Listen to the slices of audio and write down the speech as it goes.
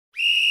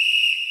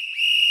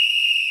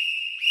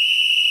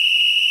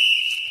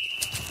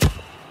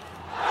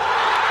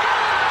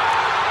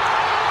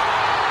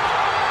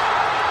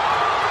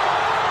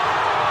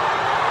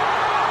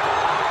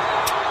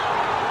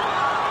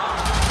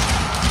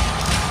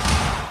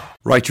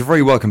Right, you're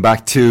very welcome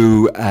back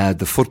to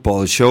the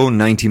football show,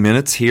 90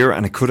 minutes here,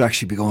 and it could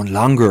actually be going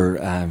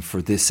longer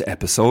for this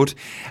episode.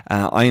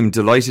 I am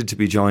delighted to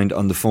be joined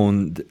on the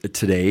phone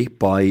today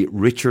by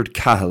Richard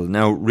Cahill.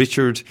 Now,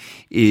 Richard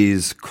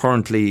is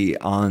currently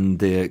on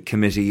the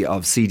committee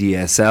of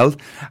CDSL,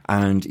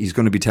 and he's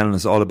going to be telling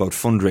us all about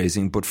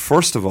fundraising. But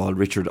first of all,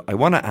 Richard, I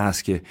want to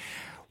ask you,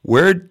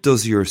 where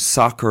does your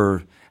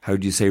soccer,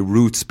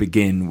 roots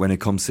begin when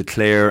it comes to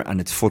Clare and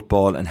its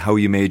football, and how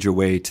you made your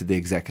way to the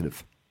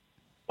executive?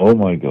 Oh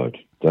my God,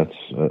 that's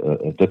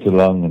a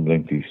long and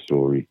lengthy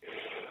story.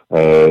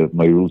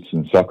 My roots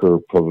in soccer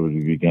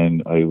probably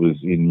began. I was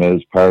in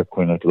Mel's Park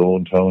when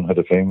Athlone Town had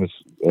a famous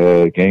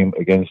game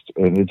against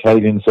an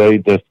Italian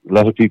side that a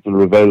lot of people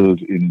reveled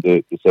in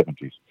the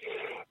 70s.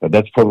 And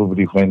that's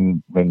probably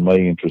when my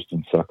interest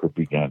in soccer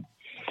began.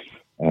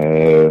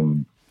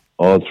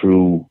 All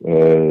through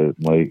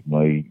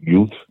my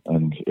youth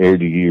and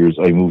early years,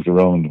 I moved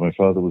around. My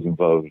father was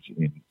involved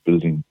in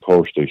building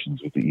power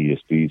stations with the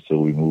ESB, so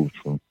we moved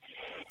from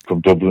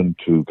Dublin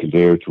to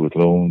Kildare to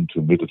Athlone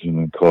to Middleton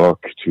and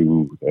Cork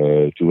to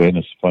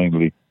Ennis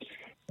finally,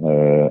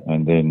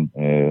 and then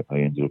I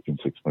ended up in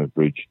 6 Mile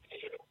Bridge.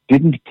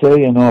 Didn't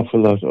play an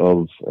awful lot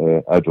of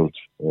adult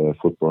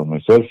football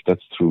myself.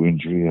 That's through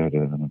injury. I had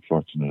an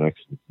unfortunate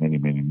accident many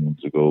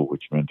moons ago,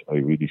 which meant I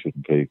really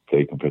shouldn't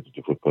play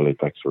competitive football. I had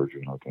back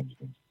surgery and all kinds of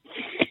things.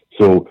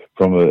 So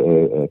from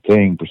a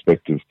playing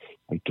perspective,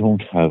 I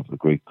don't have a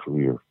great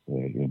career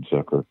in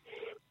soccer.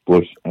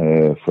 But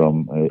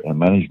from a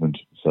management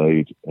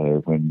side,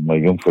 when my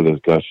young fellas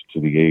got to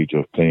the age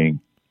of playing,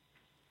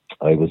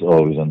 I was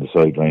always on the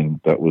sideline.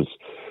 That was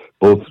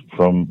both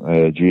from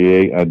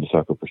GAA and the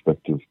soccer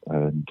perspective,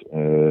 and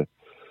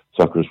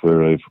soccer is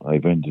where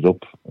I've ended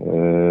up.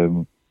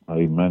 I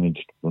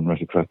managed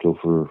Bunratty Cracklow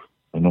for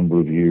a number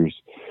of years,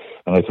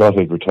 and I thought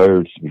I'd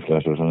retired, to be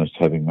flat out honest,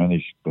 having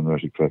managed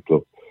Bunratty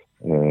Cracklow,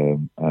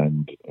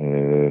 and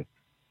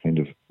kind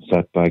of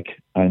sat back.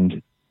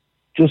 And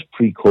just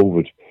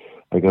pre-COVID,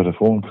 I got a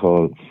phone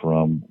call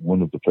from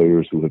one of the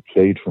players who had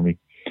played for me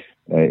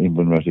in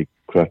Bunratty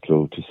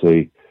Cracklow to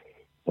say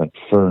that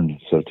Fern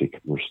Celtic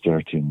were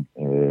starting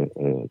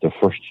their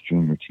first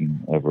junior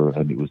team ever,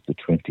 and it was the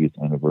 20th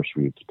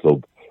anniversary of the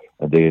club.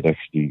 And they had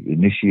actually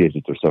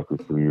initiated their soccer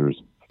careers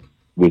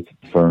with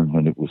Fern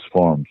when it was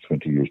formed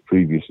 20 years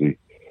previously.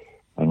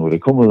 And would I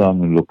come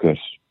along and look at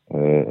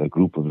a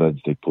group of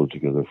lads they pulled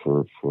together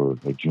for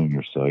a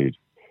junior side?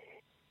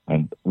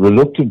 And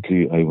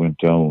reluctantly, I went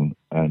down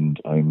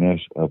and I met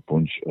a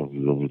bunch of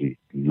lovely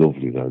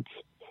lads.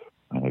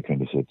 And I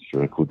kind of said,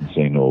 sure, I couldn't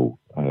say no.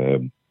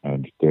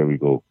 And there we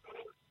go.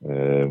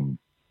 The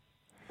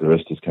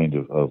rest is kind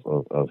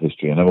of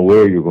history. And I'm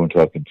aware you're going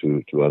talking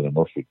to Alan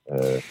Murphy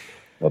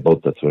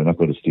about that, so I'm not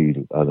going to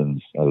steal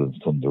Alan's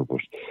thunder.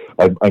 But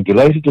I'm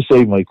delighted to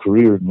say my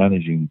career in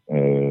managing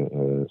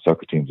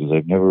soccer teams is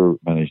I've never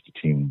managed a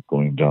team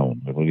going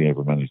down. I've only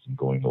ever managed them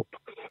going up.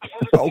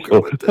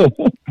 Okay.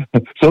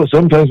 So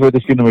sometimes by the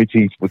skin of my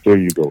teeth, but there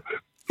you go.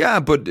 Yeah,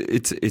 but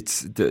it's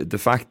the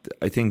fact,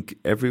 I think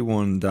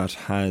everyone that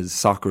has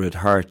soccer at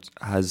heart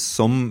has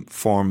some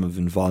form of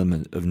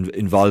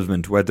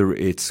involvement, whether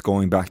it's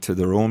going back to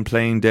their own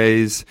playing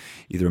days,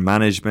 either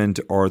management,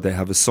 or they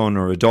have a son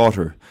or a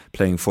daughter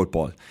playing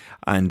football.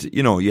 And,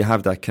 you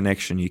have that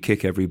connection, you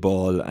kick every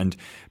ball, and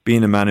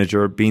being a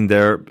manager, being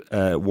there,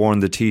 worn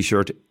the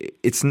T-shirt,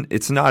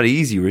 it's not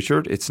easy,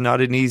 Richard. It's not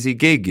an easy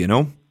gig,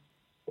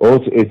 Oh,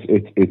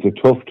 it's a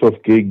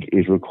tough gig.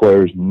 It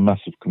requires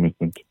massive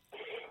commitment.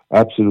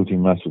 Absolutely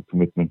massive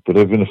commitment. But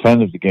I've been a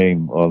fan of the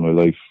game all my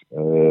life.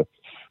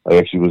 I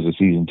actually was a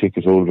season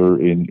ticket holder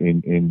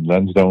in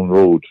Lansdowne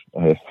Road,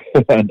 and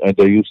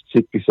I used to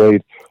sit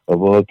beside, of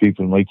all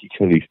people, Mikey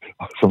Kelly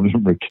from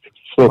Limerick.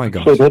 So, my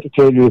God. So I had to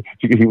tell you,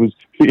 he was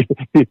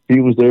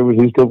there with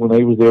his club and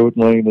I was there with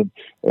mine, and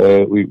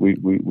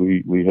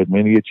we had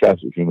many a chat,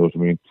 if you know what I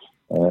mean.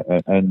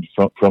 And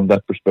from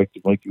that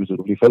perspective, Mikey was a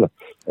lovely fella.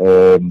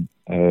 Do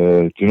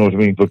you know what I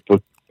mean? But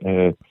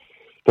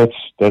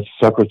that's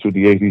soccer through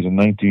the 80s and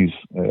 90s,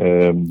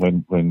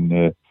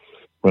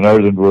 when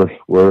Ireland were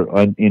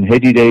in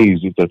heady days,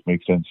 if that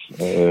makes sense.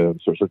 So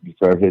certainly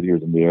far headier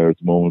than they are at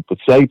the moment. But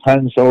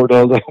Saipan soured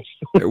all that.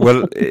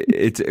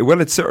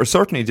 It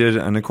certainly did.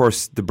 And of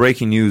course, the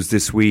breaking news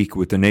this week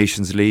with the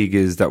Nations League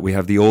is that we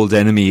have the old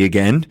enemy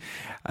again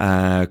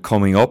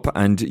coming up.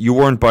 And you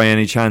weren't by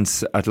any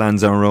chance at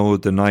Lansdowne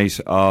Road the night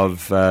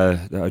of,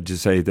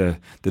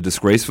 the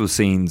disgraceful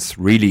scenes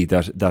really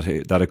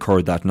that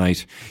occurred that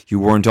night. You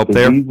weren't up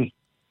there?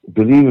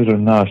 Believe it or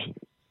not,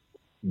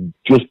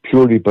 just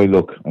purely by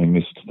luck, I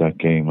missed that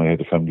game. I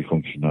had a family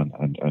function on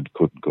and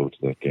couldn't go to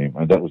that game,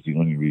 and that was the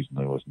only reason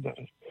I wasn't at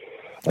it.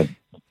 And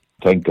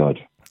thank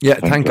God. Yeah,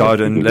 thank God.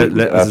 And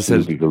as I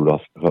said,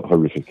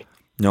 horrific.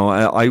 No,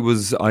 I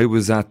was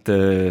at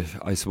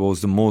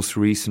the most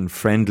recent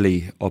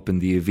friendly up in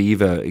the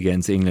Aviva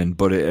against England,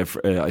 but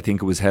I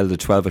think it was held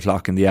at 12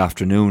 o'clock in the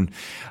afternoon,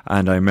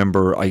 and I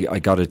remember I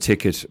got a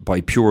ticket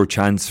by pure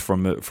chance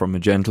from a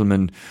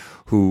gentleman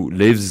who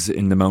lives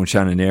in the Mount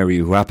Shannon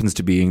area, who happens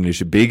to be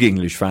English, a big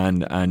English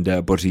fan,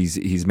 and but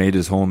he's made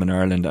his home in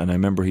Ireland. And I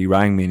remember he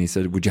rang me and he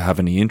said, "Would you have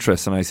any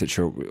interest?" And I said,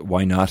 "Sure,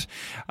 why not?"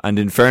 And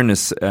in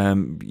fairness,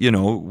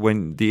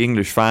 when the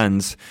English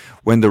fans,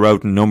 when they're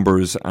out in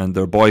numbers and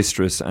they're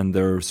boisterous and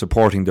they're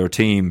supporting their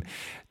team,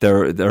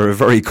 they're a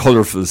very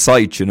colourful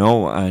sight,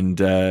 and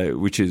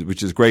which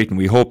is great. And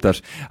we hope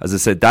that, as I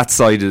said, that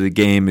side of the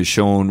game is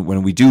shown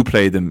when we do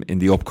play them in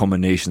the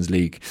upcoming Nations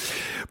League.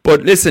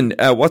 But listen,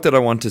 what did I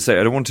want to say?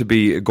 I don't want to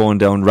be going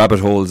down rabbit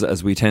holes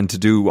as we tend to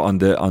do on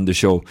the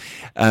show.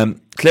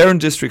 Clare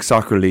District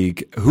Soccer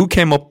League, who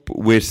came up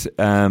with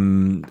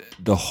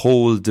the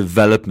whole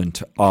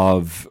development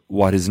of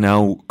what is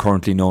now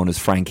currently known as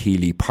Frank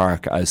Healy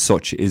Park as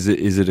such? Is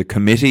it a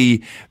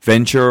committee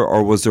venture,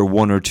 or was there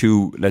one or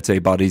two, let's say,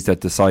 bodies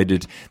that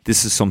decided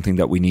this is something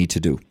that we need to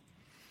do?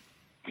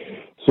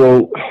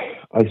 So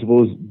I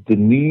suppose the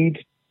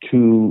need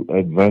to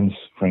advance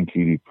Frank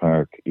Healy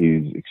Park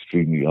is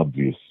extremely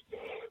obvious.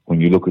 When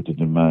you look at the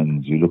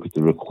demands, you look at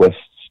the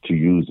requests to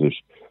use it,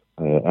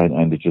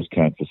 and it just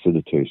can't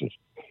facilitate it.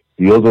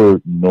 The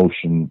other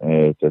notion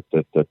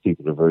that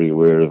people are very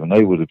aware of, and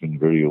I would have been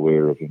very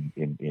aware of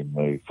in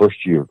my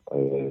first year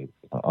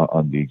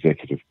on the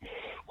executive,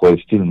 while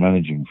still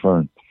managing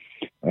Fern,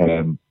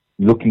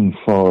 looking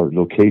for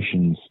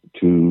locations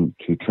to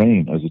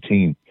train as a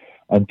team,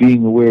 and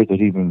being aware that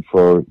even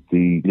for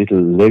the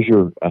little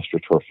leisure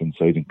AstroTurf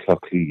inside in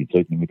Cloughley,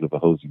 inside in the middle of a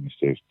housing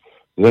estate,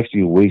 there's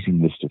actually a waiting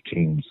list of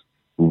teams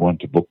who want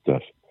to book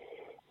that.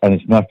 And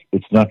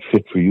it's not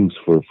fit for use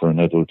for an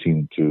adult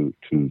team to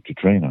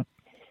train on.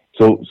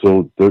 So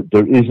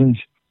there isn't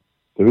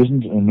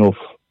enough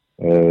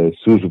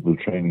suitable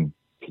training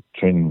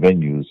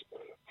venues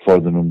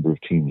for the number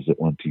of teams that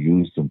want to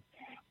use them.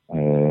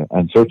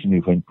 And certainly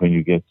when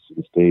you get to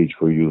the stage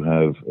where you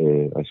have,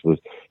 I suppose,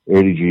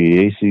 early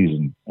GAA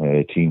season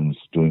teams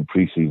doing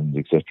pre-seasons,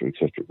 etc.,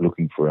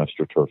 looking for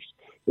AstroTurfs,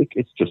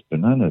 it's just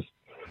bananas.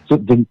 So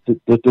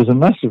there's a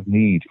massive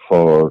need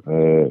for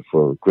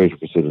greater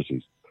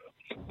facilities.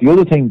 The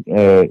other thing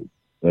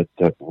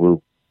that we're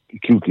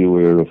acutely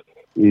aware of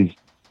is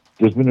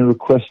there's been a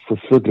request for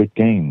floodlit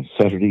games,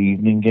 Saturday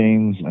evening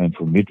games, and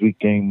for midweek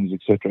games,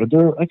 etc.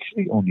 There are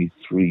actually only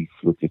 3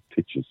 floodlit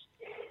pitches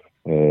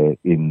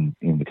in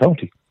the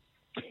county,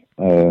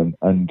 and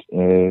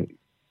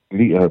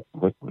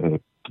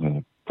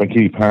Frank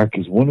Healy Park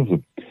is one of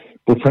them.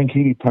 But Frank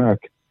Healy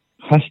Park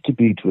has to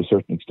be, to a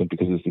certain extent,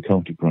 because it's the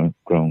county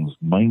grounds,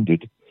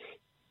 minded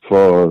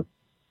for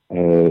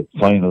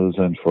finals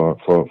and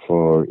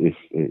for if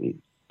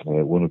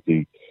one of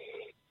the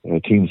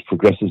teams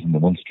progresses in the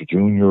Munster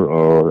Junior,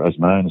 or as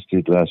Manus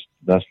did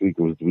last week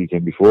or the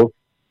weekend before,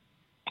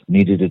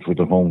 needed it with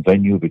a home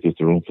venue because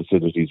their own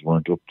facilities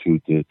weren't up to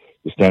the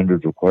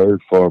standard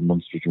required for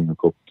Munster Junior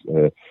Cup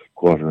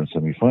quarter and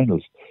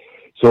semi-finals.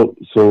 So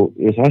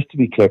it has to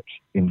be kept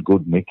in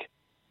good nick,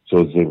 so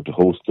it's able to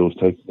host those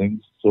types of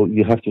things. So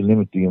you have to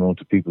limit the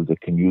amount of people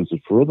that can use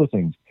it for other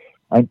things.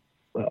 And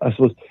I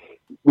suppose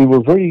we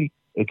were very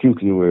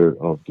acutely aware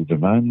of the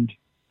demand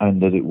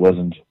and that it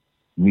wasn't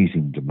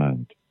meeting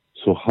demand.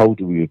 So how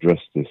do we address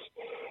this?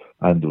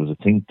 And there was a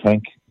think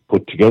tank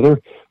put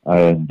together,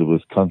 and there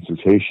was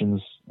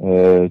consultations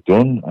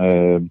done,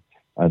 and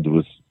there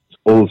was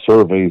old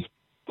surveys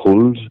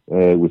pulled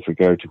with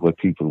regard to what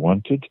people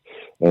wanted.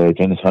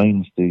 Dennis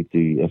Hines, the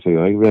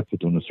FAI rep, had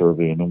done a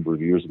survey a number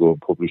of years ago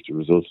and published the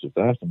results of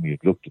that, and we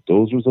had looked at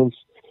those results.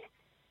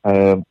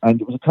 And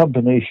it was a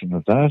combination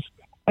of that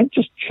and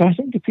just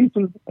chatting to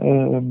people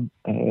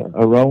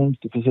around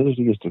the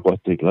facility as to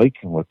what they'd like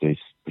and what they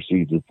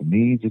perceived as the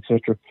needs,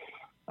 etc.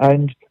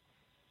 And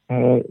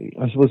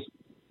I suppose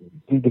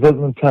the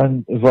development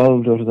plan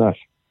evolved out of that.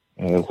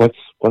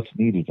 What's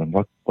needed and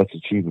what's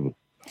achievable.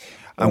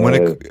 And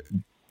when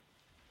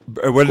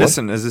well,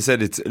 listen, as I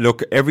said,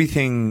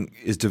 everything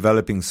is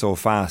developing so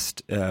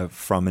fast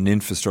from an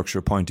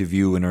infrastructure point of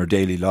view in our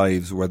daily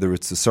lives, whether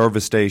it's a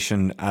service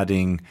station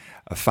adding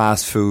a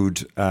fast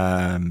food,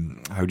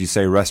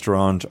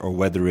 restaurant, or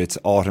whether it's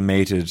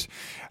automated,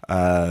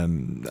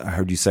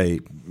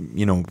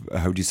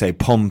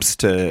 pumps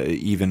to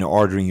even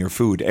ordering your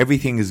food.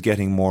 Everything is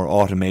getting more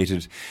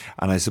automated,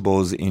 and I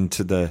suppose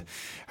into the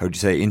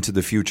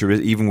future,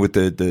 even with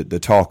the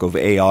talk of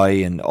AI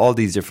and all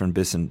these different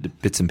bits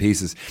and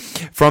pieces.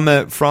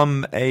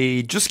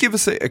 Just give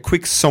us a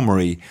quick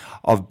summary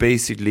of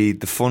basically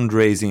the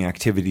fundraising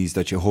activities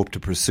that you hope to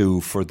pursue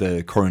for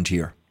the current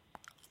year.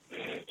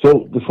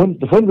 So the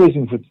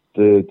fundraising for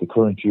the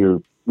current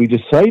year, we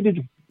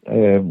decided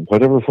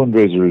whatever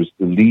fundraisers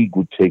the league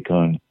would take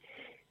on,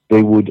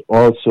 they would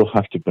also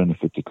have to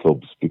benefit the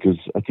clubs, because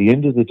at the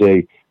end of the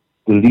day,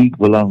 the league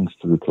belongs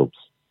to the clubs.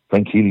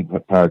 Frank Healy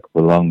Park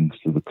belongs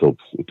to the clubs.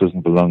 It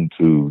doesn't belong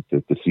to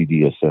the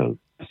CDSL.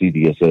 The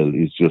CDSL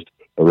is just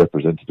a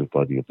representative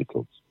body of the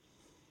clubs.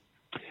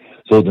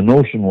 So the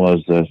notion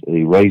was that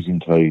a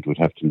rising tide would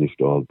have to lift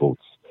all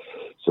boats,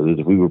 so that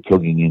if we were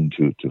plugging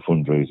into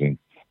fundraising,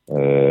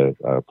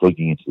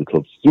 plugging into the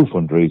clubs to do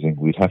fundraising,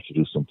 we'd have to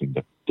do something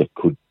that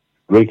could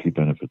greatly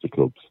benefit the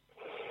clubs.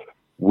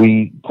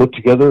 we put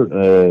together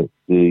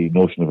the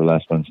notion of a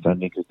last man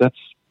standing, because that's,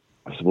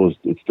 I suppose,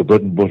 it's the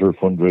bread and butter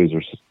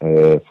fundraisers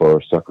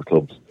for soccer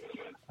clubs.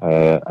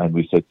 And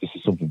we said this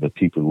is something that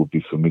people would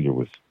be familiar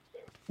with.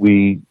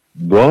 We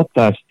brought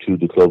that to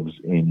the clubs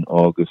in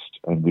August,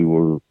 and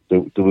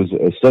there was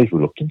a slight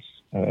reluctance,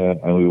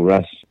 and we were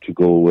asked to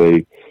go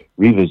away,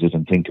 revisit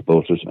and think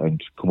about it,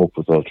 and come up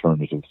with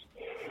alternatives,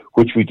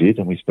 which we did,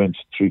 and we spent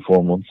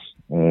 3-4 months,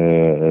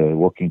 a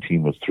working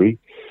team of 3,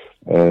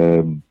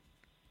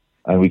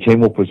 and we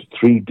came up with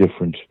 3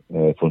 different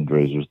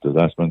fundraisers: the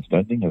Last Man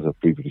Standing, as I've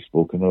previously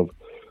spoken of,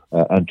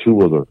 and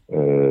 2 other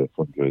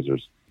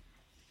fundraisers.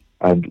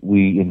 And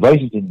we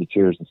invited in the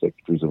chairs and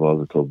secretaries of all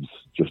the clubs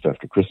just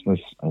after Christmas,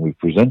 and we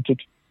presented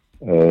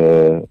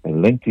a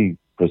lengthy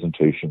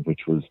presentation,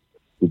 which was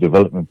the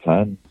development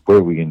plan,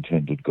 where we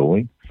intended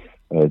going.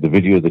 The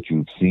video that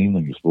you've seen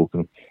and you've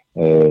spoken of,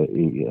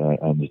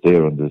 and is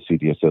there on the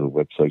CDSL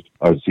website,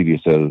 or the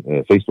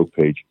CDSL Facebook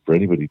page for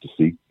anybody to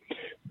see,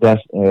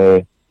 that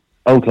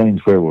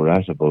outlines where we're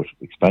at about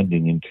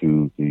expanding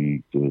into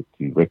the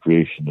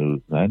recreational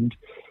land,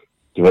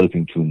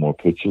 developing 2 more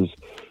pitches,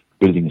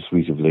 building a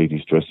suite of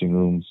ladies' dressing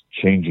rooms,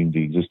 changing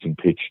the existing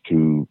pitch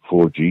to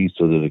 4G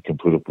so that it can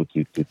put up with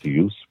the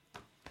use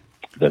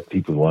that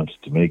people want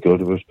to make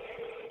out of it,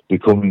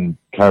 becoming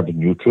carbon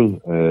neutral,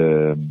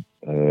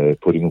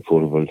 putting up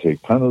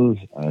photovoltaic panels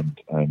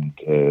and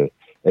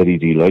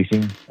LED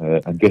lighting,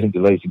 and getting the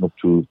lighting up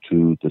to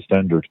the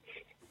standard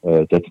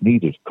that's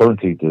needed.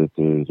 Currently,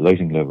 the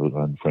lighting level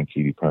on Frank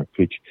Healy Park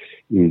pitch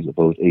is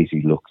about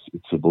 80 lux.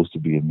 It's supposed to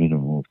be a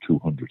minimum of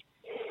 200.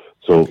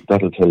 So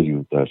that'll tell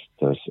you that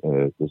there's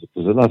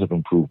a lot of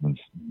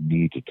improvements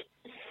needed.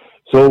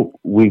 So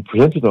we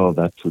presented all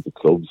that to the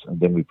clubs,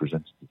 and then we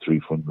presented the 3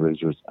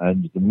 fundraisers.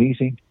 And the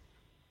meeting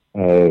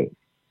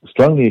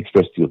strongly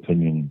expressed the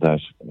opinion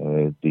that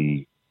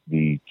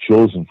the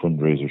chosen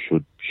fundraiser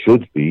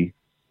should be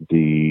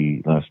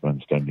the Last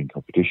Man Standing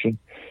competition,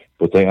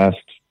 but they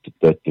asked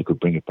that they could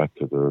bring it back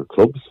to their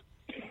clubs,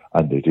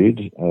 and they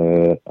did.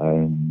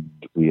 And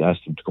we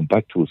asked them to come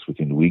back to us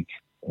within a week,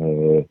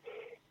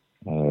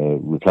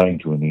 replying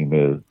to an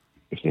email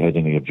if they had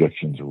any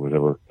objections or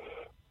whatever.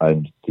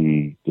 And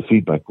the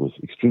feedback was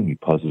extremely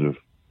positive.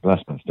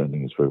 Last Man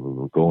Standing is where we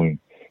were going.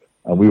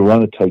 And we were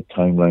on a tight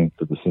timeline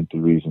for the simple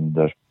reason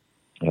that,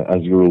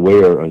 as you're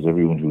aware, as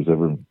everyone who's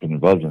ever been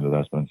involved in the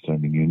Last Man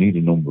Standing, you need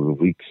a number of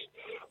weeks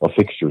of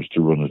fixtures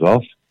to run it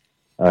off.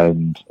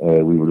 And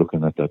we were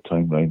looking at that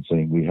timeline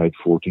saying we had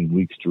 14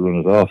 weeks to run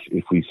it off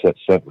if we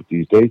set with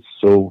these dates.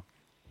 So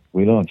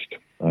we launched,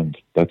 and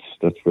that's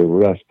where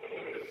we're at.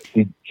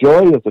 The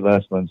joy of the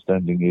Last Man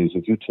Standing is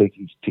if you take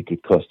each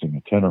ticket costing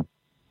a tenner,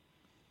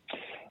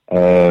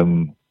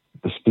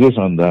 the split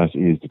on that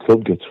is the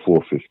club gets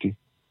 $4.50.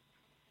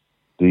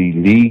 The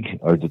league,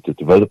 or the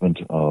development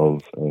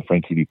of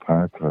Frank Healy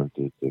Park, or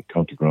the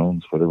county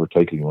grounds, whatever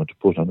title you want to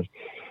put on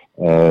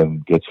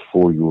it, gets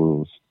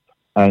 €4.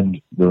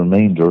 And the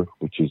remainder,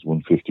 which is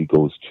 $1.50,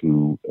 goes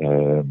to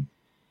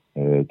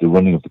the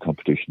running of the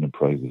competition and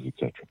prizes,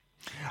 etc.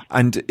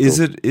 And is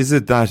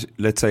it that,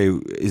 let's say,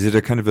 is it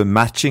a kind of a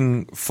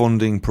matching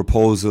funding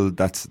proposal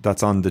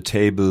that's on the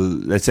table?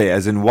 Let's say,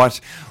 as in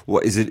what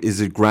is it? Is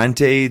it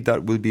grant aid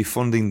that will be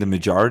funding the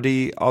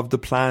majority of the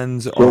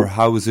plans, or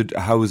how is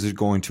it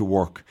going to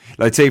work?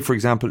 Let's say, for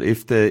example,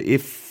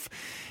 if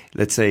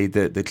let's say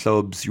the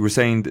clubs, you were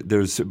saying that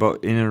there's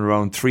about in and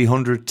around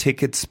 300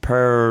 tickets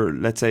per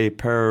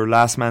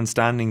Last Man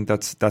Standing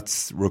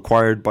that's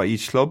required by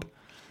each club.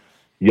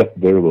 Yeah,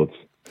 thereabouts.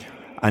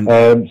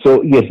 And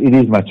so yes, it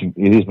is matching.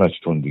 It is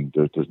matched funding.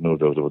 There's no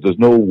doubt about it. There's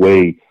no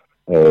way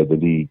the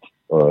league,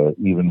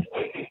 even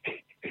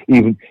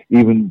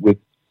with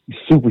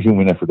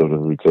superhuman effort out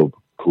of every club,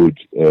 could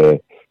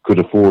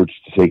afford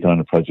to take on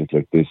a project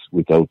like this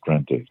without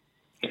grant aid.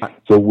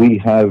 So we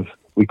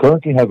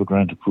currently have a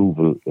grant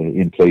approval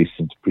in place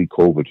since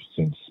pre-COVID,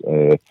 since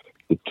the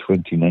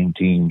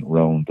 2019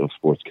 round of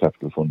sports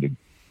capital funding.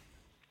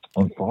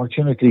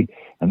 Unfortunately,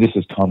 and this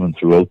is common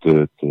throughout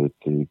the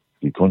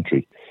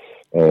country,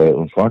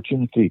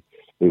 unfortunately,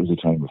 it was a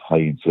time of high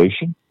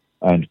inflation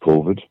and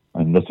COVID,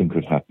 and nothing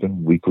could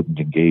happen. We couldn't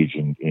engage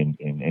in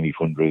any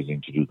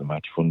fundraising to do the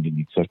match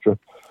funding, etc.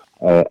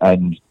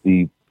 And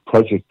the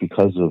project,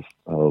 because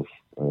of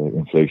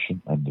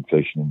inflation and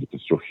inflation in the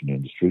construction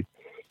industry,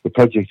 the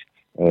project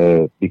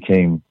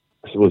became,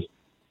 I suppose,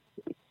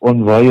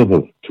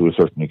 unviable to a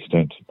certain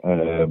extent.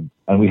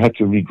 And we had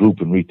to regroup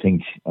and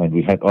rethink, and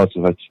we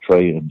also had to try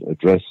and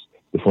address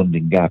the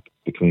funding gap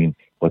between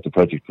what the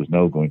project was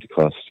now going to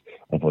cost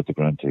and what the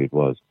grant aid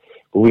was.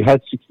 But we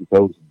had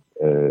 60,000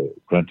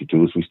 granted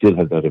to us. We still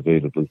had that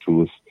available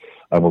to us,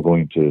 and we're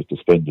going to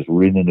spend it.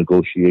 We're in a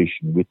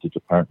negotiation with the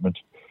department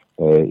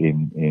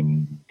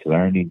in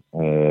Killarney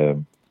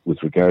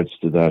with regards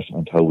to that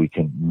and how we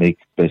can make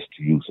best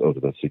use out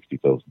of that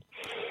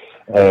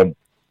 60,000.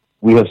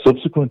 We have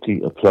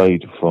subsequently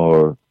applied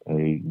for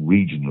a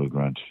regional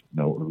grant.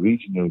 Now, a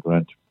regional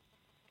grant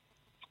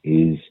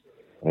is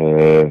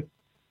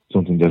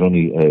something that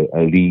only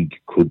a league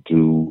could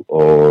do,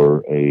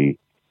 or a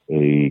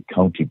a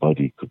county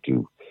body could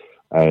do.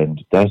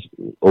 And that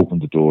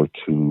opened the door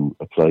to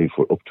apply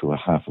for up to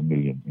 $500,000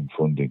 in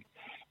funding.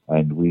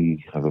 And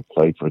we have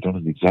applied for, I don't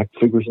have the exact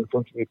figures in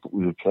front of me, but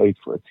we've applied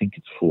for, I think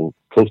it's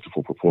close to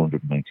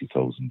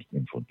 490,000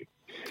 in funding.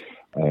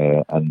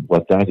 And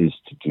what that is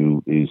to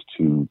do is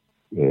to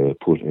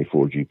put a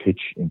 4G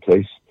pitch in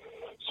place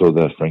so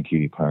that Frank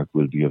Park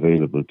will be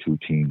available to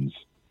teams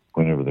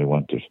whenever they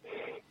want it.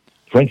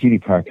 Frank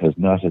Park has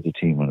not had a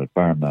team on it,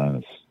 bar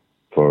Manus,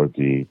 for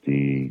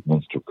the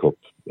Munster Cup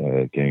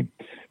game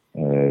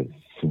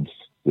since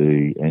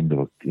the end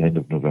of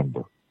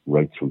November,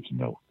 right through to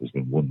now. There's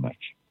been one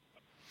match.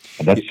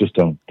 And that's just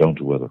down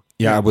to weather.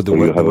 Yeah, but the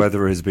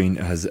weather has been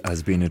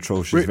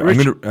atrocious. I'm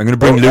going to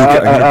bring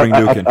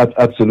Luke in.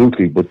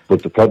 Absolutely, but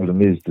the problem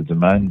is the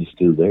demand is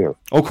still there.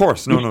 Oh, of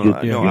course, no, you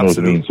know absolutely. What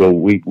I mean? So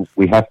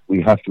we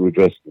have to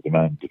address the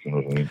demand, if you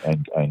know what I mean.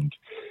 And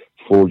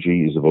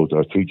 4G is about,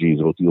 or 3G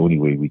is about the only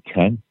way we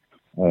can.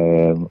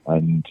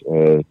 And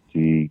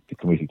the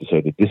committee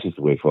decided this is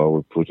the way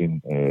forward. Put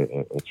in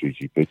a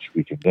 3G pitch.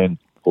 We can then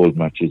hold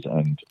matches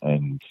and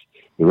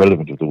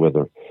irrelevant of the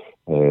weather.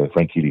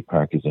 Frank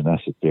Park is an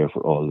asset there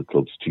for all the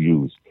clubs to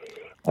use.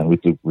 And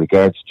with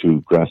regards to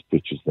grass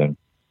pitches, then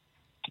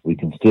we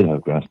can still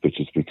have grass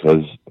pitches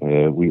because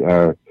we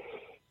are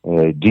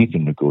deep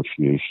in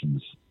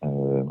negotiations,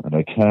 and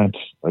I can't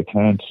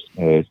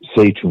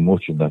say too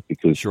much in that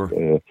because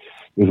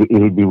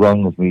it would be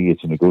wrong of me.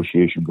 It's a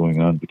negotiation going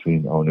on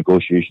between our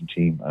negotiation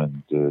team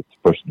and the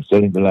person who's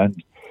selling the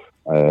land,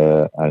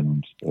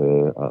 and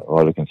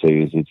all I can say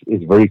is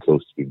it's very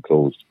close to being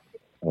closed.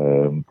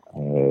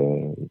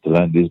 The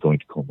land is going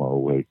to come our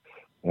way,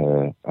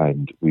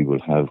 and we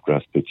will have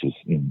grass pitches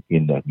in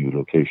that new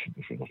location,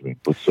 if you know what I mean.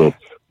 But so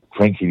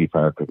Frank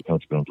Park or the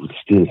county ground will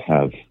still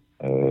have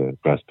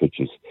grass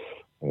pitches.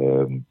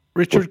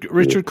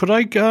 Richard, could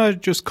I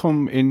just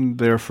come in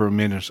there for a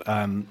minute?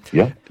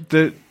 Yeah.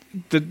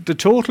 The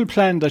total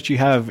plan that you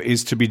have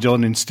is to be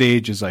done in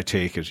stages, I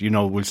take it. You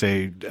know, we'll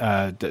say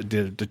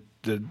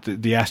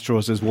the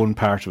Astros is one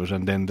part of it,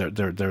 and then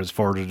there's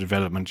further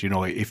development, you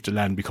know, if the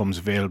land becomes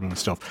available and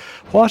stuff.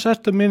 What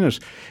at the minute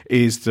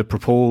is the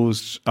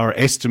proposed or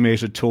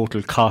estimated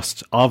total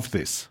cost of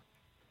this?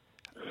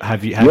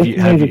 Have you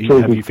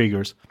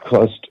figures?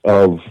 Cost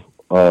of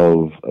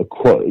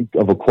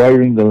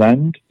acquiring the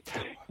land,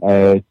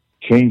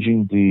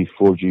 changing the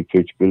 4G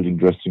pitch, building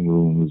dressing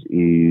rooms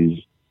is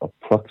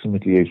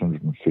approximately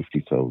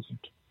 850,000.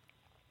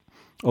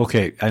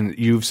 Okay, and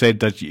you've said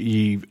that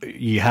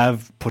you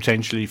have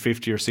potentially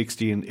 50 or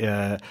 60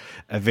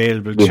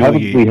 available to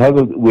you.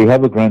 We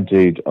have a grant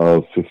aid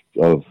of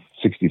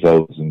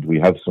 60,000. We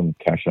have some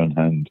cash on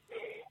hand,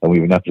 and we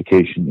have an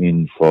application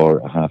in for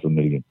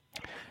 $500,000.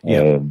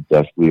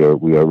 That we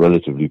are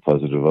relatively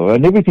positive of,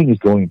 and everything is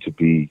going to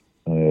be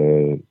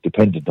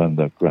dependent on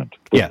that grant.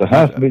 But the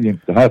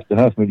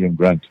 $500,000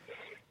 grant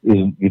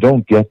isn't. You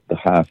don't get the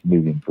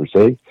 $500,000 per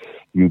se.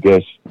 You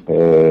get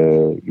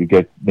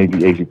maybe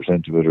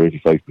 80% of it or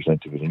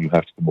 85% of it, and you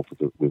have to come up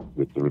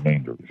with the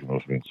remainder, if you know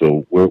what I mean.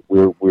 So we're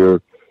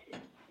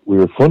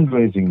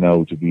fundraising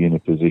now to be in a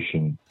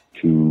position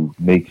to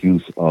make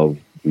use of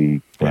the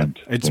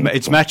grant.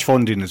 It's match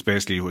funding is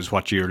basically was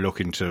what you're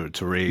looking to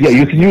raise. Yeah,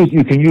 you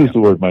can use the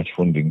word match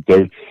funding.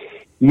 The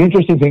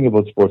interesting thing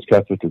about Sports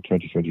Capital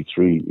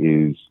 2023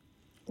 is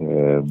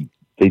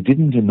they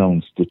didn't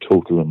announce the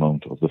total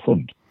amount of the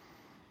fund.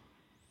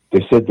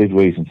 They said they'd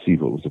wait and see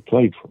what was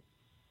applied for.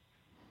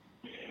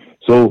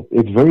 So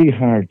it's very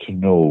hard to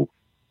know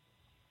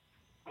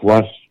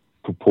what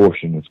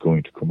proportion it's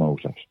going to come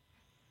out at.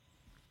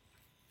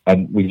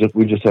 And we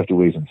just have to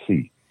wait and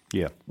see.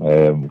 Yeah.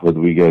 Whether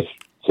we get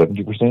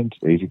 70%,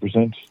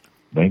 80%,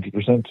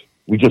 90%,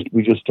 we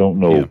just don't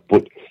know. Yeah.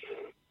 But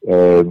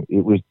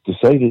it was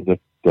decided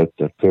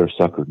that Clare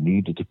Soccer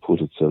needed to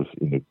put itself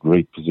in a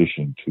great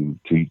position to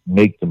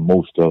make the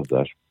most of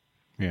that.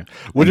 Yeah.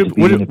 Would it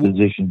be in a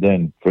position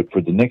then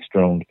for the next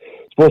round?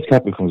 Sports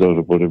Capital comes out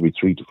about every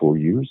 3 to 4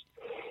 years,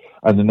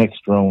 and the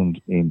next round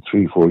in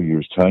 3-4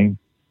 years' time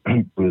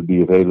will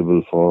be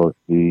available for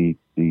the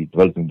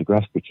developing the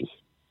grass pitches.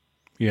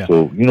 Yeah.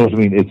 So you know what I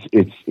mean.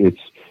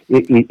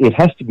 It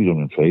has to be done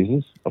in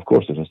phases. Of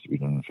course, it has to be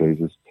done in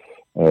phases,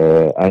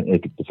 and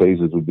the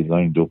phases will be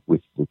lined up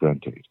with the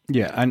grant aid.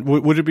 Yeah, and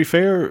would it be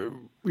fair?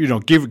 You know,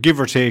 give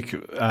or take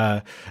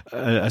a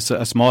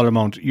small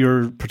amount.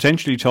 You're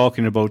potentially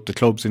talking about the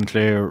clubs in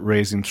Clare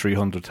raising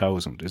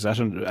 300,000. Is that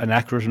an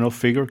accurate enough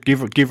figure?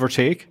 Give or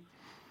take.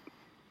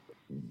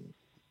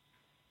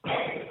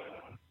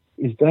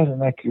 Is that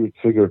an accurate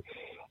figure?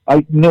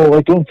 No,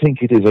 I don't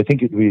think it is. I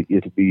think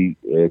it'll be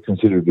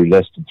considerably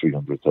less than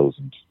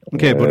 300,000.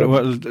 Okay, but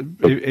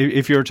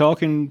if you're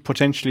talking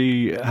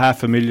potentially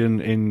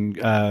 $500,000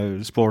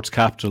 in sports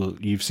capital,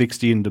 you've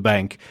 60 in the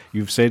bank.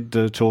 You've said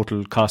the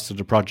total cost of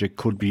the project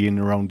could be in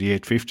around the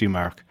 850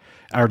 mark.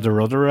 Are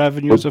there other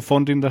avenues of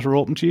funding that are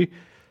open to you?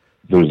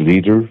 There's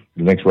Leader.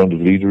 The next round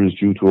of Leader is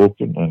due to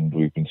open, and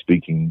we've been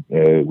speaking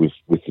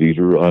with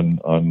Leader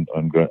on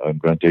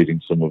grant aiding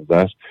some of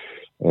that.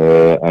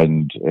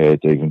 And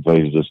they've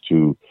invited us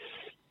to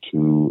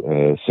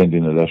to send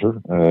in a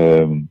letter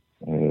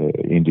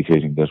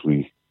indicating that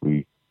we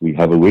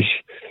have a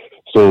wish.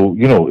 So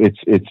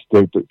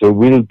there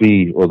will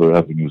be other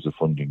avenues of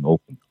funding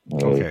open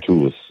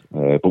to us,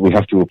 but we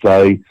have to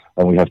apply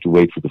and we have to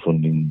wait for the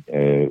funding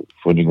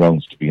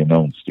rounds to be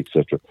announced,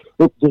 etc.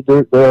 Look,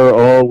 there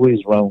are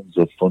always rounds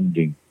of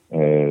funding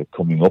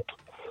coming up.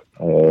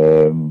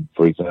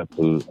 For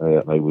example,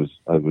 I was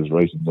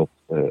writing up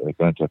a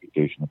grant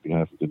application on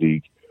behalf of the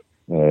league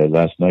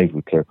last night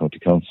with Clare County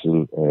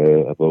Council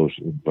about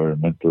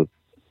environmental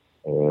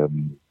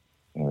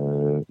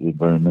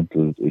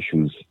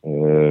issues.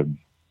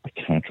 I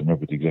can't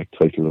remember the exact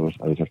title of it.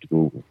 I'd have to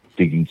go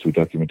digging through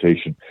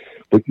documentation.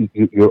 But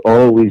you're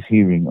always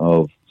hearing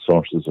of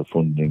sources of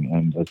funding,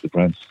 and as the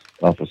grants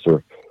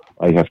officer,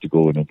 I have to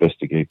go and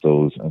investigate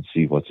those and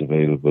see what's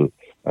available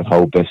and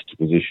how best to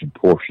position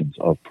portions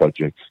of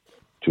projects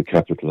to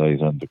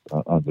capitalise on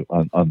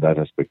that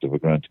aspect of a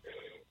grant.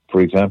 For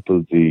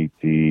example,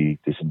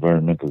 this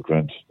environmental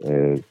grant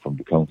from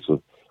the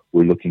council,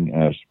 we're looking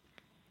at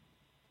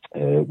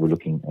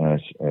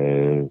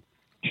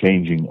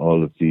changing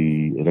all of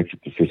the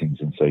electrical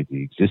fittings inside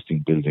the existing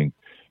building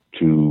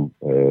to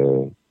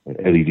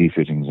LED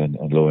fittings and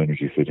low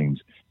energy fittings,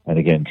 and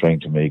again trying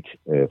to make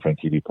Frank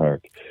Healy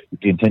Park.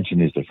 The intention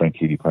is that Frank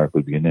Healy Park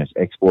will be a net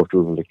exporter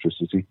of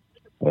electricity,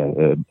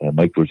 a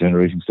micro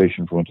generating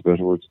station, for want of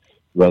better words,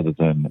 rather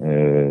than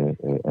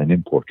an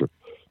importer.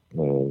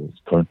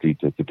 Currently,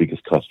 the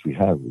biggest cost we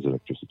have is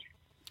electricity.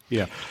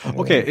 Yeah.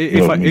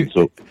 Okay.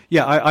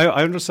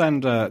 I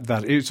understand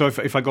that. So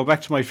if I go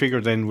back to my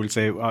figure, then we'll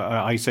say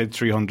I said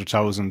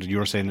 300,000, and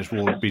you're saying it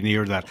won't be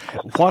near that.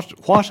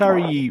 What are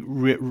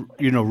you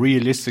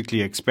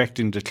realistically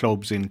expecting the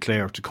clubs in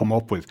Clare to come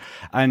up with?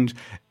 And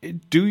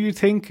do you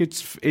think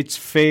it's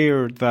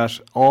fair that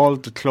all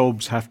the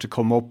clubs have to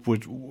come up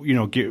with,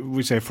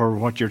 we say for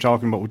what you're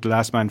talking about with the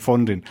last man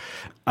funding?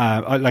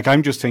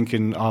 I'm just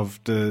thinking of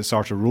the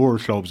sort of rural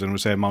clubs, and we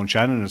say Mount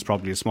Shannon is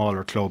probably a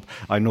smaller club.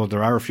 I know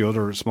there are a few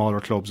other smaller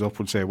clubs up,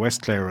 we'll say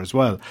West Clare as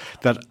well.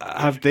 That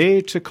have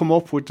they to come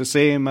up with the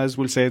same as,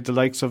 we'll say, the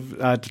likes of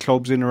the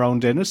clubs in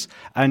around Ennis,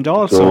 and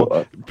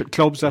also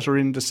clubs that are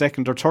in the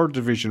second or third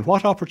division?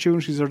 What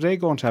opportunities are they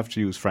going to have to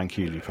use Frank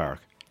Healy Park?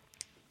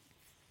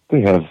 They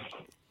have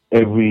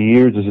every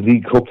year. There's a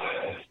League Cup.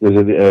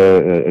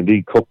 There's a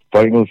League Cup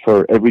final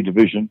for every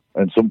division,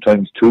 and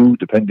sometimes two,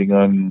 depending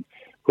on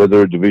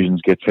whether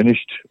divisions get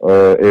finished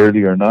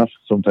early or not.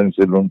 Sometimes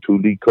they'll run two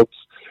League Cups.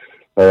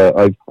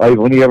 I've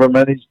only ever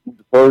managed in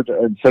the third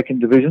and second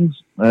divisions,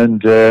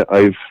 and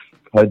I've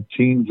had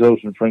teams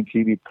out in Frank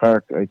Healy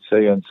Park, I'd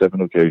say, on 8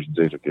 occasions.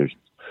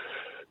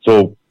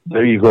 So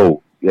there you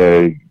go.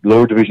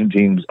 Lower division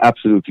teams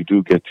absolutely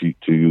do get to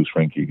use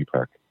Frank Healy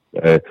Park.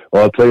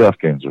 All playoff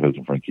games are held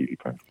in Frank Healy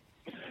Park.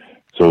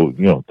 So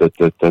that's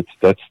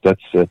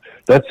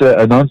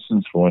a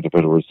nonsense, for want of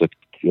better words, that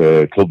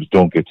clubs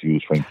don't get to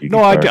use Frank Healy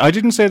Park. I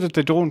didn't say that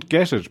they don't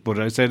get it, but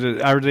I said,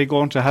 are they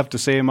going to have the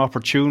same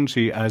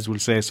opportunity as, we'll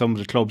say, some of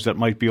the clubs that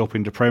might be up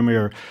in the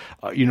Premier,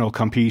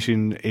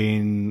 competing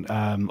in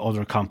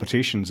other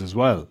competitions as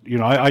well?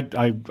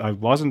 I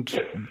wasn't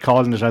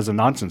calling it as a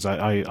nonsense.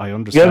 I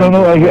understand.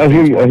 Yeah, I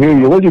hear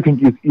you. Well, you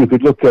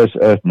could look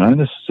at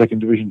Manus,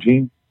 second division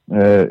team,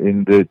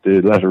 in the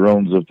latter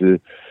rounds of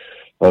the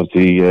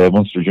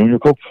Munster Junior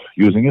Cup,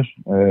 using it.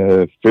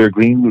 Fair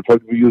Green will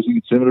probably be using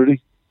it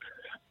similarly.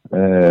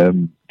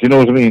 Do you know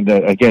what I mean?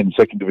 Again,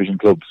 second division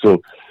club.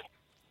 So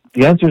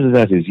the answer to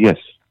that is yes,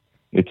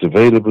 it's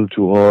available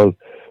to all.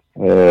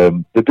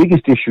 The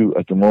biggest issue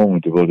at the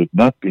moment about it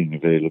not being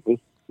available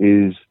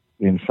is,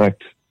 in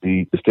fact,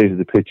 the state of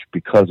the pitch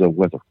because of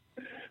weather,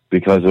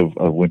 because of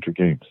winter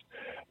games.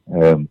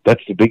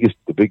 That's the biggest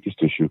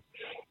issue.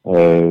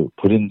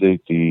 Put in the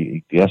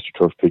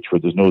AstroTurf pitch where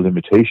there's no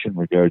limitation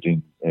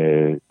regarding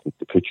the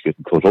pitch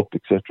getting cut up,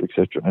 etc.,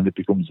 and it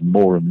becomes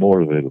more and more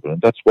available.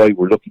 And that's why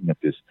we're looking at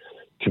this,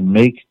 to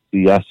make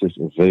the asset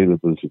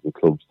available to the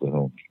clubs that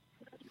own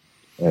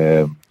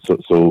it.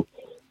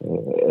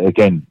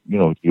 Again,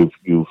 I'll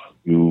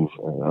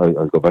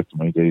go back to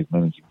my days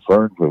managing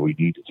Fern, where we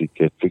needed to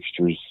get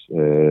fixtures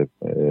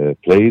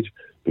played,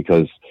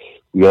 because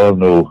we all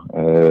know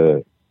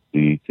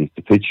the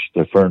pitch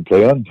that Fern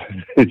play on.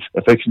 It's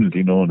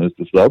affectionately known as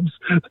the Slobs.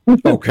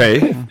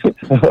 Okay.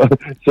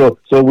 So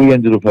we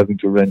ended up having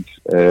to rent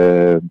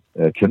a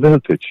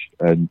Kilmill pitch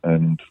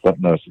and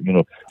whatnot,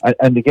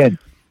 and again,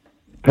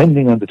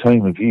 depending on the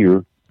time of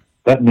year,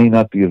 that may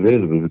not be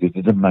available because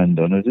the demand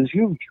on it is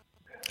huge.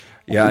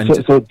 Yeah. This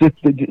is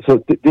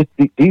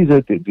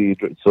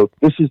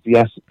the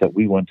asset that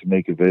we want to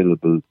make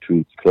available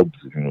to clubs,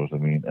 if you know what I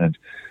mean. And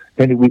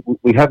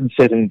we haven't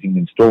set anything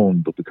in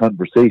stone, but the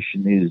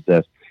conversation is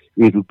that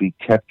it'll be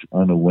kept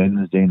on a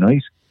Wednesday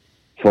night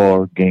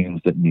for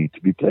games that need to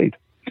be played.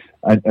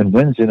 And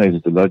Wednesday night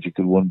is the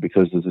logical one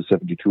because there's a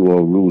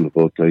 72-hour rule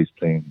about guys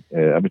playing,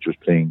 amateurs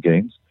playing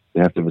games.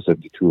 They have to have a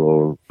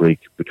 72-hour break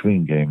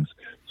between games.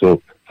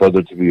 So for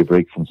there to be a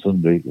break from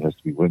Sunday, it has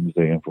to be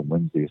Wednesday, and from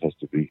Wednesday it has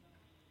to be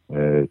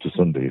to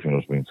Sunday, if you know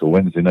what I mean. So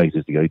Wednesday night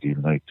is the ideal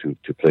night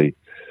to play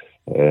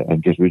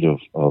and get rid of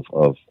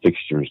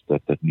fixtures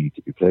that need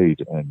to be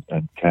played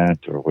and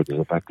can't, or where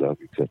there's a backlog,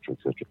 etc.,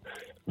 etc.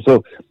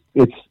 So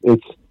it's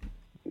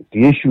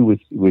the issue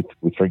with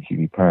Frank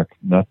Healy Park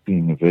not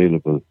being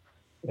available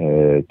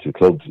to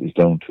clubs is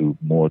down to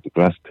more the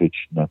grass pitch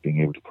not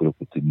being able to put up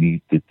with the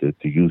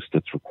use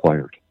that's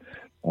required.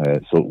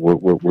 So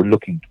we're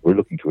looking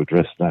to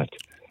address that.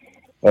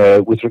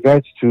 With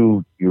regards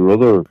to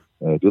your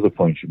the other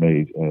point you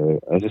made,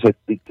 as I said,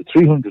 the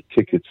 300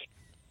 tickets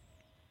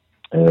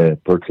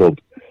per club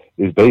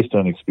is based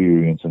on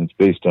experience, and it's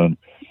based on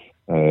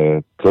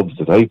clubs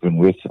that I've been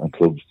with and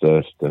clubs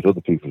that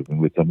other people have been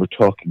with, and we're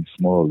talking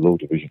small, lower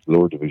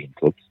division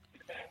clubs,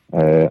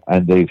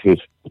 and they've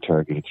hit the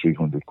target of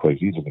 300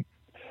 quite easily.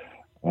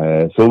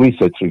 So we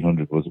said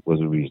 300 was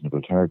a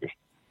reasonable target.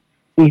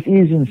 It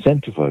is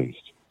incentivized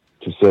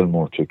to sell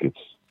more tickets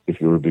if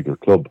you're a bigger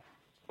club,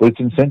 but it's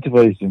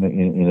incentivized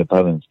in a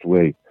balanced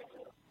way.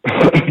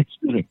 Excuse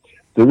me.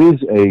 There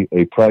is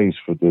a prize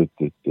for the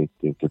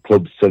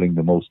clubs selling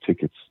the most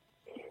tickets,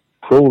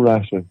 pro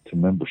rata to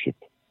membership.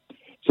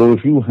 So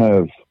if you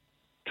have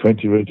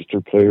 20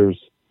 registered players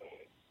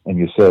and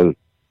you sell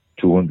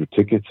 200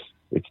 tickets,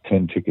 it's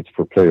 10 tickets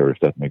per player, if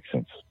that makes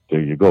sense.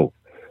 There you go.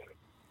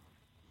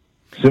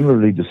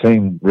 Similarly, the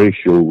same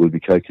ratio will be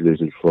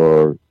calculated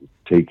for,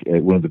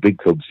 one of the big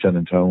clubs,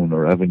 Shannontown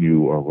or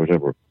Avenue or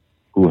whatever,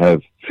 who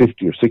have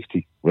 50 or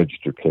 60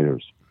 registered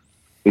players.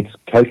 It's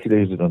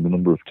calculated on the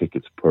number of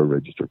tickets per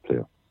registered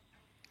player.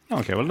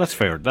 Okay, well, that's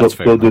fair. That's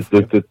fair. So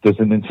there's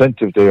an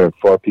incentive there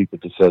for people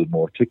to sell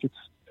more tickets.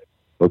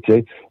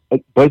 Okay.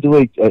 By the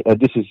way,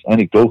 this is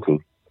anecdotal.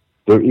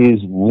 There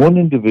is one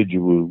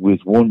individual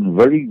with one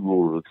very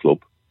rural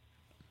club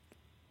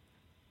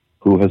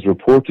who has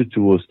reported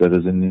to us that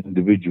as an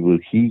individual,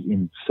 he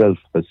himself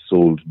has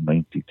sold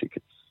 90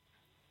 tickets.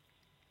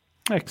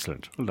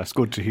 Excellent. Well, that's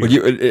good to hear.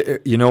 Well,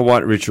 you know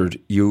what, Richard?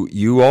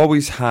 You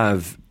always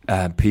have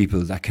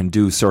people that can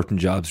do certain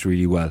jobs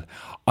really well.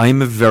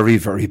 I'm a very,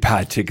 very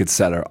bad ticket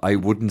seller. I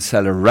wouldn't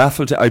sell a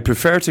raffle. I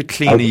prefer to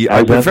clean.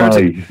 I prefer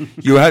to.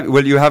 You have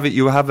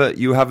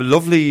a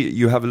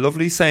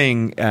lovely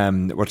saying.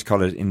 What you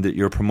call it in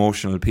your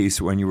promotional piece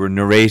when you were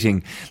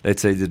narrating,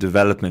 let's say, the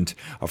development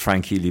of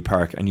Frank Healy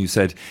Park, and you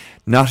said,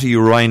 "Not a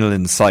urinal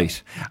in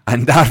sight,"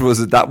 and that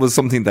was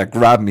something that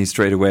grabbed me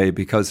straight away,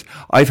 because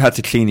I've had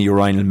to clean a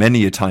urinal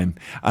many a time,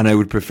 and I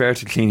would prefer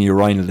to clean a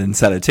urinal than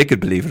sell a ticket.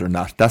 Believe it or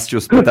not, that's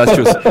just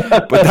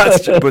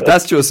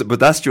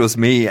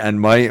me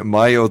and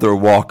my other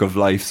walk of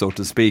life, so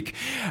to speak.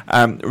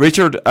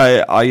 Richard,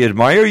 I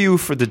admire you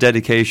for the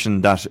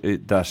dedication that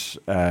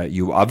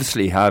you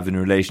obviously have in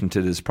relation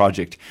to this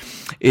project.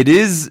 It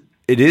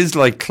is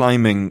like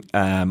climbing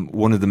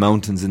one of the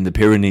mountains in the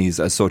Pyrenees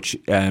as such.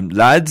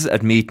 Lads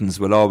at meetings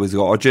will always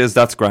go, "Oh, jeez,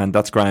 that's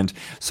grand.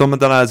 Some of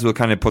the lads will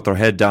kind of put their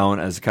head down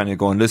as kind of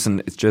going,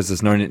 "Listen, it's just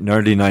it's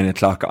nearly 9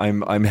 o'clock.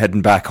 I'm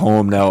heading back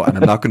home now, and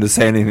I'm not going to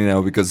say anything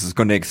now because it's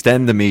going to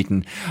extend the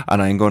meeting,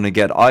 and I'm going to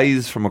get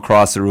eyes from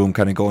across the room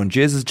kind of going,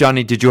 Jesus,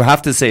 Johnny, did you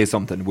have to say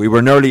something? We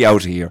were nearly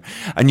out of here."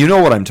 And you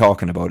know what I'm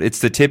talking about. It's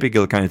the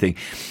typical kind of thing.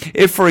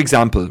 If, for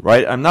example,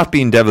 right, I'm not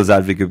being devil's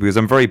advocate because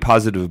I'm very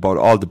positive about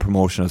all the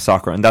promotion of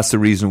soccer, and that's the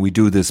reason we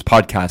do this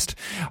podcast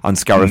on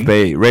Scariff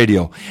Bay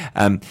Radio.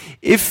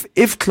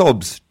 If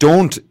clubs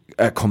don't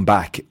come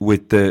back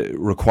with the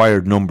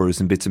required numbers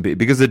and bits and bits,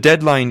 because the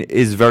deadline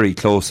is very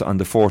close on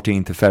the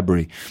 14th of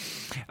February.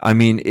 I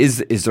mean,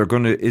 is there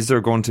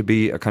going to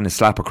be a kind of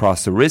slap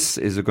across the wrist?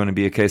 Is it going to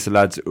be a case of,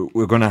 lads,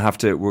 we're going to have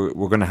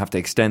to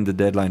extend the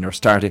deadline or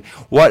start it?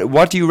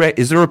 What do you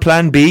is there a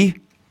plan B?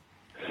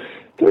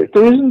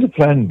 There isn't a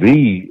plan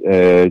B.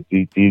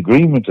 The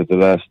agreement at the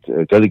last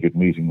delegate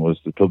meeting was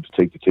the clubs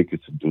take the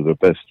tickets and do their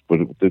best. But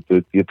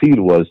the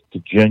appeal was to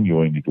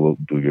genuinely go out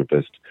and do your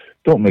best.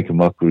 Don't make a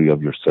mockery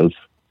of yourself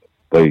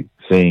by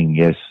saying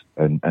yes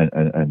and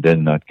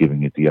then not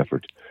giving it the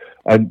effort.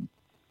 And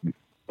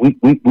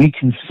we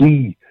can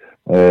see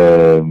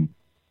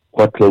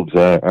what clubs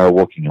are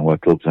working and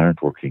what clubs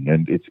aren't working,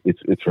 and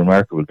it's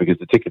remarkable because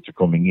the tickets are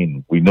coming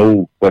in. We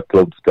know what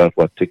clubs got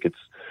what tickets.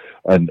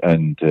 And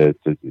the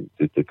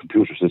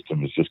computer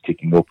system is just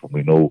kicking up, and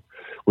we know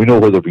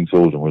where they're being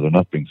sold and where they're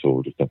not being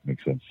sold, if that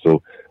makes sense.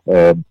 So,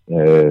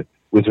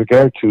 with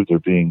regard to there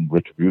being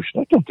retribution,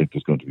 I don't think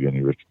there's going to be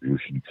any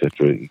retribution,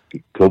 etc.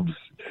 Clubs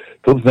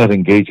not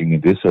engaging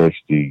in this are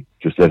actually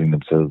just letting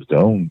themselves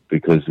down,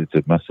 because it's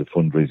a massive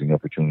fundraising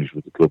opportunity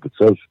for the club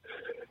itself.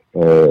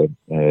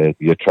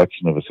 The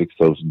attraction of a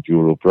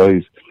 €6,000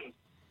 prize.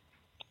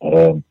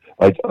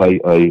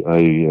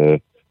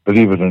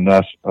 Believe it or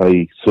not,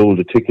 I sold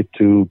a ticket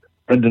to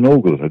Brendan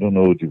Ogle. I don't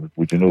know,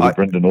 would you know who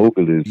Brendan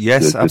Ogle is?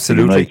 Yes,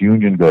 absolutely. The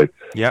Union guy.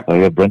 Yeah. I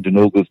have Brendan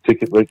Ogle's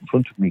ticket right in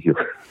front of me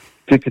here.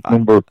 Ticket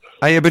number.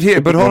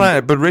 But hold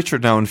on. But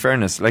Richard, now, in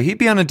fairness, like, he'd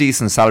be on a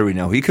decent salary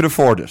now. He could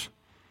afford it.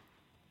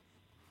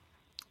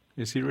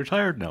 Is he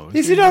retired now?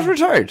 Is he not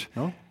retired?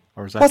 No.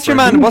 Or is that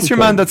What's your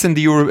man that's in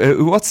the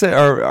Euro? What's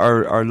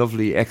our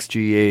lovely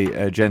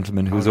ex-GA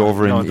gentleman who's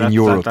over in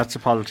Europe? That's a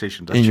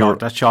politician. That's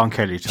Sean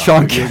Kelly.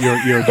 Sean Kelly.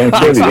 You're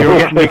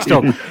getting mixed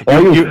up.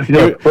 You're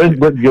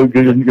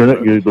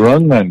the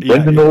wrong man.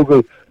 Brendan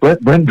Ogle.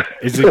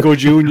 Is a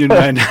good union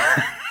man.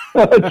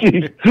 I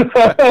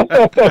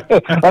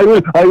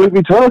will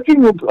be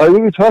talking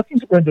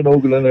to Brendan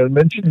Ogle, and I'll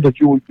mention that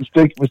you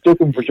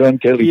mistook him for Sean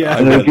Kelly,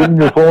 and I'll give him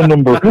your phone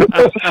number.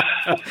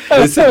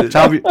 Listen,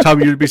 Tom,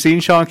 you'll be seeing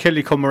Sean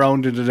Kelly come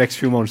around in the next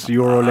few months. The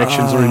Euro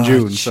elections are in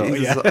June. So,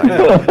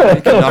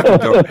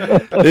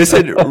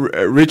 Listen,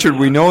 Richard,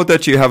 we know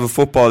that you have a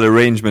football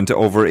arrangement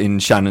over in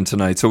Shannon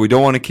tonight, so we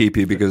don't want to keep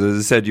you because, as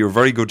I said, you're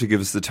very good to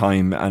give us the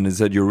time, and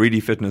as I said, you're really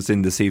fitting us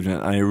in this evening,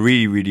 and I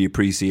really, really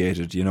appreciate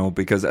it.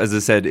 Because as I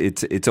said,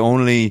 it's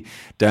only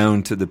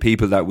down to the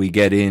people that we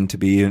get in to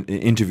be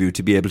interviewed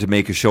to be able to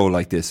make a show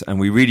like this, and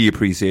we really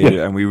appreciate it,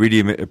 and we really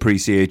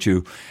appreciate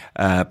you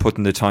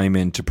putting the time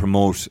in to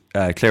promote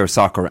Clare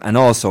Soccer and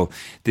also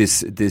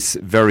this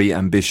very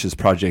ambitious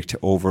project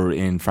over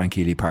in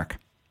Frankeely Park.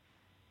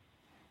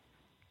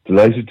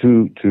 Delighted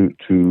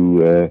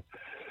to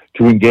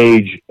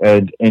engage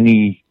and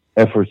any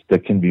efforts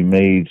that can be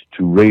made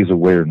to raise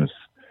awareness.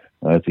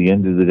 At the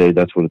end of the day,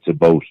 that's what it's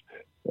about.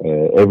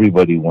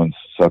 Everybody wants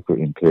soccer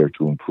in Clare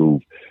to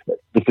improve.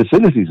 The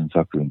facilities in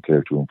soccer in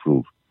Clare to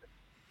improve.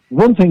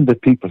 One thing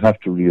that people have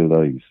to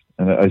realise,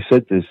 and I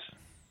said this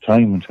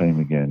time and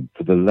time again,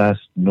 for the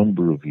last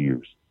number of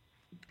years,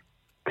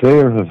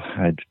 Clare have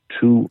had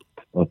two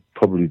of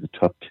probably the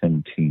top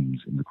 10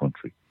 teams in the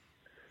country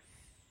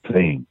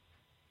playing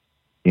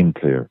in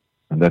Clare,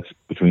 and that's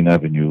between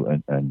Avenue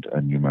and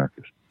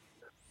Newmarket.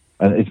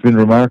 And it's been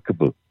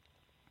remarkable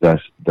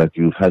that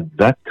you've had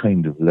that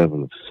kind of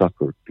level of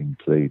soccer being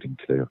played in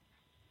Clare.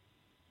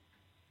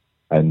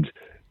 And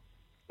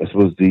I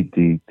suppose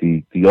the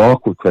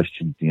awkward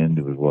question at the end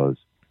of it was,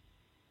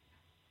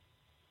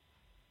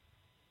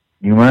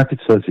 Newmarket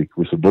Celtic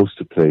were supposed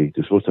to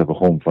have a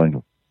home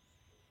final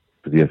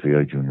for the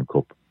FAI Junior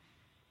Cup.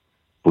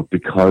 But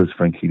because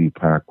Frankeely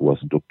Park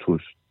wasn't up to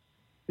it,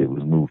 it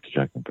was moved to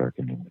Jackman Park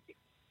in Limerick.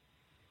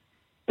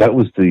 That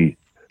was the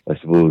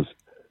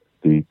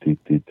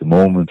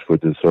moment where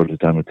the sort of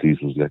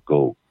Damocles was let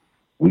go.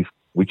 We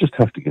just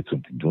have to get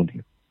something done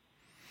here.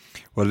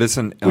 Well,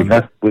 listen,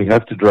 we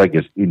have to drag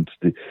it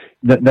into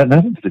not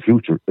into the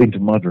future, into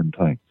modern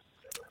times.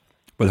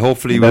 Well,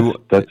 hopefully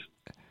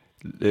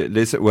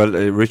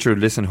Richard,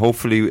 listen.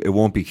 Hopefully, it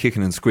won't be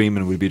kicking and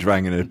screaming. We'll be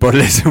dragging it. But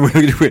listen, we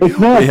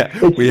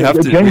have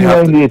to.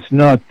 Genuinely, it's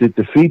not.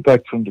 The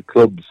feedback from the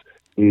clubs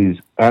is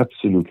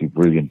absolutely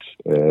brilliant.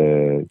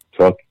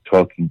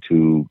 Talking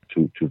to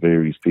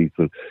various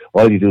people,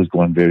 all you do is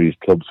go on various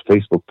clubs'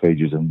 Facebook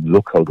pages and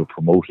look how they're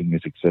promoting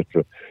it,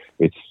 etc.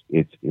 It's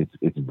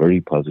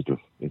very positive.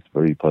 It's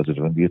very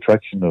positive, and the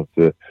attraction of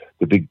the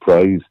big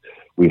prize,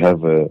 we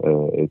have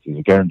it's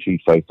a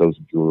guaranteed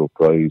 €5,000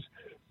 prize.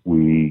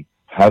 We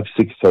have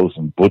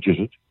 6,000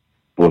 budgeted,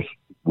 but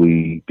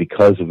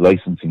because of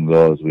licensing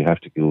laws, we have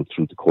to go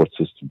through the court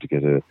system to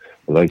get a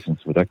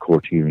license. But that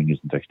court hearing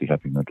isn't actually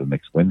happening until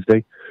next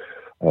Wednesday,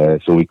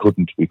 so we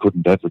couldn't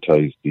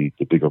advertise the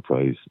bigger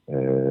prize.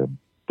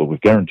 But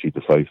we've guaranteed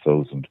the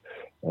 5,000,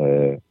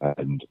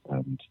 and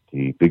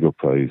the bigger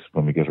prize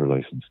when we get our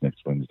license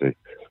next Wednesday.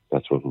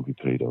 That's what will be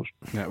paid out.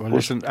 Yeah, well,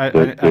 listen,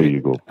 there you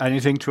go.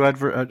 Anything to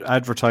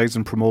advertise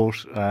and promote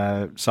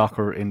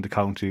soccer in the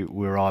county,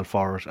 we're all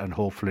for it. And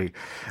hopefully,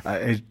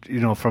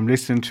 from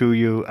listening to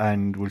you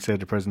and we'll say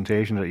the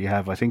presentation that you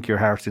have, I think your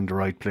heart's in the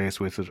right place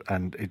with it,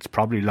 and it's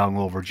probably long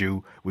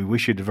overdue. We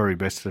wish you the very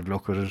best of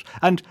luck with it,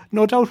 and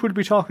no doubt we'll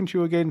be talking to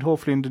you again,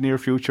 hopefully in the near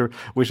future,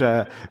 with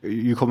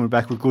you coming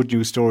back with good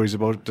news stories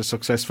about the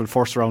successful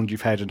first round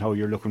you've had and how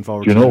you're looking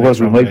forward. You know what?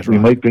 We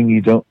might bring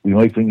you down. We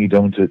might bring you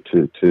down to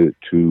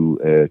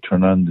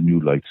turn on the new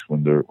lights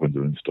when they're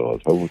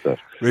installed. How about that?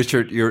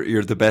 Richard,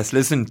 you're the best.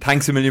 Listen,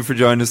 thanks a million for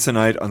joining us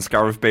tonight on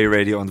Scariff Bay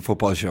Radio on the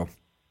Football Show.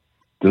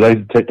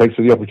 Delighted. Thanks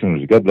for the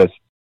opportunity. God bless.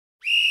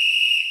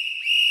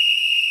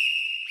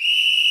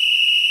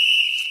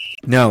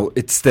 Now,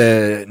 it's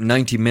the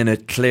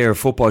 90-minute Clare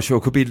football show.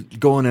 Could be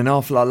going an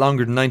awful lot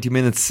longer than 90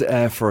 minutes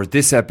for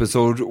this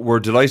episode. We're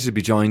delighted to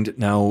be joined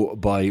now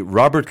by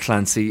Robert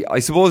Clancy. I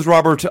suppose,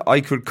 Robert,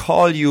 I could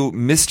call you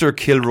Mr.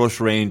 Kilrush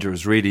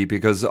Rangers, really,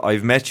 because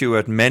I've met you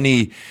at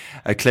many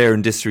Clare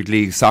District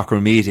League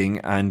soccer meeting,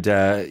 and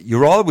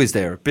you're always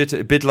there, a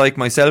bit like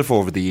myself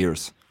over the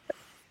years.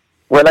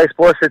 Well, I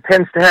suppose it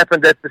tends to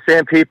happen that the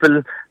same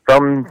people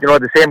from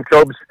the same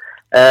clubs,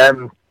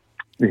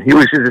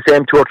 usually the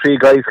same 2 or 3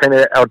 guys kind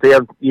of out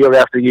there year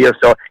after year.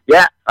 So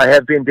yeah, I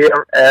have been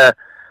there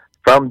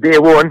from day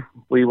one.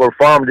 We were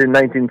formed in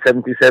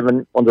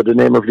 1977 under the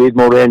name of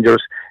Leadmore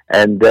Rangers,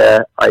 and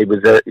I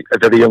was a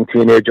very young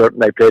teenager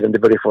and I played in the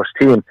very first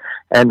team,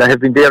 and I have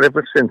been there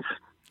ever since.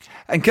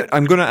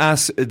 I'm going to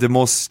ask the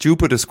most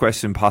stupidest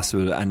question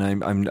possible,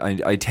 and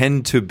I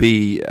tend to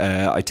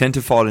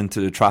fall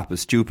into the trap of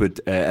stupid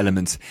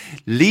elements.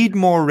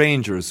 Leadmore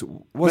Rangers,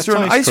 was there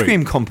an ice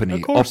cream company?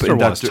 Of course up there in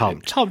was,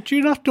 that Tom. Do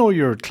you not know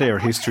your Clare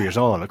history at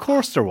all? Of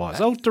course there was.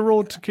 Out the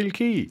road to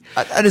Kilkee.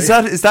 And is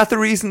that the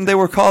reason they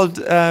were called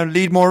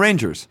Leadmore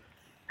Rangers?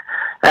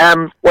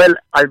 Well,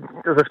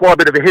 there's a small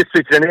bit of a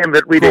history to the name,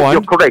 but really,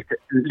 you're correct.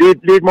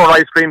 Leadmore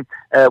Ice Cream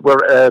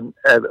were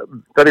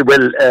very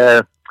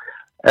well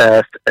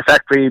a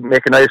factory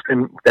making ice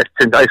cream that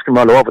sent ice cream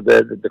all over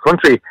the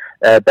country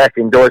back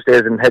in those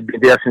days, and had been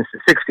there since the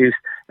 60s.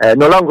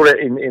 No longer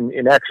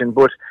in action,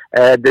 but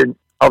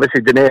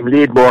obviously the name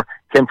Leadmore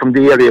came from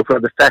the area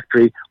where the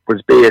factory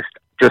was based,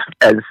 just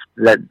as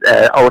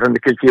out on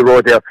the Kilkee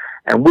Road there.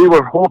 And we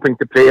were hoping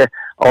to play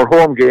our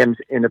home games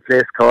in a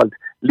place called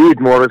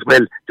Leadmore as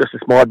well, just a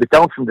small bit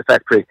down from the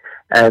factory.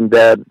 And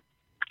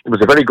it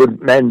was a very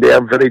good man there,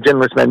 very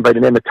generous man by the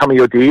name of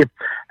Tommy O'Dea,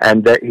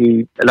 and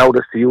he allowed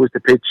us to use the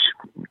pitch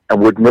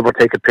and would never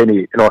take a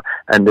penny,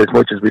 and as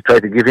much as we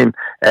tried to give him,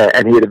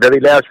 and he had a very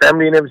large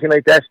family and everything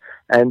like that,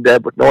 and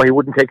but no, he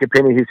wouldn't take a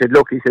penny. He said,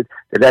 look, the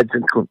lads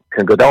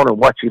can go down and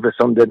watch either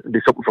Sunday, there'll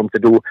be something for them to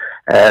do.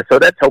 So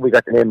that's how we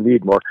got the name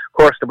Leadmore. Of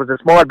course, there was a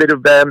small bit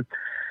of, there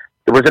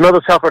was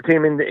another soccer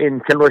team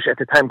in Kilrush at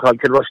the time called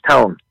Kilrush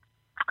Town,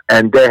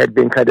 and they had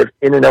been kind of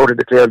in and out of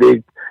the Clare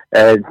League,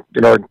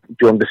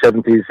 during the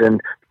 70s, and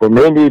were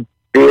mainly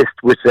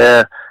based with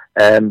GA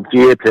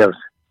players,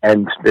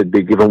 and they'd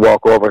be given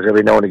walkovers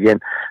every now and again.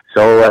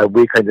 So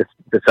we kind of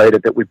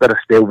decided that we'd better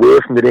stay away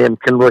from the name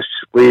Kilrush,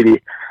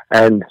 really,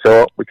 and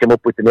so we came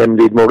up with the name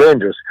Leadmore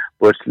Rangers.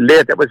 But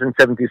late, that was in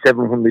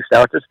 77 when we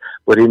started,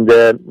 but in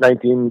the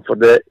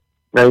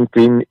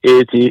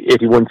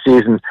 1980-81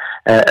 season,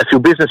 a few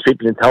business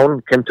people in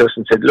town came to us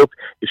and said, look,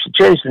 if you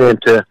change the name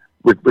to,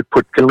 we'd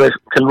put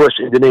Kilrush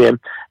in the name,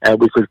 and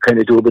we could kind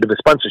of do a bit of a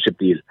sponsorship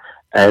deal.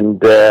 And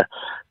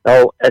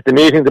now at the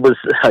meeting, there was,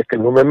 I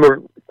can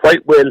remember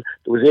quite well,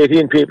 there was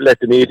 18 people at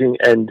the meeting,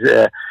 and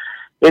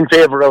in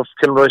favour of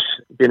Kilrush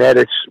being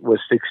added was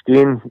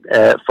 16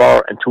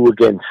 for and 2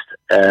 against.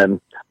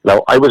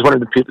 Now, I was one of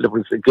the people that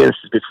was against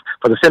it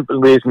for the simple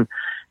reason,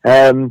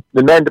 the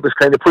man that was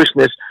kind of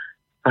pushing it,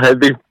 I'll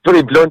be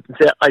very blunt and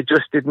say, I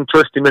just didn't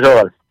trust him at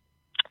all.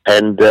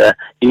 And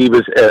he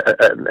was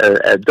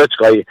a Dutch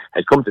guy,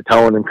 had come to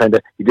town, and kind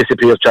of he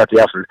disappeared shortly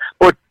after.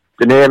 But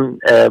the name,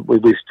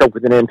 we stuck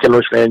with the name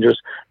Kilrush Rangers,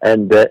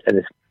 and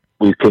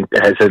we think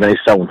it has a nice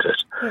sound to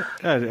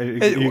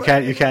it. You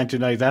can't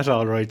deny that,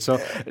 all right.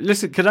 So,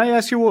 listen, can I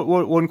ask you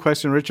one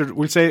question, Richard?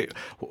 We'll say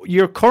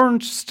your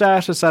current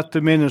status at the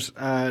minute,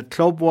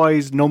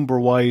 club-wise,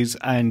 number-wise,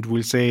 and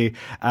we'll say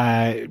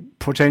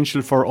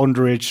potential for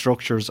underage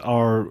structures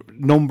or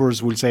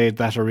numbers, we'll say,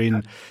 that are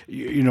in,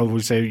 we'll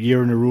say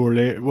you're in a rural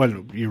area.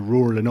 Well, you're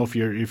rural enough.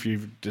 If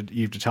you've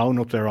the town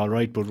up there, all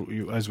right. But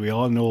as we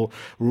all know,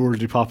 rural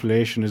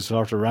depopulation is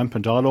sort of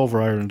rampant all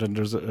over Ireland, and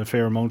there's a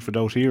fair amount of it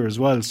out here as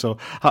well. So,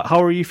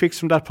 how are you fixed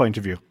from that point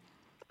of view?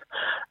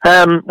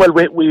 Well,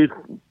 we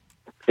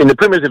in the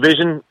Premier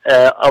Division,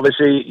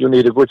 obviously you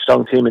need a good,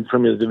 strong team in the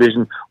Premier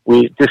Division.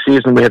 This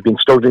season we have been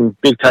struggling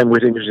big time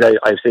with injuries.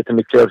 I've said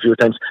to Claire a few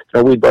times,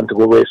 we'd want to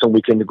go away some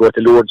weekend to go to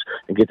Lourdes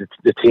and get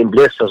the team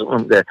blessed or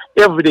something there.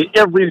 Every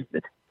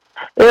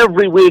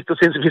week there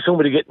seems to be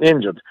somebody getting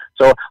injured.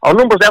 So our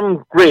numbers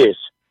aren't great,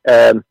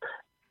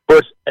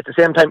 but at the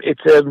same time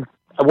it's an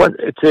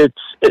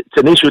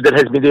issue that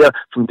has been there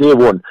from day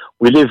one.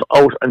 We live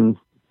out in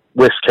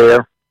West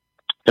Clare.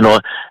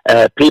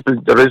 There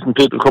isn't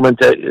people coming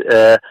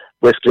to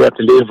West Clare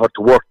to live or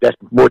to work that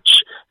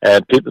much.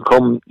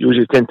 People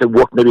usually tend to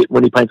work maybe at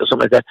Moneypoint or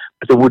something like that,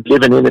 but they would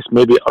live in Ennis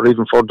maybe, or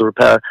even further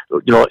apart,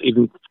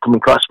 even coming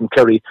across from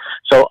Kerry.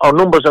 So our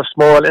numbers are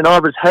small and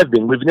always have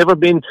been. We've never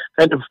been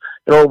kind of,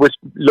 with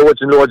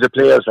loads and loads of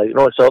players,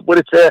 so, but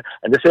it's,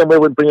 and the same way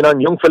we're bringing on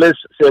young fellas,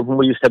 say when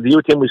we used to have the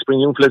youth team, we bring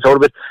young fellas out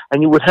of it,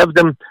 and you would have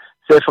them,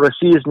 say for a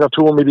season or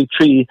 2 or maybe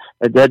 3,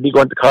 they'd be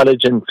going to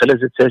college, and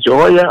fellas that says,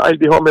 oh yeah, I'll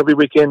be home every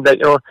weekend,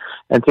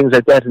 and things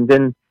like that, and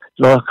then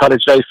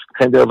college life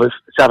kind of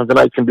Saturday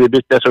night can be a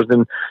bit better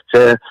than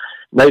say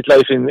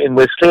nightlife in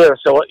West Clare,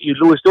 so you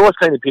lose those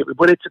kind of people.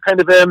 But it's a kind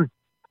of an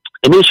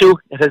issue.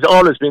 It has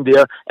always been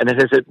there, and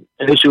it is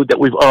an issue that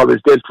we've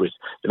always dealt with.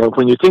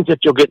 When you think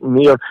that you're getting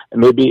near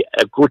and maybe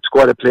a good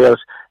squad of players,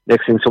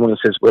 next thing someone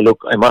says, well,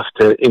 look, I'm off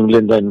to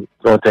England, I'm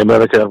going to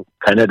America, or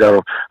Canada,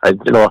 or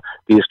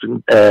these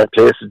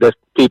places that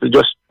people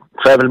just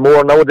travel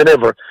more now than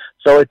ever.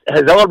 So it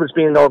has always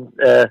been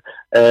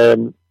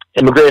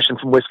immigration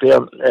from West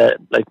Clare,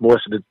 like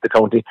most of the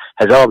county,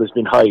 has always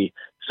been high.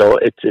 So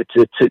it's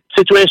a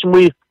situation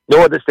we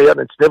know that's there,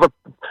 and it's never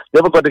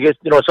going to get,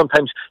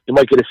 sometimes you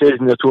might get a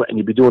season or 2 and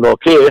you'll be doing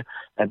okay,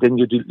 and then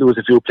you lose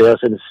a few players,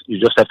 and you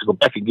just have to go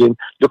back again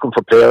looking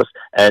for players.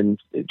 And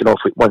when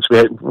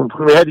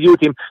we had a youth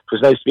team, it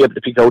was nice to be able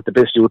to pick out the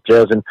best youth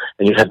players, and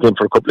you'd have them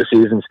for a couple of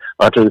seasons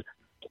until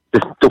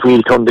the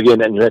wheel turned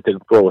again and you had to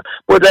grow.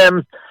 But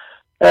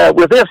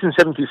we're there since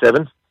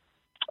 77.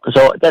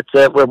 So that's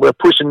we're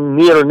pushing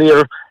near and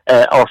near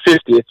our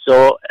 50th.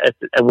 So,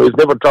 and we've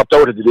never dropped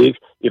out of the league,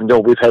 even though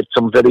we've had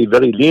some very,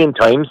 very lean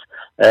times.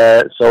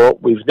 So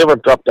we've never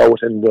dropped out,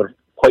 and we're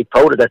quite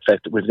proud of that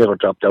fact that we've never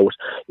dropped out,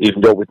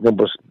 even though with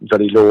numbers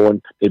very low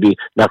and maybe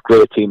not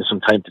great teams from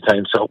time to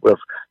time. So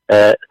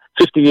we're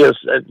 50 years,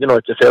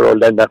 it's a fair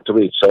old landmark to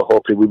reach. So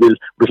hopefully we will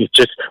reach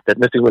it, that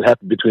nothing will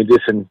happen between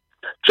this and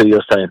 3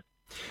 years' time.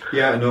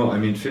 Yeah, no, I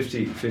mean,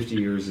 50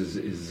 years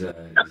is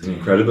an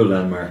incredible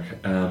landmark.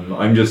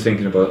 I'm just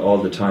thinking about all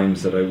the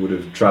times that I would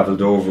have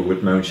travelled over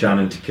with Mount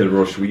Shannon to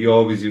Kilrush. We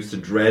always used to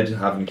dread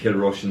having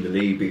Kilrush in the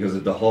league because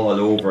of the haul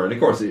over. And of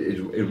course,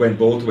 it went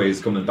both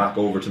ways, coming back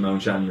over to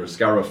Mount Shannon or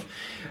Scariff,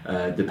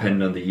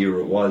 depending on the year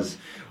it was.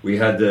 We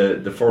had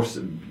the first,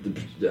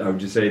 how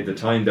would you say, the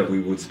time that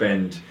we would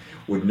spend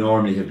would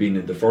normally have been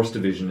in the first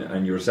division,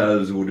 and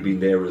yourselves would have been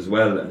there as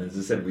well. And as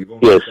I said, we've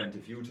only spent a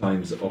few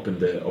times up in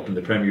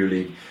the Premier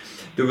League.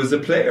 There was a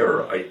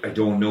player, I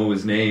don't know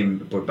his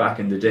name, but back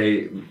in the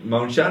day,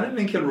 Mount Shannon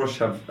and Kilrush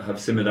have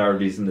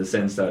similarities in the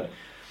sense that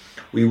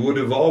we would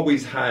have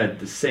always had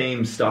the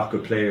same stock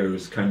of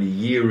players kind of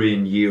year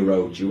in, year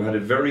out. You had a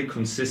very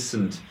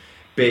consistent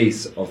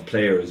base of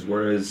players,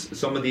 whereas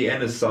some of the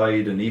Ennis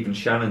side and even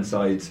Shannon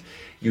sides,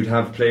 you'd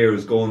have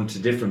players going to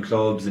different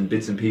clubs and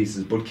bits and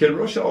pieces, but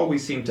Kilrush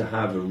always seemed to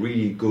have a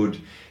really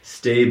good,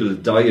 stable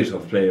diet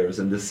of players,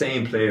 and the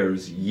same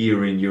players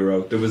year in, year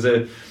out. There was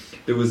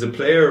a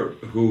player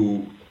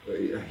who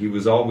he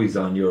was always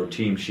on your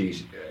team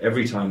sheet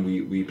every time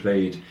we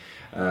played,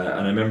 and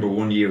I remember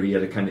one year he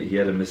had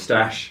a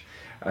moustache.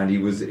 And he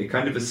was a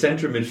kind of a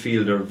centre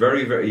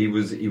midfielder. He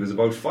was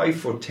about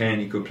 5'10".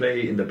 He could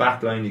play in the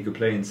back line. He could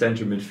play in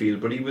centre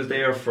midfield. But he was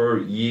there for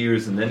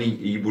years, and then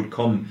he would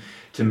come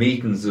to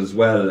meetings as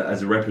well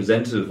as a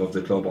representative of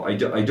the club. I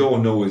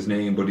don't know his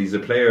name, but he's a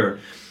player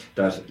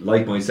that,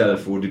 like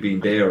myself, would have been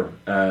there,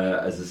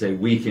 as I say,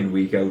 week in,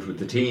 week out with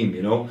the team.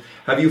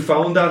 Have you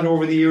found that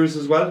over the years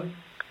as well?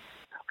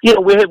 Yeah,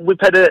 we've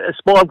had a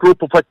small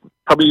group of what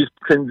probably you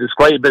can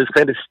describe as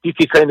kind of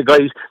sticky kind of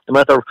guys. No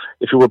matter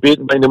if you were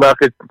beaten by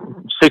Newmarket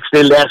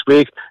 6-0 last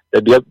week,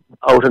 they'd be out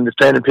on the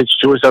training pitch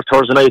Tuesday or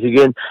Thursday night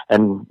again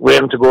and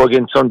waiting to go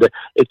again Sunday.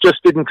 It just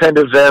didn't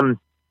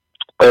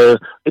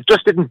it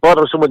just didn't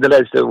bother some of the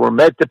lads that were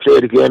mad to play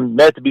the game,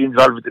 mad to be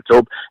involved with the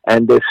club,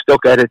 and they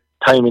stuck at it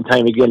time and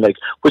time again,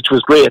 which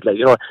was great.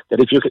 That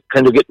if you could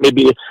kind of get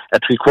maybe a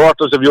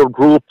 3/4 of your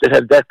group that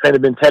have that kind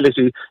of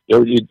mentality,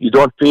 you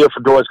don't fear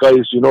for those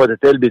guys. You know that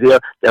they'll be there,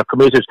 they're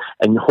committed,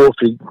 and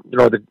hopefully,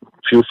 the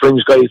few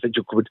fringe guys that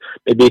you could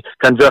maybe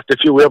convert a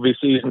few every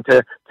season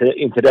to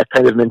into that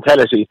kind of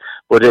mentality.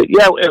 But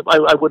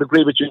I would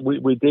agree with you.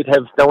 We did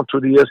have down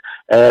through the years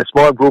a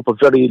small group of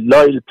very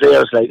loyal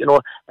players,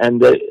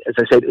 and as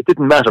I said, it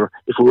didn't matter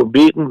if we were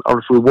beaten or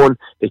if we won.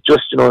 It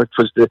just, it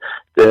was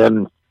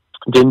the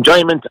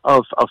enjoyment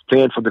of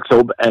playing for the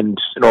club and,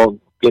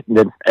 getting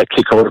a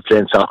kick out of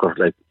playing soccer.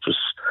 Just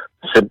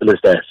simple as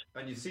that.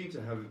 And you seem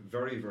to have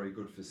very, very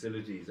good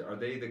facilities. Are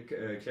they the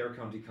Clare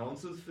County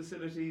Council's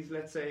facilities,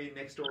 let's say,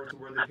 next door to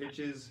where the pitch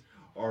is?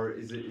 Or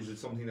is it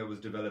something that was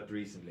developed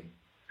recently?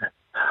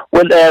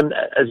 Well,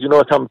 as you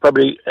know, Tom,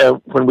 probably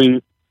when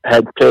we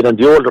had played on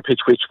the older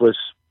pitch, which was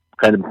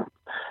kind of,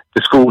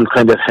 the school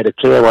kind of had a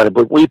claim on it,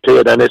 but we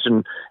played on it,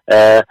 and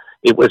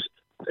it was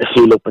a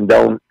hill up and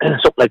down,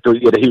 something like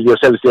the hill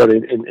yourselves there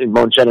in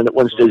Mount Shannon at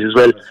one stage as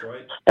well. That's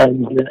right.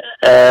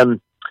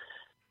 And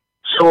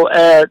so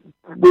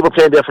we were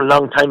playing there for a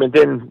long time, and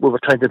then we were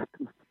trying to,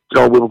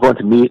 we were going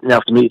to meeting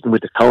after meeting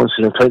with the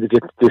council and trying to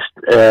get this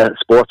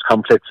sports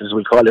complex, as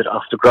we call it,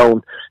 off the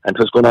ground, and it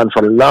was going on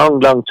for a long,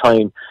 long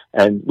time,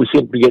 and we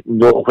seemed to be getting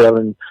nowhere.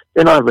 And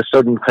then all of a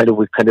sudden,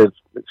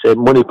 say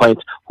Money Point,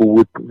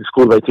 the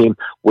school-wide team,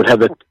 would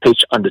have a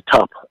pitch on the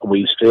top, and we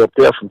used to stay up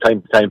there from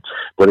time to time,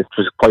 but it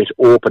was quite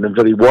open and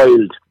very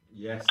wild.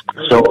 Yes.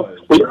 So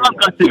we all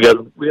got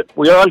together.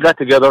 We all got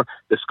together,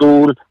 the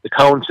school, the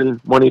council,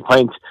 Money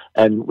Point,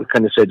 and we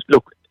kind of said,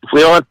 look, if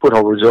we all put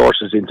our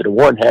resources into the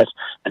one hat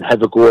and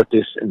have a go at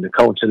this, and the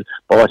council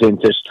bought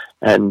into it,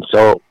 and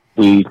so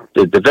we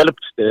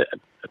developed a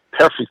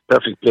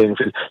perfect playing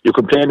field. You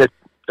can play in it,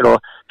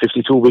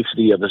 52 weeks of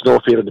the year. There's no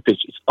fear of the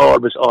pitch. It's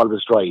always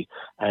dry.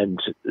 And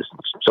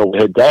so we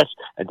had that,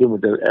 and then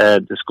with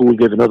the school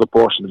gave another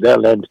portion of their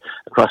land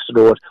across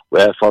the road,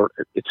 where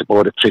it's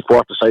about a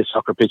 3/4 size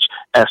soccer pitch,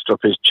 Astro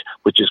pitch,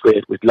 which is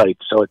great with light.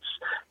 So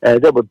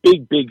there were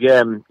big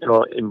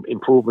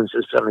improvements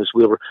as far as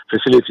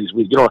facilities.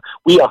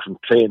 We often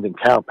trained in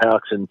car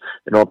parks and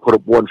put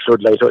up one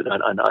floodlight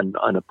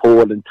on a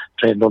pole and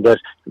trained on that,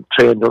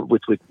 trained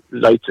with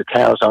lights of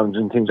cars on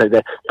and things like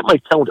that. It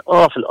might sound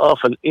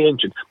awful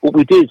ancient, but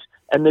we did,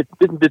 and it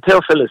didn't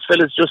deter fellas.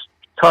 Fellas just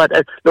thought,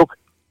 look,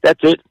 that's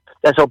it,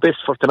 that's our best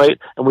for tonight,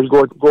 and we'll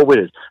go with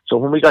it. So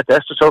when we got the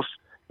Astro stuff,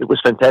 it was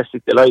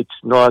fantastic. The lights,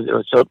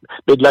 so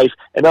made life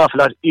an awful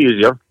lot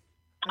easier.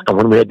 And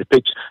when we had the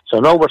pitch, so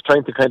now we're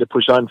trying to kind of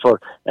push on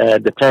for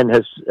the plan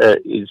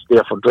is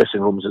there for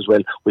dressing rooms as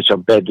well, which are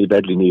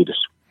badly needed.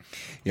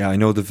 Yeah, I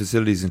know the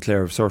facilities in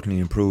Clare have certainly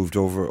improved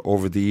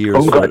over the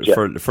years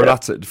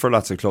for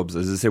lots of clubs.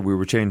 As I said, we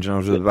were changing out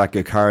of the back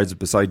of cards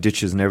beside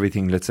ditches and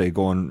everything. Let's say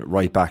going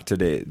right back to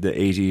the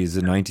 80s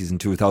and 90s and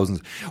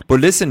 2000s.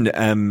 But listen,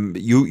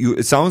 you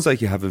it sounds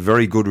like you have a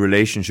very good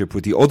relationship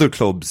with the other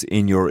clubs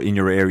in your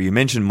area. You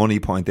mentioned Money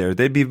Point there.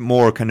 They'd be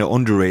more kind of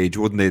underage,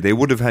 wouldn't they? They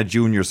would have had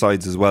junior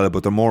sides as well,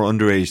 but they're more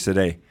underage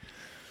today.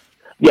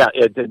 Yeah,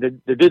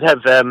 they did have,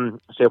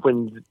 say,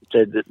 when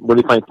the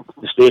Money Point,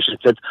 the station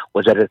itself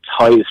was at its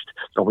highest,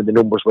 when the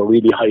numbers were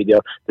really high there,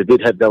 they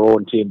did have their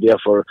own team there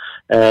for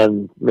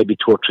maybe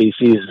 2 or 3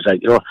 seasons, but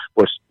it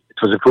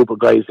was a group of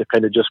guys that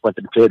kind of just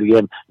wanted to play the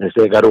game, and as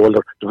they got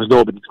older, there was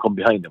nobody to come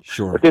behind them.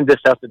 Sure. But then they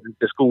started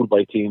the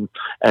schoolboy team,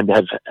 and they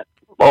have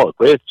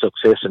great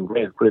success and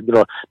great,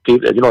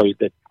 people,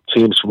 that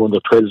teams from under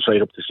 12s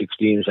right up to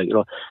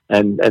 16s,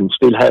 and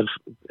still have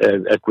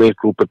a great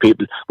group of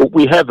people. But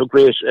we have a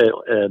great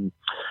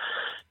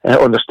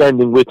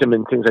understanding with them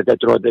and things like that.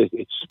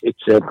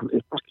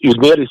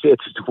 You'd merely say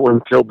it's a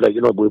foreign club.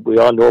 We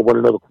all know one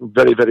another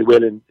very, very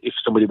well. And if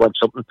somebody wants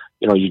something,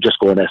 you just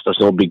go and ask. There's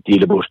no big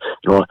deal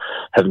about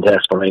having to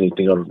ask for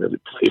anything. Or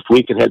if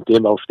we can help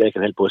them out, if they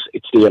can help us,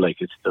 it's there.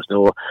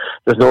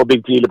 There's no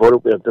big deal about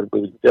it. We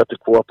have to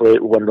cooperate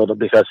with one another,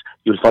 because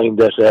you'll find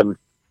that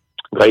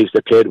guys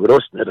that played with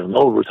us that are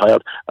now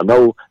retired are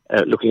now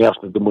looking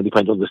after the Money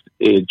Point underage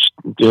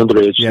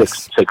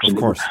section,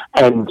 of course.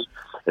 And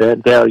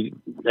their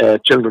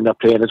children are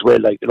playing as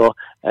well,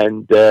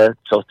 and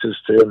so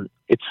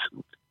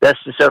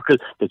that's the circle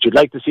that you'd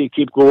like to see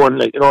keep going,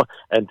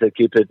 and to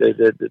keep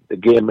the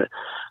game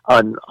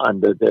on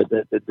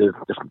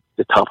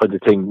the top of the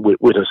thing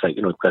with us,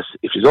 because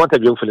if you don't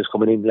have young fellas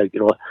coming in,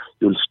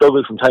 you'll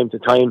struggle from time to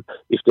time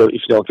if you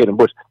don't get them.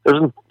 But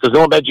there's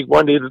no magic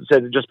wand either to say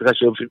that just because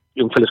you have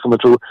young fellas coming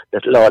through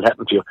that'll all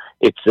happen to you.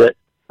 It's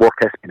work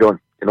has to be done.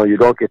 You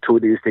don't get through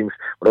these things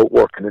without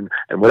working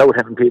and without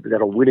having people that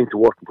are willing to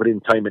work and put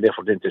in time and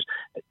effort into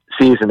it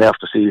season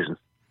after season.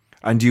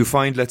 And do you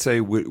find, let's say,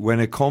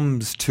 when it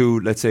comes to,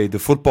 let's say, the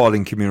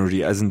footballing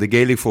community, as in the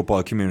Gaelic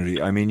football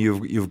community, I mean,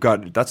 you've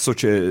got, that's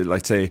such a,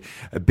 let's say,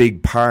 a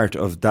big part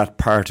of that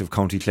part of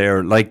County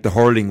Clare, like the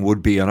hurling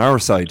would be on our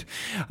side.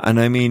 And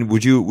I mean,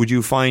 would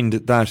you find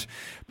that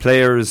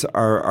players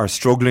are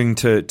struggling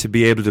to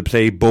be able to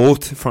play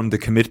both from the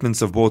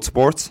commitments of both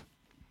sports?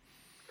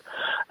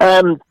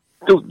 At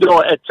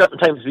certain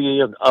times of the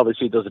year,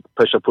 obviously there's a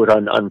pressure put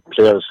on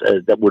players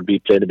that would be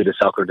playing a bit of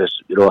soccer.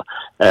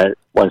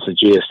 Once the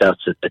GA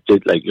starts,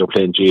 you're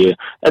playing GA,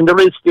 and there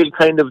is still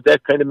kind of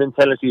that kind of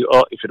mentality.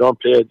 If you don't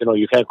play,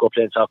 you can't go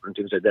playing soccer and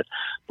things like that.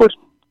 But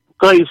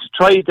guys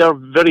try their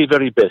very,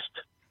 very best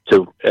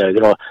to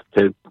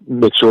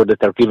make sure that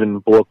they're giving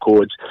both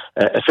codes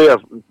a fair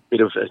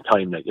bit of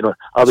time.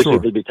 Obviously, sure.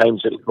 There'll be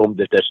times that come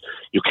that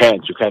you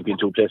can't be in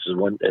 2 places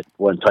at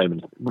one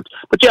time.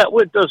 But yeah,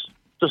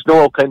 there's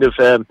no kind of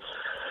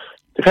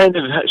the kind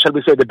of, shall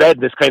we say, the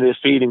badness kind of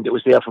feeling that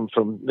was there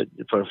from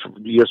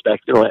years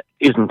back,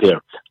 isn't there.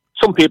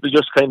 Some people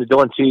just kind of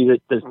don't see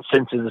the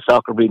sense of the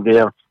soccer being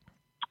there.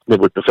 They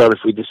would prefer if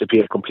we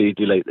disappear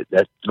completely like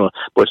that,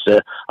 But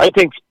I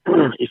think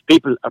if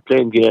people are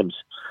playing games,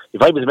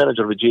 if I was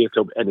manager of a GA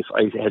club and if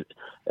I had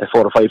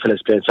 4 or 5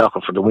 fellas playing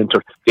soccer for the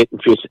winter, getting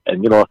fit,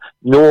 and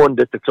knowing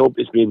that the club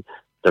is being,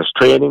 there's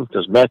training,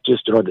 there's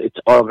matches, it's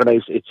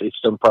organised,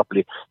 it's done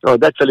properly.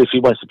 That fella, if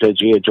he wants to play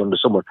GA during the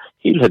summer,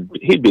 he'll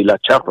be a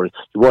lot sharper. He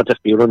won't have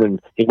to be running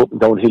him up and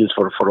down hills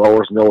for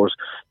hours and hours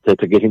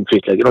to get him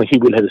fit. He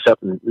will have a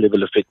certain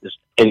level of fitness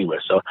anyway.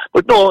 So,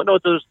 but no,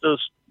 there's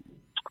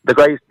the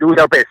guys do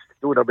their best.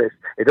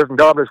 It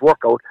doesn't always work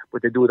out,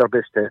 but they do their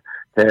best to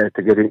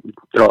get it,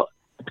 to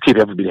keep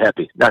everybody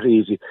happy. Not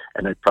easy,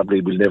 and it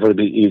probably will never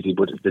be easy,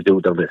 but they do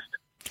their best.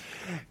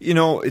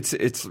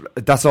 It's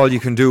that's all you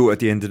can do at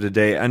the end of the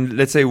day. And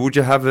let's say, would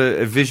you have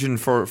a vision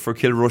for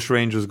Kilrush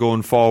Rangers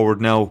going forward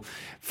now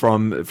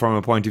from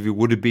a point of view?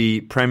 Would it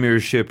be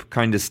Premiership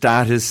kind of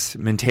status,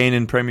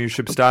 maintaining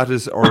Premiership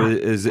status, or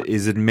is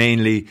it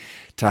mainly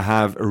to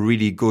have a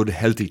really good,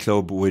 healthy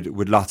club with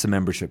lots of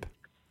membership?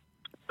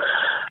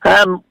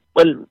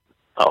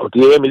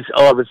 The aim is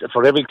always,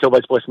 for every club,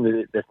 I suppose,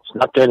 that's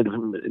not playing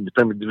in the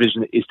Premier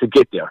Division, is to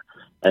get there.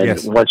 And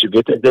yes. Once you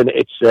get there, then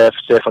it's, say,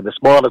 for the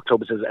smaller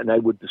clubs, and I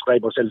would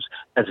describe ourselves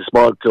as a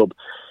small club,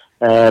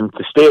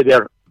 to stay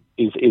there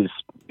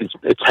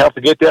it's hard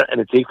to get there, and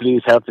it's equally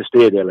as hard to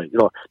stay there,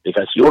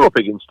 because you're up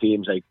against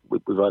teams like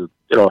we've all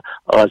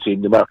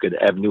seen the Market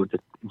Avenue, the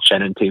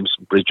Shannon teams,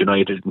 Bridge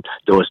United, and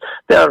those.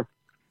 They're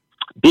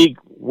big,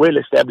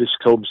 well-established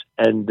clubs,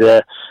 and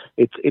they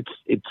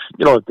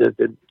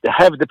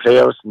have the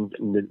players, and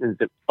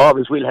they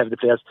always will have the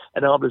players,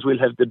 and always will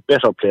have the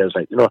better players.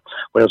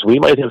 Whereas we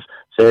might have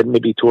said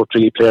maybe 2 or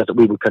 3 players that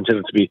we would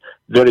consider to be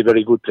very,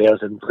 very good players,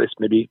 and the rest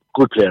maybe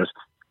good players.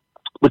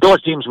 But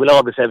those teams will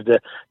always have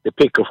the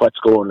pick of what's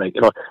going,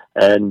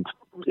 and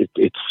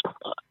it's.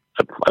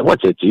 I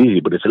won't say it's easy,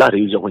 but it's a lot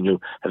easier when you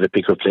have a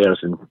pick of players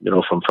and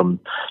from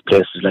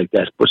places like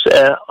that. But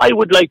I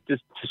would like to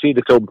see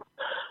the club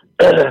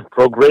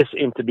progress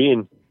into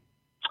being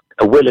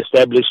a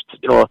well-established,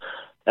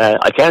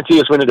 I can't see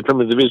us winning the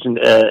Premier Division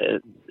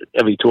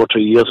every 2 or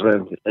 3 years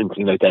or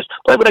anything like that.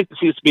 But I would like to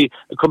see us be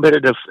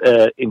competitive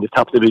in the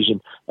top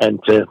division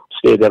and to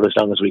stay there as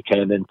long as we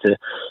can and to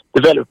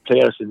develop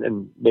players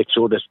and make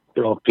sure that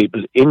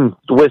people in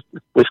the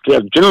West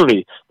Clare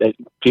generally, that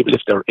people,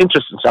 if they're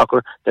interested in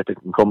soccer, that they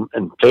can come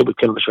and play with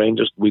Kilrush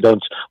Rangers. We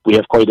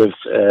have quite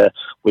a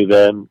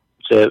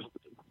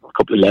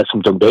couple of lads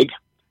from Dunbeg,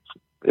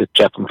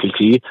 chap from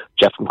Kilkee,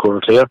 chap from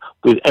Clare,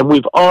 and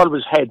we've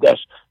always had that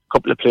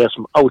couple of players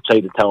from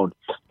outside of town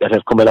that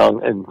have come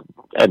along and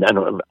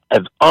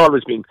have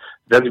always been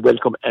very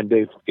welcome, and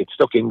they get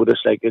stuck in with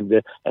us that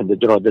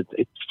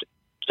it's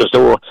there's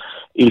no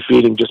ill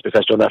feeling just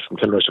because they're not from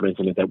Kilrush or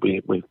anything like that.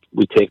 We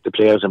take the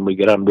players and we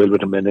get on well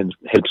with them, and then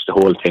it helps the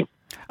whole thing.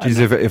 Geez,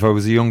 if I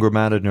was a younger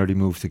man, I'd nearly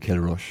move to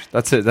Kilrush.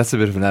 That's a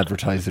bit of an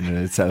advertising in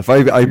itself.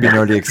 I'd be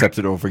nearly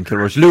accepted over in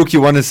Kilrush. Luke,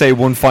 you want to say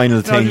one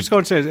final thing? I was just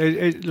going to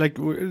say,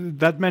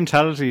 that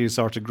mentality is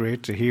sort of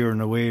great to hear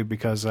in a way,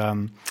 because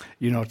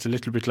it's a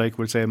little bit like,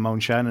 we'll say,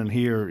 Mount Shannon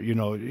here,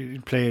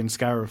 playing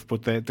Scariff,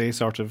 but they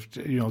sort of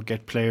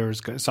get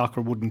players.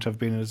 Soccer wouldn't have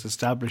been as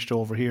established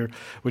over here,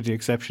 with the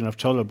exception of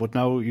Tulla. But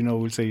now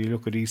we'll say you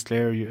look at East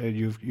Clare,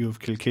 you've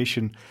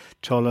Kilkishen,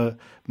 Tulla,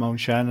 Mount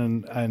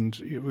Shannon, and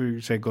we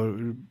say go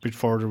a bit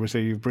further, we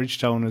say you've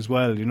Bridgetown as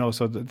well.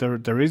 So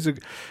there is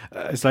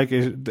it's like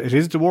it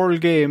is the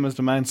world game, as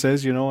the man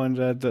says. And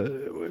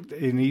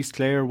in East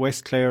Clare,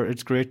 West Clare,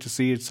 it's great to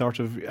see it sort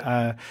of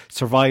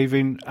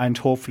surviving and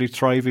hopefully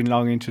thriving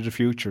long into the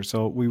future.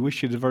 So we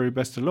wish you the very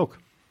best of luck.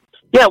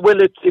 Yeah, well,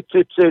 it's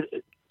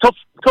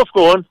tough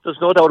going. There's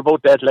no doubt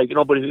about that.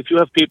 But if you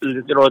have people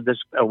that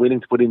are willing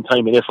to put in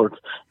time and effort,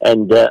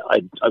 and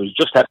I was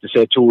just have to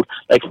say too,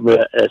 from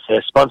a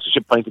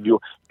sponsorship point of view,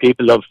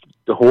 people of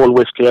the whole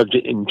West Clare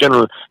in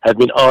general have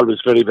been always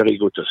very, very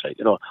good to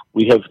us.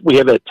 We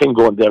have a thing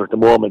going there at the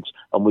moment,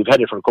 and we've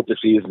had it for a couple of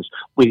seasons.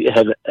 We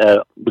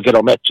get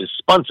our matches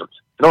sponsored,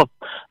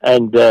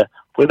 and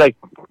when I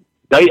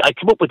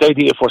came up with the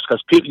idea first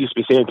because people used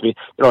to be saying to me,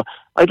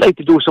 I'd like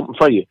to do something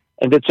for you.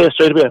 And they'd say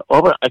straight away,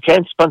 I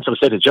can't sponsor a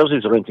set of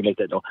jerseys or anything like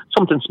that, no.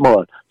 Something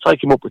small. So I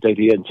came up with the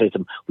idea and said to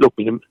them, look,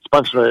 will you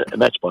sponsor a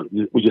match ball?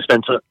 Will you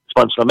sponsor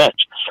a match?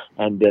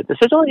 And they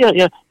said, oh,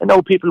 yeah. And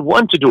now people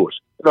want to do it.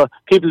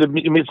 People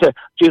may say,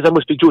 geez, I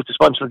must be due to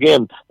sponsor a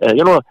game.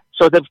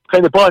 So they've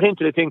kind of bought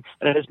into the thing,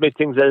 and it has made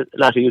things a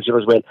lot easier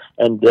as well.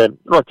 And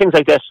things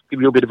like that give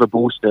you a bit of a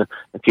boost and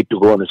keep you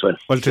going as well.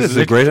 Well, it is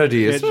a great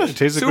idea.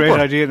 It is a great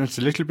idea, and it's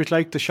a little bit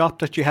like the shop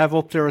that you have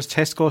up there, as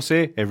Tesco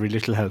say, every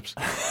little helps.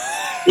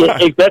 Yeah,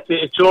 exactly.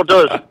 It sure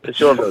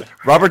does.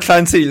 Robert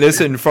Clancy,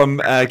 listen, from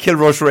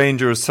Kilrush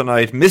Rangers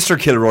tonight, Mr.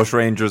 Kilrush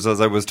Rangers,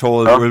 as I was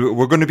told. Oh.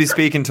 We're going to be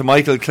speaking to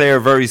Michael Clair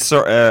very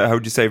soon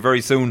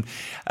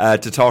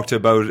to talk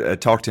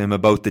to him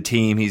about the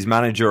team. He's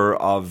manager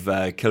of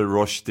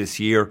Kilrush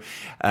this year.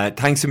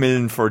 Thanks a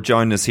million for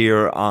joining us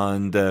here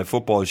on the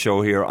football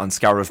show here on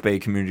Scariff Bay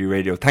Community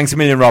Radio. Thanks a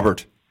million,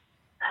 Robert.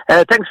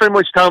 Thanks very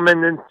much, Tom,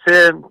 and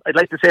I'd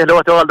like to say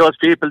hello to all those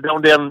people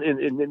down there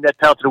in that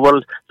part of the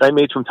world that I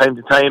meet from time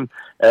to time.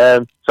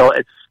 So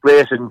it's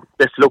great, and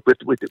best of luck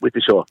with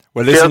the show.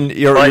 Well, listen,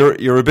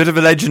 you're a bit of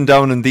a legend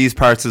down in these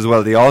parts as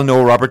well. They all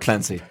know Robert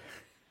Clancy.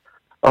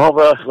 Oh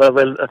well.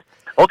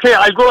 Okay,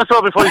 I'll go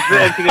so before you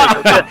say anything else.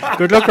 Okay.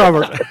 Good luck,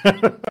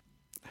 Robert.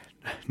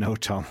 No,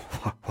 Tom,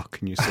 what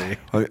can you say?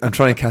 I'm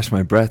trying to catch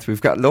my breath.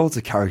 We've got loads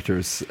of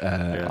characters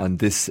on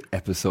this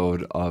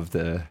episode of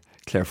the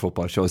Clare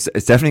Football Show.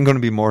 It's definitely going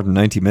to be more than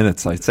 90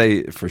 minutes, I'd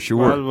say, for sure.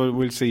 Well,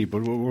 we'll see,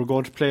 but we're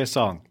going to play a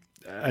song,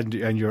 and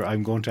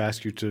I'm going to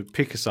ask you to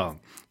pick a song,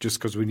 just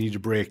because we need a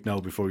break now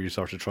before you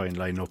sort of try and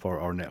line up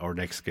our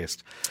next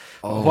guest.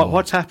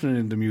 What's happening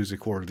in the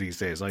music world these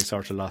days? I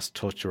sort of lost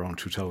touch around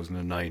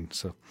 2009.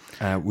 So,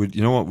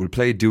 you know what? We'll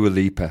play Dua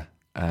Lipa,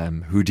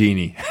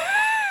 Houdini.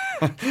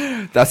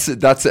 That's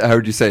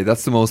how do you say?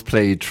 That's the most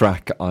played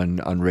track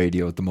on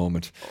radio at the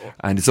moment,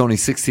 and it's only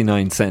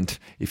 69 cents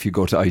if you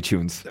go to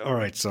iTunes. All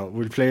right, so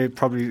we'll play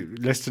probably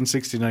less than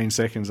 69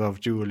 seconds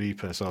of Dua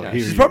Lipa. So yeah,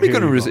 she's probably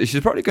going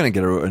to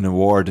get an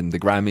award in the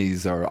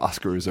Grammys or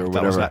Oscars or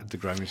whatever. The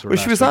Grammys. Well,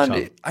 she was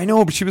on. I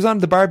know, but she was on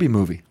the Barbie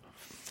movie.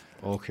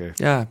 Okay.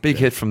 Yeah, big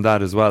hit from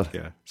that as well.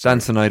 Yeah,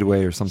 Dance the Night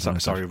Away or something.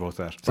 Sorry about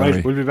that. Sorry.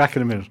 Right, we'll be back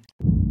in a minute.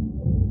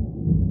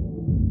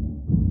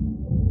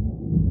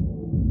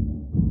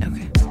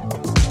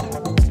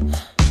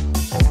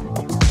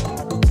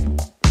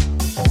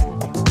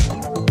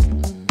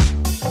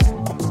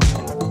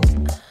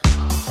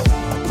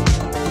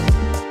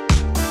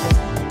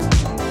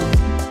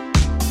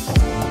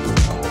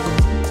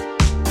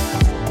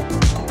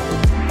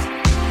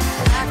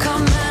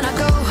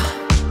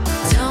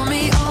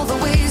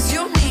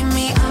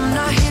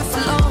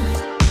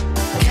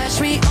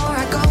 Me or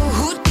I go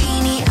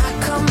Houdini, I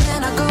come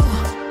and I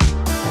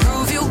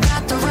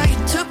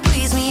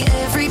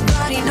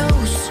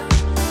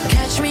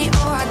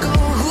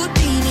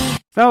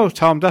now,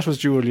 Tom, that was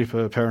Dua Lipa,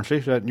 apparently.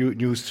 That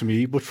news to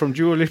me. But from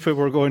Dua Lipa,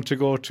 we're going to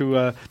go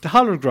to the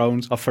hallowed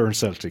grounds of Fern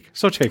Celtic.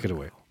 So take it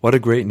away. What a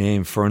great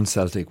name, Fern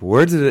Celtic.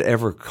 Where did it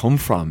ever come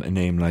from, a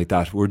name like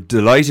that? We're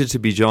delighted to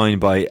be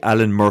joined by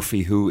Alan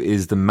Murphy, who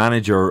is the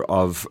manager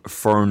of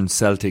Fern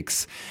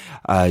Celtic's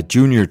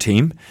junior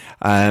team.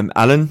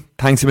 Alan,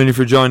 thanks a million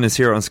for joining us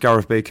here on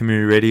Scariff Bay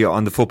Community Radio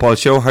on the Football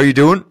Show. How are you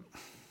doing?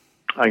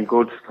 I'm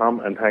good, Tom,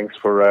 and thanks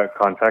for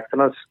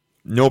contacting us.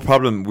 No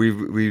problem.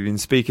 We've been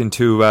speaking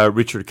to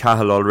Richard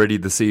Cahill already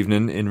this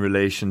evening in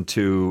relation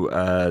to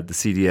the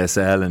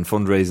CDSL and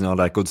fundraising and all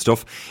that good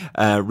stuff.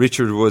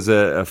 Richard was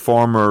a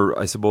former,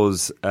 I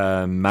suppose,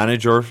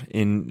 manager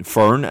in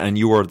Fern, and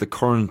you are the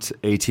current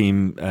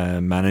A-team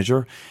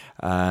manager.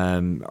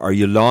 Are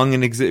you long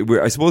in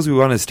I suppose we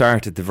want to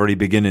start at the very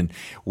beginning.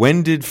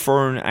 When did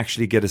Fern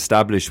actually get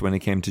established when it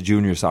came to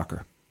junior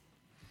soccer?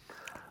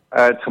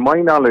 To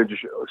my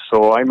knowledge,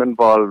 so I'm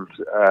involved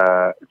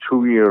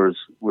 2 years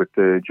with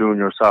the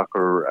junior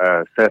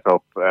soccer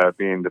setup,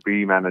 being the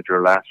B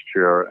manager last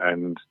year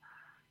and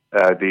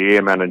the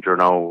A manager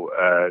now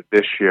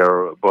this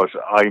year. But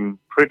I'm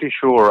pretty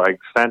sure, I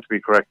stand to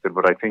be corrected,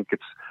 but I think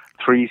it's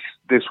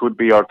this would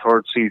be our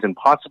third season,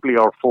 possibly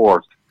our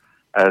fourth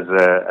as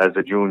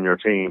a junior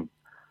team.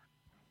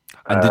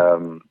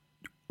 And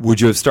would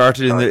you have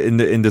started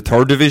in the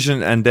third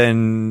division and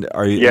then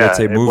let's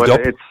say moved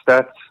up?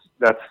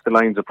 That's the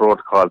lines of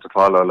protocol to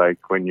follow.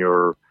 Like when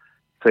you're,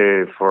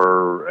 say,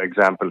 for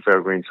example,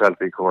 Fairgreen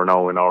Celtic, who are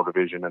now in our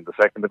division, in the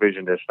second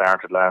division, they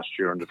started last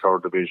year in the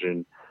third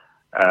division.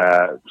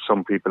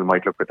 Some people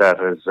might look at that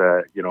as,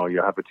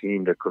 you have a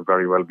team that could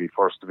very well be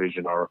first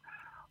division or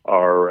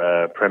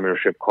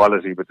Premiership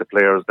quality with the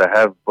players they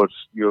have, but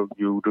you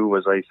do,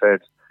 as I said,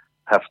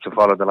 have to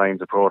follow the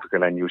lines of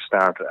protocol, and you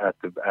start at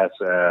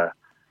the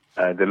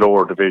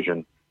lower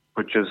division.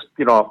 Which is,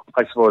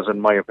 I suppose,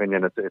 in my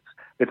opinion,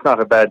 it's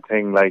not a bad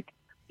thing. Like,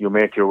 you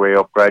make your way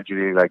up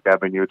gradually, like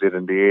Avenue did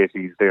in the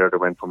 80s there. They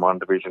went from one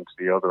division to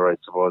the other. I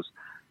suppose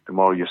the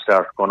more you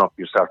start going up,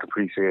 you start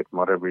appreciating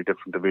what every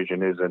different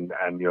division is, and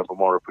you have a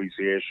more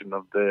appreciation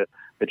of the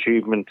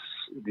achievements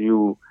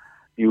you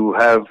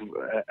have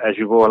as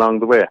you go along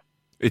the way.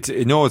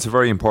 It's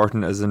very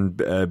important, as in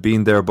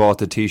being there, bought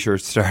the T-shirt,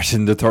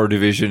 starting the third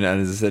division,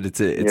 and as I said, it's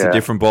a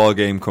different ball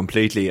game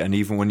completely. And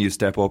even when you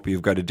step up,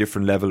 you've got a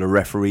different level of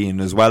refereeing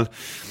as well.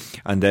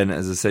 And then,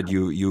 as I said,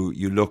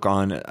 you look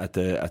on at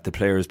the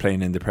players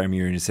playing in the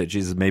Premier, and you say,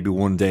 Jesus, maybe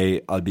one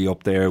day I'll be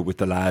up there with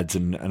the lads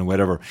and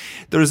whatever.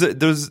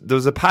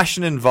 There's a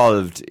passion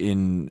involved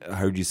in,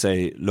 how do you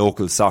say,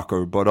 local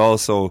soccer, but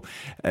also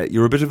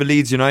you're a bit of a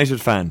Leeds United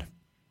fan.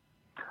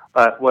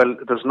 Well,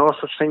 there's no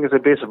such thing as a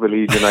bit of a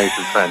Leeds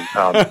United fan,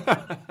 Tom.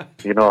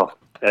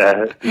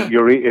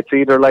 It's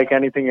either like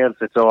anything else,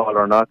 it's all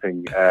or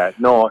nothing.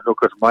 No,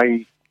 look at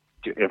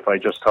if I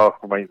just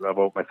talk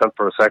about myself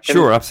for a second.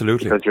 Sure,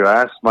 absolutely. Because you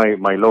asked,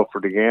 my love for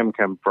the game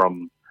came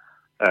from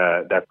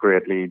that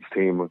great Leeds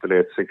team of the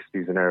late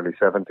 60s and early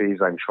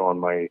 70s. I'm showing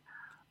my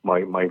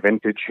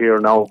vintage here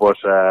now, but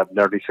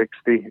nearly 60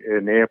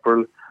 in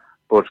April.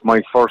 But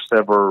my first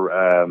ever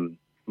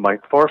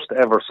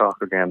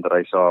soccer game that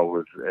I saw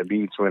was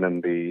Leeds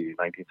winning the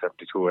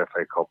 1972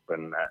 FA Cup,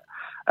 and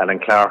Alan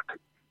Clark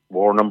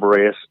wore number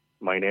 8.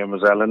 My name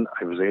was Alan.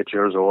 I was 8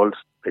 years old.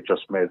 It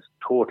just made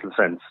total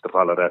sense to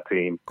follow that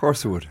team. Of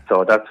course it would.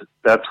 So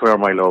that's where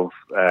my love,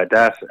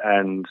 that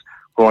and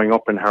growing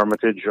up in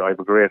Hermitage, I have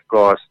a great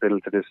goal still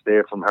to this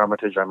day from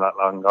Hermitage. I'm not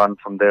long gone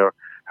from there.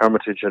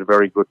 Hermitage had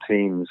very good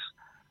teams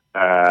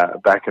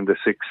back in the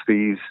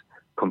 60s,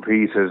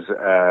 competed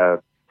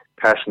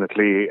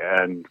passionately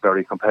and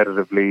very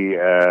competitively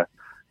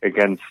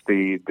against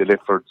the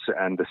Liffords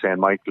and the St.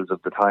 Michaels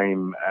of the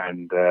time,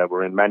 and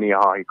were in many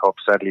hockey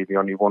cups. Sadly, they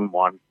only won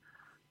one.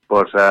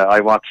 But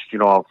I watched,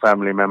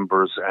 family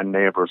members and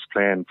neighbours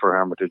playing for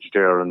Hermitage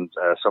there, and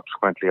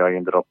subsequently I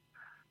ended up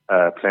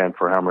playing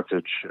for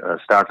Hermitage.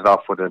 Started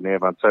off with an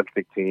Avon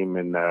Celtic team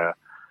in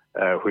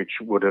which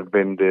would have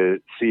been the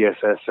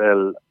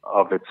CSSL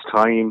of its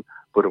time,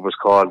 but it was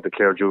called the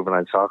Clare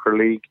Juvenile Soccer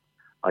League.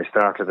 I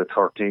started at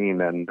 13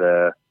 and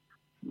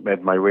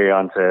made my way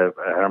onto a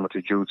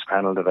Hermitage Youths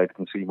panel that I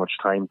didn't see much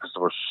time because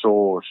they were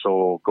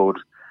so good,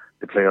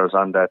 the players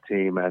on that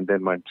team, and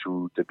then went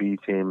to the B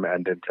team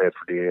and then played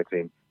for the A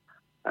team.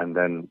 And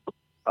then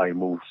I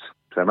moved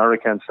to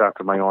America and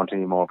started my own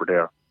team over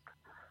there.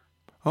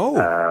 Oh,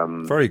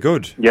 very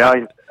good.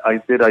 Yeah,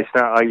 I did. As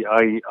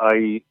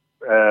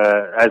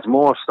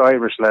most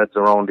Irish lads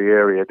around the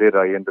area did,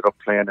 I ended up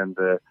playing in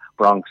the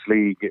Bronx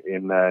League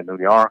in New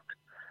York.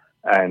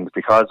 And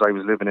because I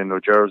was living in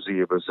New Jersey,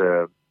 it was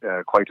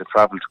quite a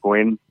travel to go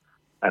in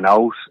and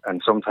out.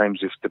 And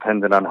sometimes, if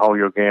depending on how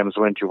your games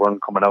went, you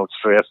weren't coming out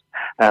straight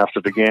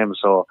after the game.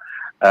 So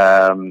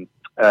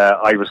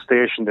I was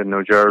stationed in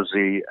New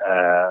Jersey.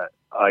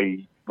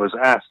 I was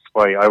asked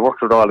I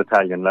worked with all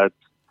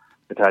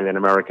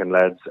Italian-American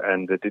lads,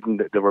 and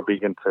they were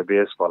big into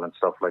baseball and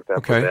stuff like that.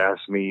 Okay. But they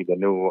asked me, they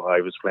knew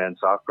I was playing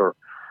soccer.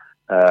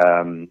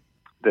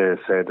 They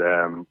said,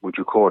 would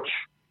you coach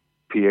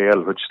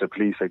PAL, which is the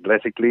Police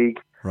Athletic League,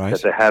 Right.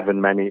 that they have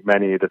in many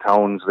of the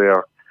towns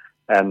there.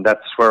 And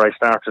that's where I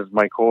started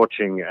my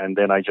coaching, and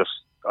then I just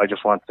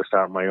wanted to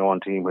start my own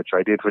team, which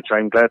I did, which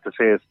I'm glad to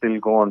say is still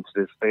going to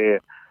this day.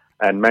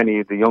 And many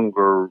of the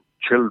younger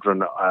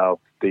children of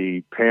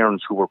the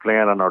parents who were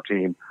playing on our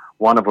team,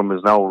 one of them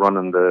is now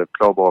running the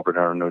club over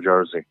there in New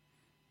Jersey.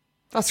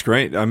 That's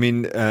great. I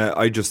mean,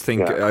 I just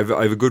think I've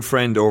a good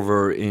friend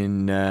over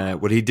in,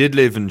 he did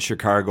live in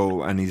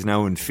Chicago and he's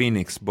now in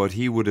Phoenix, but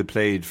he would have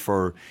played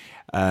for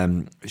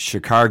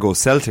Chicago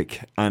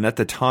Celtic, and at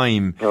the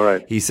time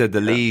he said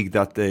the league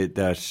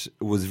that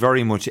was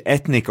very much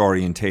ethnic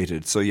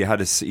orientated. So you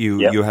had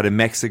a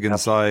Mexican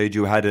side,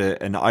 you had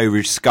an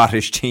Irish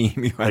Scottish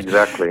team.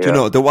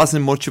 There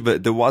wasn't much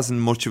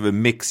of a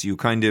mix. You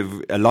kind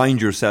of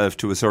aligned yourself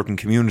to a certain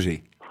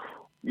community.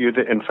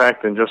 In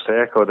fact, and just to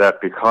echo that,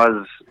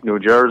 because New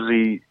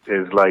Jersey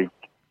is like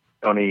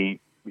only,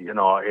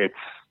 it's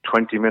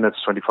 25 minutes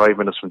from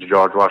the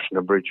George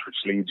Washington Bridge, which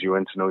leads you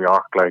into New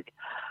York,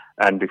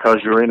 and because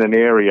you're in an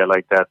area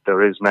like that,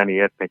 there is many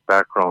ethnic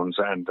backgrounds.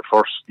 And the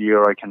first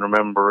year I can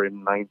remember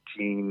in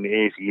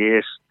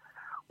 1988,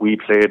 we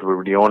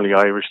were the only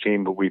Irish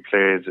team, but we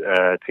played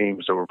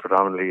teams that were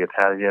predominantly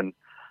Italian.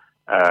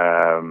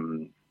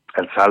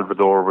 El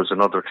Salvador was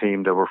another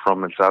team that were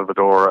from El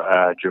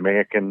Salvador,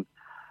 Jamaican,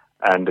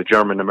 and a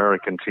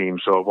German-American team.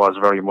 So it was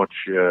very much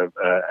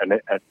an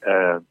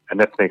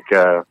ethnic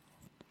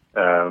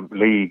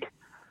league.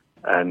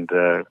 And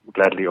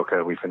gladly,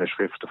 we finished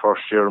fifth the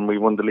first year, and we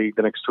won the league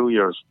the next 2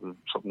 years.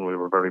 Something we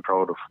were very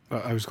proud of.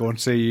 I was going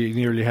to say you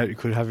nearly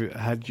could have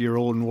had your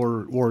own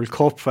World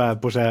Cup,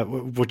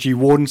 but you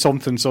won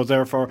something, so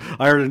therefore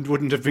Ireland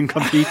wouldn't have been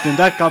competing in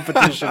that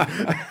competition.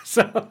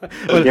 About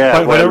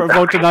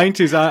the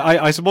 90s,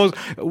 I suppose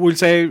we'll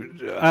say,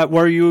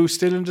 were you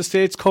still in the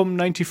States come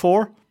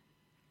 94?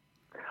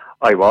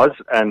 I was,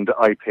 and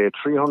I paid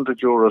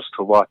 €300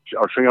 to watch,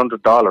 or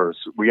 $300.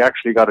 We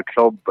actually got a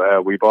club.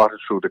 We bought it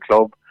through the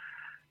club.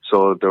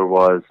 So there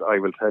was, I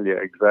will tell you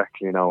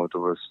exactly now,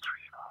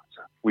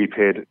 we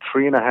paid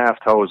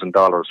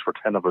 $3,500 for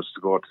 10 of us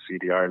to go to see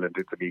the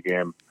Ireland-Italy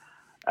game.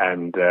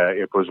 And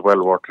it was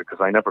well worth it,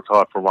 because I never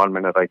thought for 1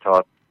 minute, I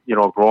thought,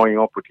 growing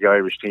up with the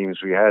Irish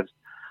teams we had,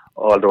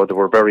 although they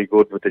were very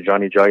good with the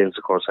Johnny Giles,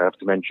 of course, I have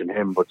to mention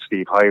him, but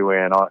Steve Highway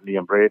and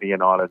Liam Brady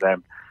and all of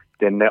them,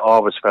 then they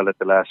always fell at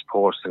the last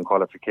post in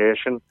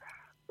qualification.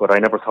 But I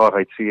never thought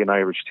I'd see an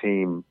Irish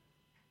team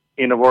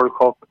in a World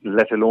Cup,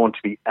 let alone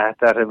to be at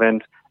that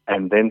event,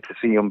 and then to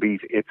see them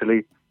beat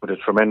Italy with a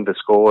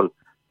tremendous goal.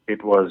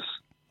 It was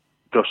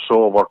just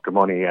so worth the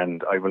money,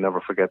 and I will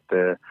never forget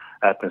the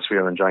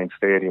atmosphere in Giant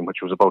Stadium,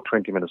 which was about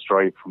 20 minutes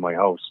drive from my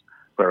house,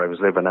 where I was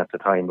living at the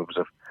time. It was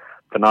a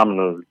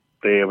phenomenal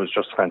day. It was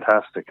just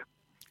fantastic.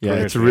 Yeah,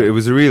 it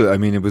was a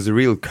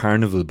real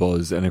carnival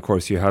buzz, and of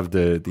course you have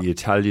the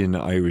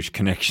Italian-Irish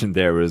connection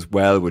there as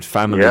well, with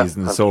families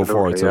and so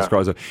forth.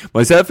 So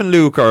myself and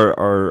Luke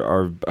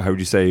are how would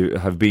you say,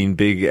 have been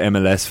big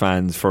MLS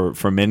fans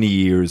for many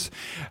years.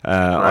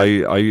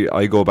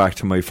 I go back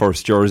to my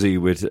first jersey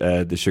with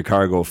the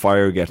Chicago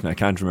Fire getting. I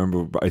can't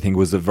remember. I think it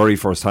was the very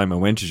first time I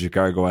went to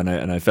Chicago, and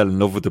I fell in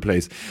love with the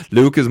place.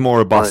 Luke is more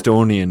a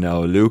Bostonian now.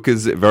 Luke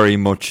is very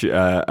much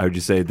how would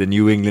you say, the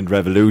New England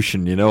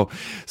Revolution.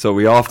 So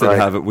we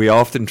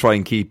often try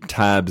and keep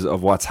tabs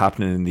of what's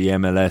happening in the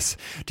MLS.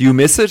 Do you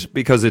miss it?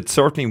 Because it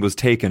certainly was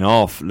taken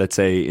off, let's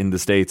say, in the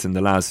States since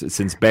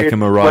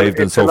Beckham arrived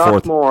and so forth.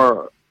 It's a lot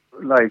more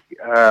like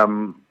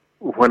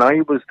when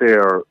I was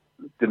there,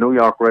 the New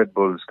York Red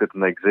Bulls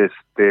didn't exist.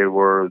 They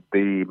were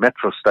the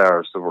Metro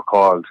Stars, they were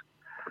called,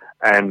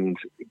 and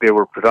they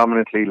were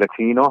predominantly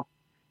Latino,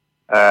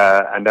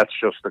 and that's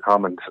just the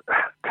common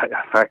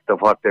fact of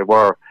what they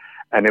were.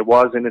 And it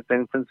was in its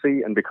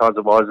infancy, and because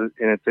it was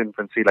in its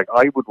infancy,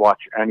 I would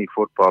watch any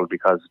football,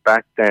 because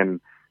back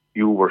then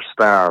you were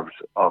starved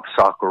of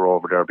soccer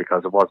over there,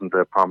 because it wasn't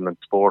a prominent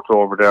sport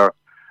over there.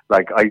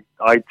 I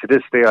to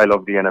this day, I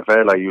love the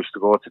NFL. I used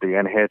to go to the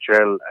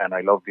NHL, and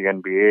I love the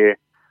NBA.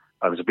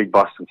 I was a big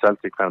Boston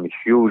Celtic fan, a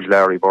huge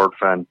Larry Bird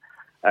fan,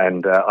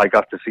 and I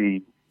got to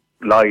see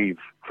live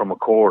from a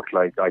court,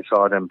 I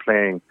saw them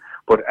playing.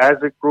 But as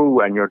it grew,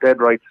 and you're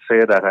dead right to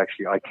say that,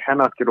 actually, I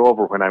cannot get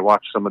over when I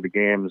watch some of the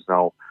games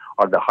now,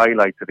 or the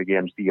highlights of the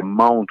games, the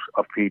amount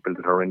of people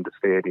that are in the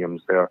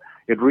stadiums there.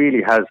 It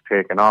really has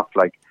taken off.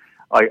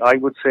 I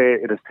would say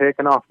it has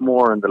taken off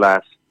more in the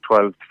last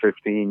 12 to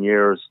 15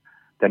 years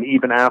than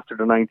even after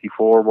the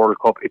 94 World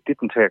Cup. It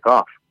didn't take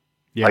off.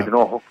 Yeah. I don't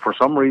know, for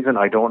some reason,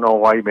 I don't know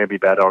why, maybe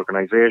bad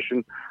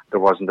organisation,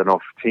 there wasn't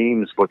enough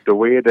teams, but the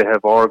way they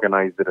have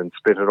organised it and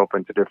split it up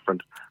into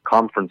different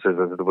conferences,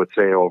 as they would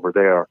say over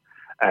there,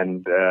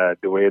 and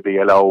the way they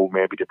allow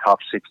maybe the top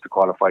six to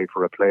qualify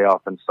for a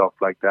playoff and stuff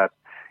like that,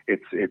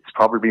 it's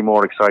probably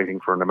more exciting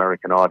for an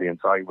American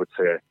audience, I would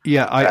say.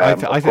 Yeah,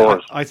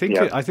 I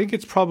think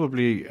it's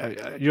probably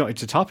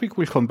it's a topic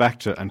we'll come back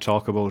to and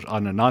talk about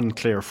on a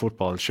non-Clare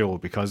football show,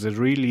 because it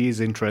really is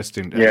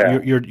interesting. Yeah.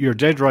 You're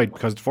dead right,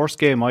 because the first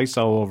game I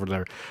saw over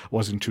there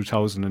was in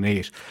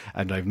 2008,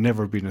 and I've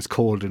never been as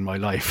cold in my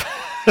life.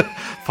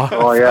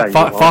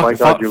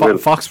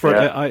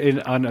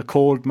 Foxford on a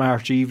cold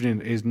March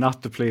evening is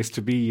not the place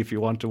to be if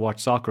you want to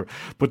watch soccer.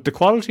 But the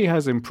quality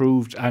has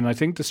improved, and I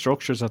think the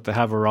structures that they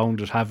have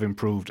around it have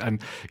improved.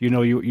 And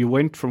you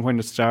went from when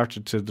it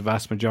started to the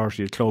vast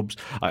majority of clubs.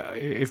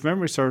 If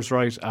memory serves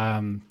right,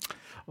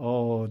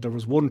 there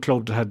was one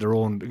club that had their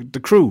own.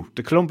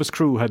 The Columbus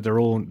Crew had their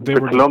own.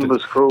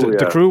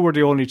 The Crew were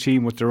the only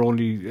team with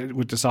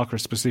the soccer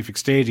specific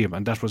stadium,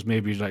 and that was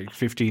maybe like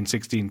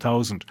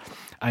 16,000.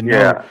 And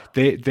now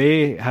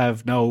they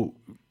have now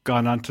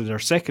gone on to their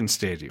second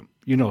stadium.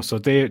 So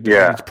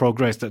it's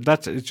progressed.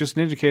 It's just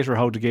an indicator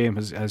how the game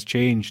has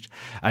changed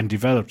and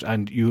developed.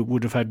 And you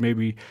would have had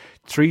maybe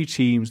 3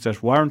 teams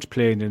that weren't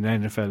playing in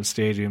NFL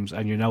stadiums,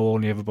 and you now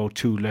only have about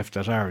 2 left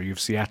that are. You've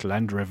Seattle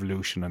and the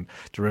Revolution, and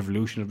the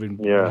Revolution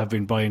have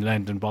been buying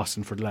land in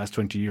Boston for the last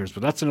 20 years.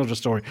 But that's another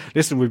story.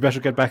 Listen, we better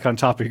get back on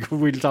topic.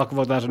 We'll talk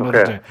about that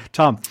another day.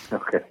 Tom.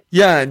 Okay.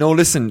 Yeah, no,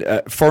 listen,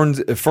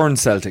 Fern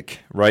Celtic,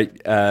 right?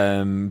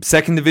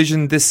 Second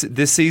division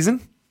this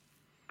season?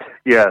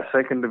 Yeah,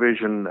 second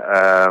division.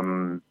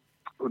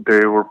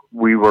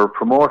 We were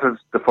promoted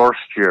the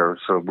first year,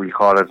 so we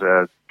call it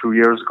 2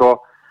 years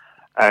ago.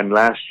 And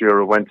last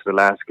year I went to the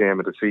last game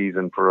of the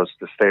season for us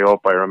to stay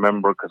up. I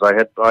remember because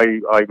I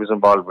was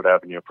involved with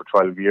Avenue for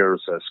 12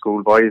 years,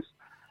 schoolboys,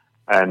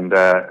 and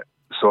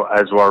so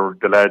as were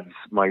the lads,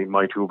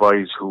 my 2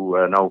 boys who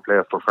now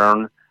play for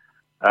Fern.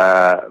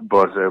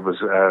 But it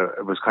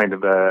was kind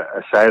of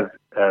a sad,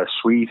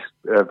 sweet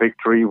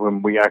victory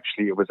when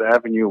it was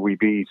Avenue we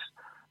beat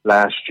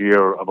last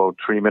year about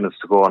 3 minutes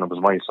to go, and it was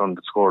my son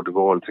that scored the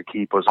goal to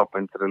keep us up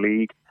into the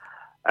league.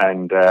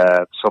 And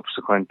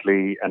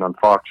subsequently, and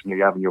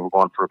unfortunately, Avenue were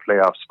going for a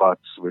playoff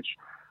spots, which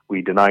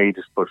we denied,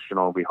 but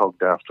we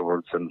hugged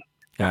afterwards. And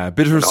a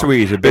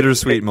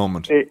bittersweet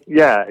moment.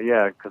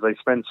 Because I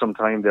spent some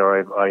time there.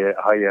 I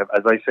have,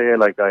 as I say,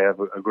 I have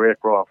a great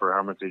draw for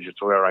Hermitage.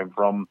 It's where I'm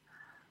from,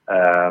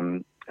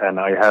 and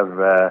I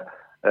have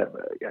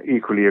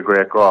equally a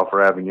great draw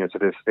for Avenue to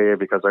this day,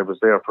 because I was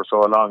there for so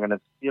long. And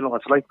it's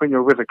like when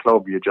you're with a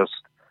club, you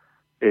just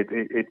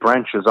it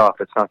branches off.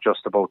 It's not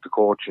just about the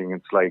coaching.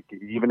 It's like,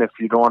 even if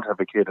you don't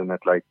have a kid in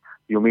it, like,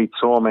 you meet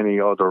so many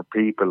other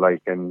people,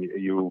 and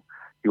you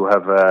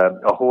have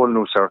a whole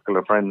new circle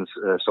of friends,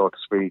 so to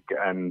speak,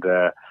 and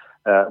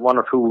 1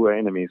 or 2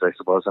 enemies, I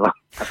suppose,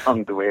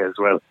 along the way as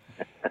well.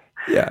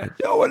 Yeah.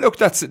 Oh, well, look,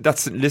 that's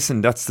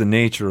the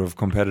nature of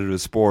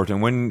competitive sport.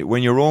 And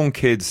when your own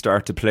kids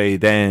start to play,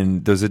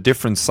 then there's a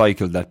different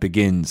cycle that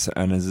begins.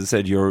 And as I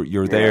said,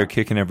 you're there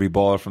kicking every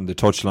ball from the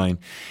touchline.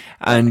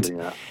 And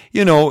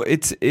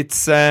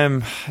it's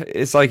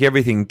like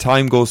everything.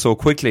 Time goes so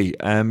quickly.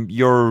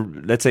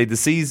 Let's say the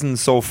season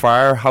so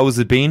far, how's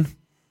it been?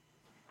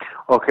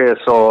 Okay,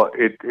 so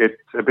it's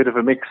a bit of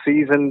a mixed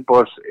season,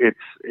 but it's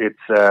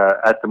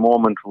at the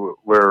moment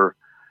we're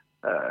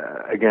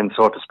again,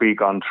 so to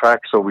speak, on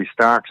track. So we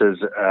started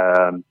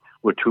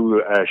with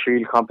 2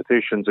 Shield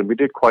competitions, and we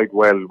did quite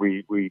well.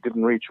 We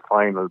didn't reach a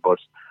final, but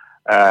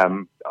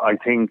I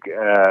think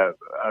a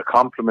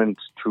compliment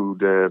to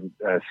the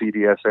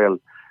CDSL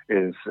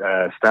is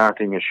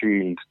starting a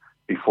Shield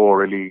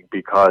before a league,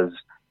 because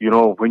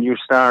when you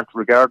start,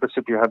 regardless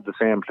if you have the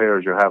same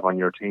players you have on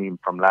your team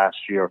from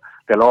last year,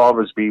 there'll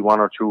always be 1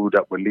 or 2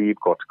 that will leave,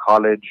 go to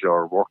college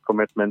or work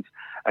commitments,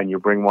 and you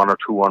bring 1 or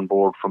 2 on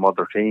board from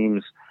other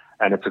teams.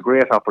 And it's a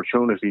great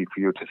opportunity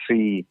for you to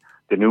see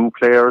the new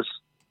players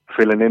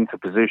filling into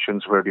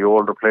positions where the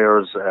older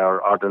players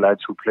are the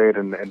lads who played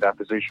in that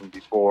position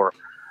before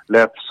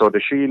left. So the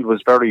Shield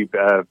was very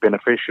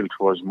beneficial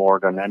to us more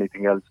than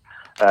anything else.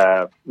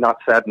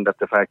 Not saddened at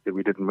the fact that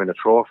we didn't win a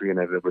trophy in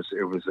it. It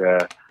was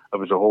a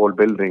whole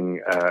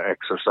building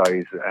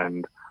exercise,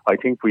 and I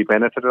think we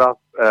benefited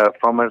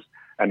from it.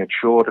 And it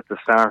showed at the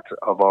start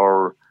of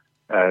our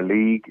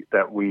league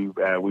that we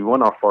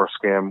won our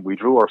first game, we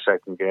drew our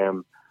second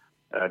game.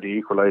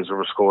 The equaliser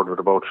was scored with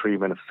about 3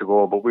 minutes to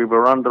go, but we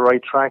were on the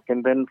right track.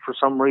 And then for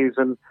some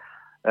reason,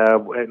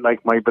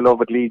 like my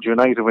beloved Leeds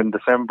United, when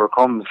December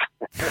comes,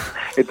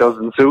 it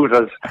doesn't suit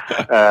us.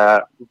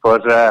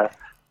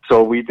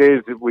 So we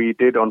did.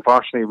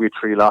 Unfortunately, we had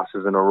 3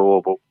 losses in a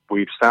row, but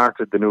we've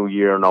started the new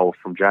year now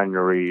from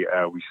January.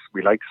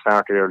 We like to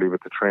start early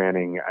with the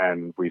training,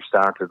 and we've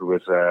started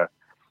with a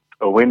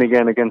win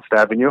again against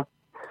Avenue.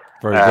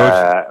 Very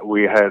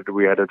good.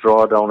 We had a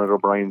draw down at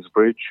O'Brien's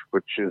Bridge,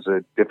 which is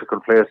a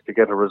difficult place to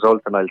get a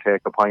result, and I'll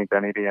take a point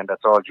any day, and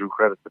that's all due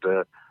credit to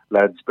the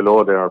lads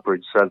below there,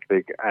 Bridge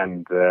Celtic,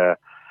 and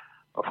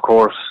of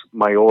course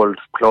my old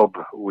club.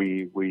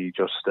 We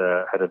just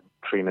had a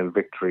 3-0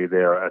 victory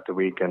there at the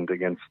weekend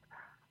against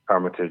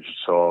Hermitage,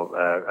 so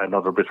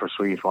another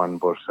bittersweet one,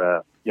 but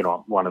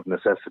one of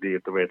necessity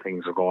at the way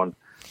things are going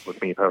with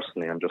me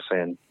personally. I'm just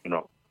saying,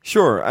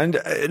 Sure, and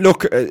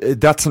look,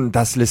 that's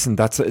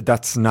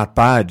not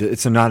bad.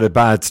 It's not a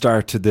bad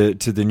start to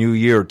the new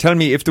year. Tell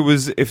me, if there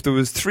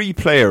was 3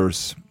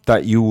 players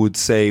that you would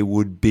say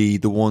would be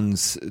the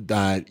ones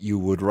that you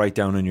would write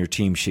down on your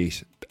team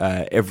sheet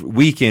every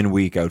week in,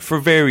 week out, for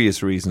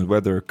various reasons,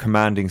 whether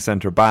commanding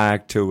centre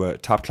back to a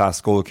top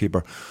class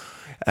goalkeeper,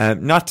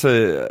 not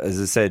to, as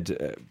I said,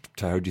 to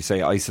how do you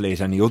say, isolate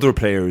any other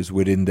players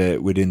within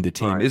the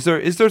team. Right. Is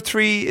there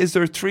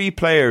 3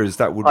 players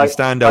that would be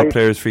standout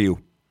players for you?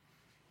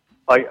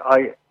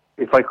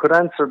 If I could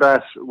answer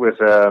that with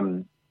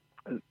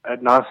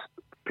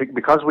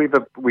because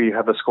we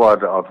have a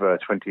squad of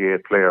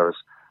 28 players.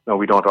 No,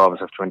 we don't always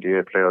have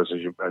 28 players,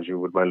 as you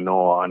would well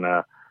know. On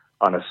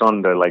a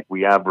Sunday, like,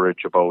 we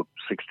average about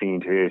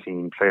 16 to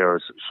 18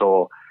 players.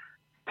 So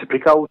to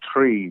pick out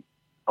 3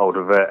 out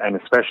of it, and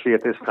especially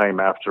at this time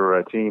after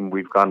a team,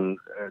 we've gone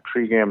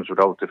 3 games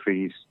without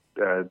defeat,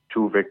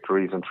 2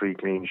 victories and 3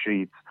 clean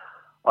sheets.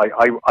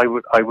 I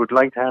would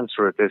like to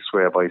answer it this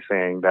way by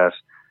saying that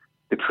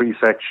the 3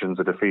 sections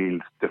of the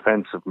field,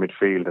 defensive,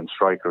 midfield and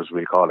strikers,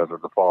 we call it,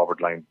 at the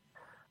forward line.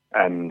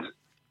 And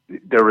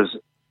there is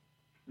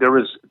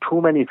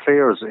too many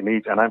players in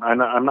each, and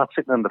I'm not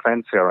sitting on the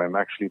fence here, I'm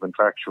actually being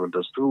factual.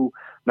 There's too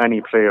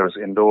many players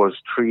in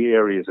those 3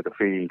 areas of the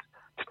field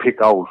to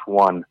pick out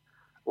one.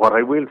 What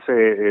I will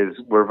say is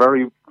we're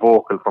very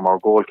vocal from our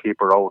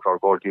goalkeeper out. Our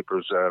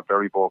goalkeeper's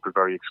very vocal,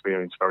 very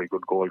experienced, very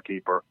good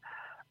goalkeeper.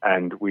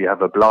 And we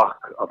have a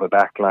block of a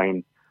back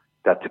line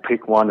that to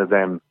pick one of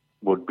them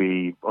would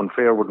be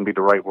unfair, wouldn't be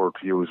the right word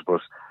to use,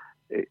 but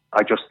it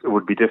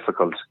would be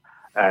difficult.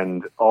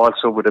 And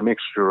also with a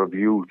mixture of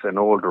youth and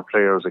older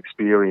players,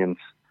 experience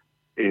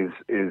is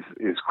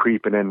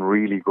creeping in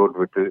really good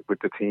with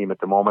the team at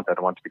the moment. I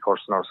don't want to be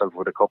cursing ourselves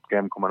with a cup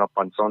game coming up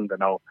on Sunday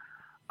now.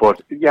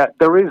 But yeah,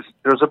 there's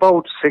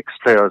about 6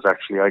 players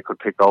actually I could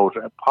pick out,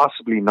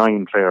 possibly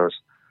 9 players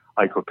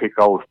I could pick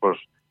out, but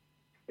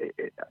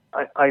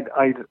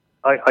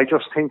I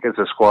just think as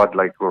a squad,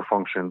 like, we're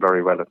functioning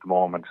very well at the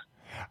moment.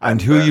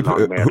 And who are you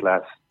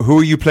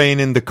playing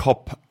in the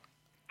cup?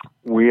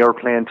 We are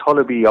playing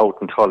Tullabee out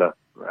in Tulla,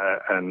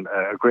 and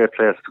a great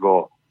place to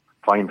go.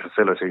 Fine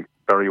facility,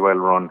 very well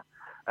run,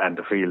 and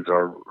the fields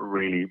are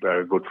really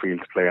good field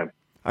to play in.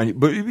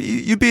 But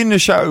you'd be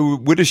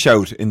with a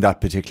shout in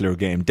that particular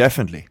game,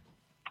 definitely.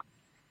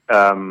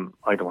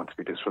 I don't want to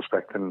be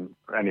disrespecting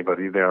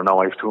anybody there. Now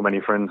I have too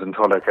many friends in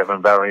Tulla,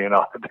 Kevin Barry and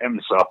all of them.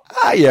 So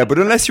yeah, but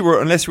unless you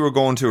were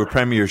going to a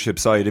Premiership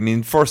side, I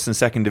mean, first and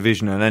second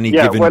division on any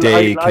given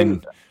day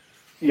can.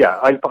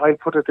 I'll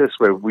put it this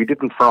way: we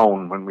didn't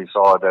frown when we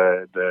saw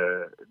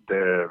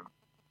the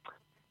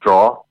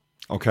draw.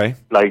 Okay.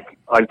 Like,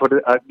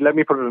 let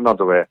me put it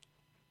another way: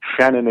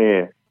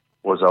 Shannon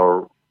was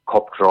our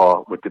cup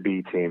draw with the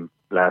B team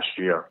last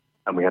year,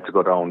 and we had to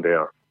go down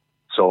there.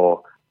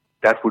 So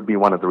that would be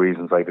one of the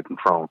reasons I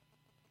didn't frown.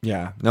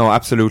 Yeah, no,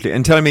 absolutely.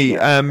 And tell me,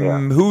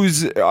 I'm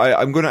going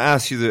to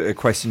ask you a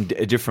question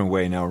a different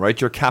way now,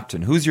 right? Your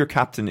captain. Who's your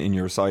captain in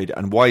your side,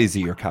 and why is he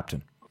your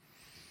captain?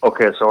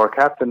 Okay, so our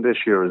captain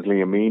this year is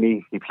Liam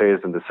Meany. He plays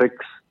in the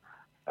 6.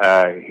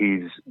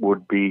 He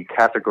would be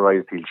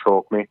categorised, he'll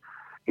choke me,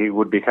 he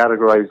would be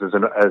categorised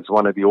as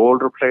one of the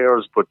older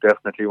players, but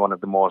definitely one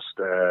of the most...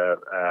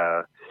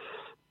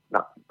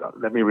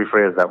 let me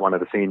rephrase that. One of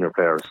the senior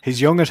players. He's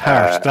young at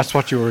heart. That's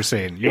what you were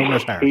saying. Young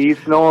at heart. We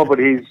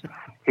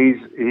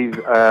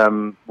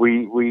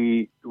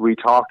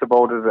talked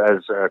about it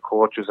as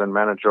coaches and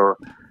manager,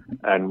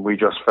 and we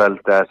just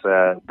felt that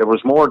there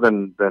was more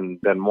than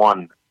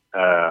one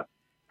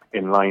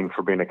in line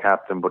for being a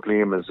captain. But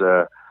Liam is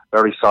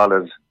very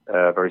solid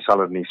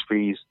in his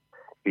feet.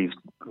 He's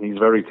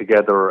very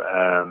together.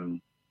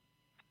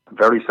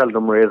 Very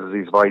seldom raises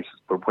his voice,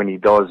 but when he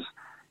does,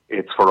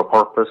 it's for a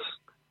purpose.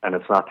 And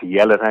it's not to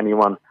yell at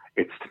anyone,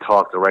 it's to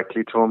talk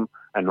directly to him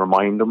and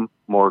remind him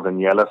more than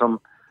yell at him.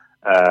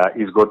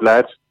 He's a good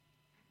lad,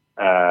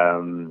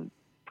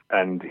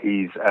 and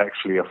he's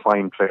actually a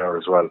fine player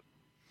as well.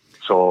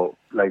 So,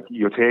 like,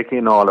 you take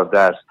in all of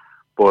that,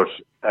 but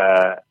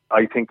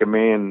I think a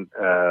main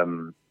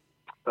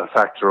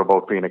factor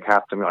about being a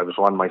captain, I was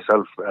one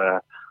myself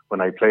when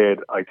I played,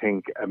 I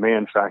think a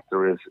main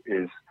factor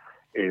is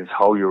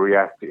how you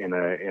react in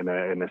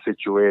a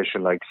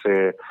situation. Like,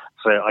 say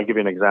I give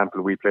you an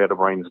example. We played at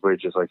Brian's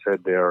Bridge, as I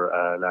said there,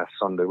 last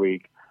Sunday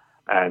week,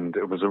 and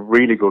it was a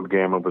really good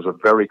game. It was a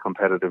very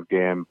competitive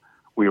game.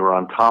 We were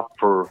on top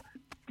for,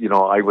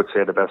 I would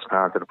say the best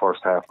part of the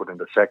first half, but in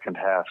the second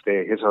half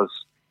they hit us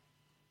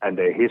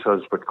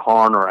with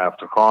corner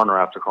after corner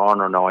after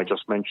corner. Now, I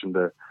just mentioned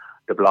the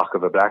block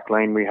of a back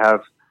line we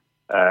have,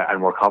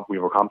 and we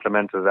were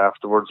complimented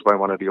afterwards by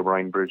one of the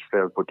O'Brien Bridge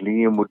players. But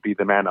Liam would be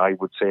the man I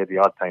would say the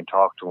odd time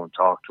talk to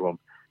him,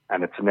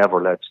 and it's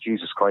never, lads,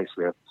 Jesus Christ,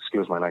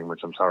 excuse my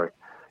language, I'm sorry.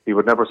 He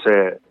would never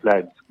say,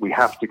 lads, we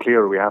have to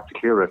clear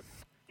it.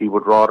 He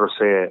would rather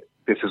say,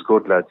 this is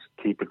good, lads,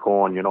 keep it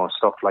going,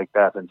 stuff like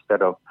that,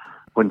 instead of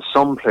when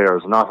some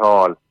players, not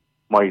all,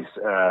 might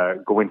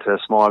go into a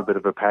small bit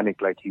of a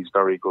panic. Like, he's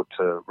very good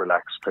to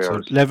relax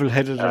players. So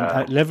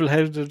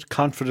level-headed,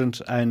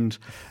 confident, and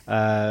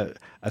a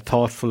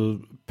thoughtful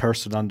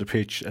person on the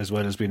pitch, as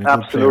well as being a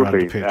good player on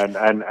the pitch.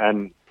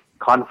 And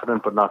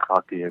confident but not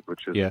cocky,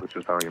 which is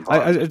very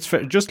important. It's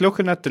just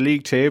looking at the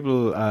league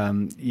table.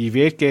 You've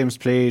 8 games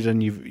played,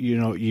 and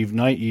you've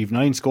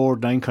 9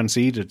 scored, 9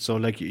 conceded. So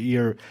like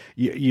I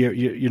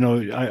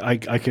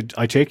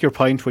take your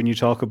point when you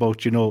talk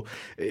about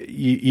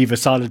you've a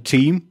solid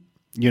team.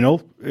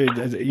 You're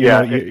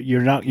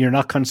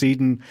not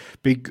conceding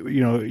big.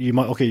 You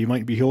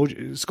might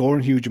be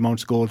scoring huge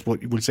amounts of goals,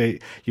 but we'll say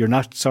you're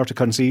not sort of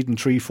conceding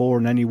 3-4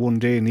 in any one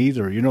day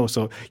neither.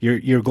 So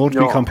you're going to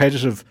be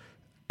competitive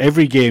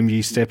every game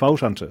you step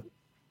out onto.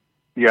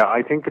 Yeah,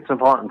 I think it's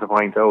important to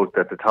point out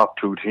that the top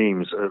 2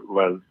 teams,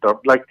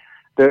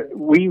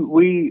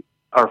 we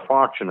are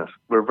fortunate.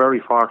 We're very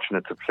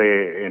fortunate to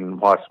play in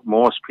what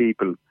most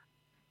people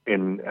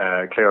in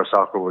Clare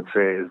Soccer would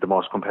say is the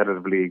most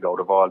competitive league out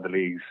of all the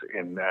leagues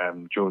in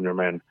junior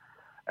men.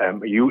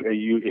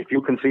 If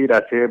you can see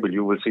that table,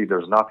 you will see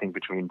there's nothing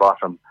between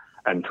bottom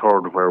and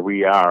third where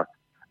we are.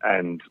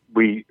 And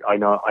I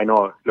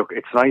know. Look,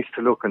 it's nice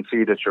to look and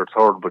see that you're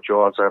third, but you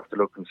also have to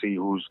look and see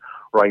who's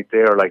right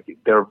there. Like,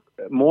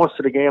 most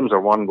of the games are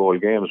 1-goal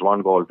games,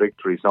 1-goal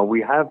victories. Now,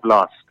 we have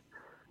lost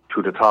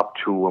to the top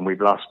 2, and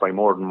we've lost by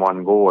more than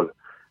 1 goal.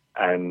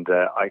 And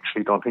I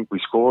actually don't think we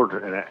scored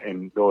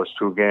in those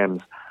 2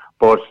 games.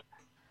 But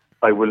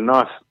I will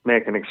not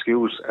make an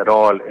excuse at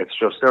all. It's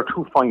just they're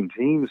 2 fine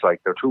teams. Like,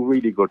 they're 2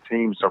 really good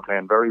teams. They're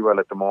playing very well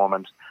at the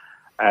moment.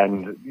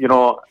 And,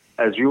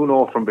 as you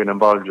know from being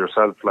involved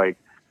yourself, like,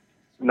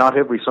 not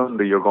every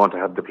Sunday you're going to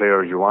have the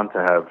players you want to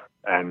have.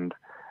 And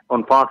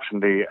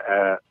unfortunately,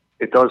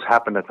 it does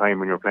happen at time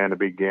when you're playing a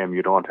big game,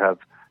 you don't have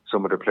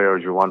some of the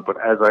players you want. But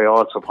as I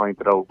also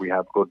pointed out, we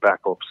have good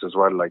backups as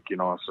well,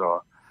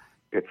 so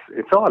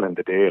it's all in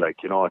the day,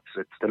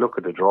 it's the look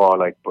at the draw,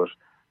 but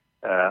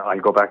I'll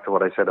go back to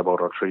what I said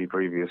about our 3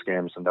 previous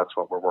games, and that's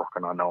what we're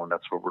working on now, and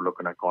that's what we're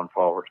looking at going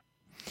forward.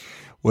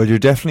 Well, you're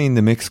definitely in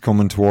the mix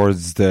coming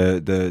towards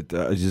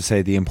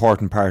the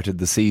important part of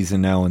the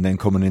season now, and then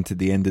coming into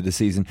the end of the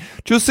season.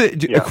 Just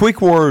a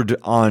quick word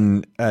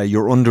on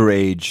your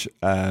underage.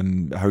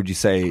 How do you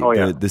say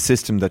the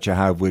system that you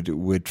have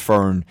with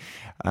Fern?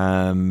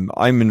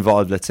 I'm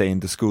involved, let's say,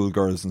 in the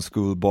schoolgirls and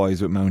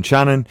schoolboys with Mount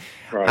Shannon,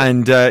 right.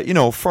 And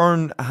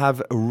Fern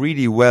have a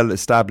really well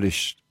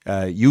established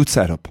youth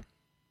setup.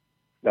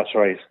 That's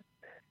right.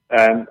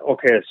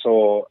 Okay,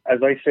 so as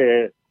I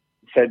said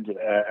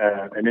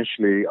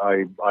initially,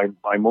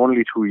 I'm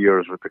only 2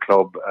 years with the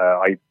club.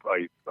 I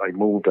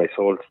moved. I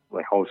sold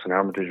my house in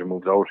Hermitage and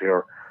moved out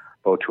here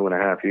about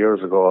 2.5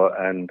 years ago.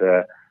 And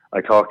I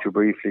talked to you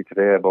briefly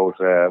today about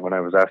when I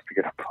was asked to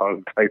get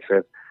involved. I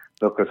said,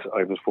 look,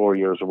 I was 4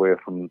 years away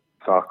from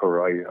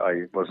soccer.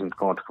 I wasn't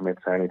going to commit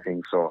to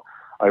anything. So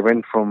I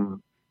went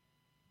from,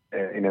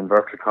 in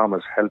inverted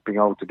commas, helping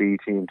out the B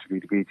team to be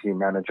the B team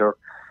manager,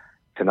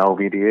 to now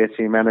be the A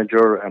team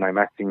manager, and I'm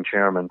acting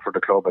chairman for the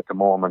club at the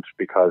moment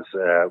because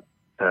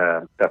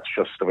that's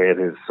just the way it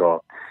is.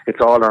 So it's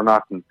all or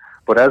nothing.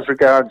 But as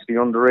regards the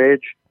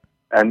underage,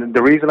 and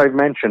the reason I've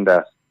mentioned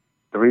that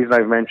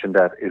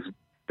is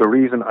the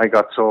reason I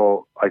got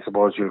so, I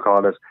suppose you'll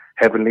call it,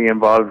 heavily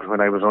involved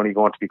when I was only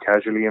going to be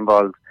casually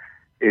involved,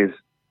 is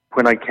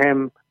when I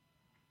came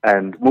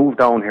and moved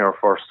down here,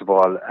 first of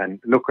all, and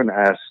looking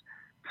at,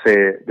 say,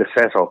 the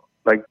setup,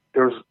 like,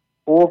 there's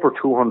over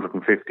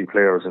 250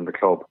 players in the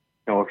club.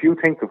 Now, if you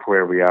think of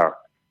where we are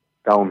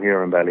down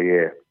here in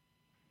Ballyea,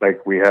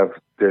 like, we have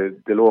the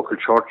local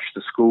church,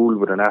 the school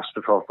with an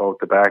astroturf out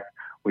the back,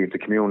 we have the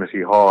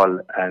community hall,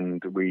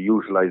 and we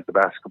utilise the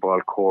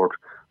basketball court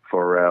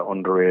for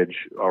underage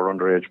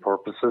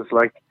purposes,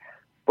 like.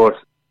 But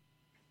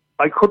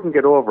I couldn't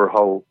get over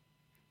how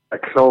a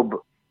club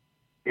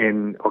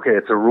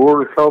it's a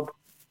rural club,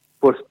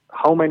 but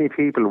how many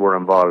people were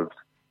involved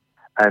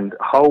and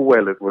how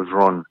well it was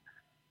run.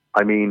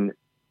 I mean,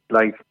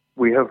 like,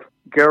 we have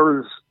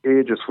girls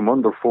ages from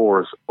under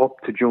 4s up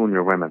to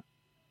junior women,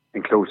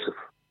 inclusive.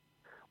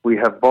 We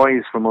have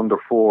boys from under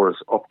 4s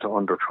up to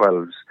under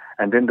 12s,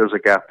 and then there's a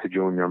gap to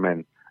junior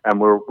men. And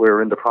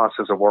we're in the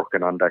process of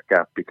working on that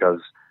gap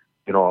because,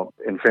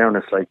 in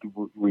fairness, like,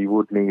 we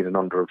would need an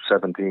under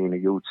 17, a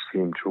youth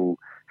team to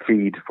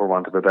feed, for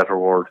want of a better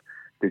word,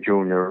 the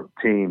junior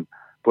team.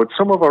 But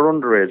some of our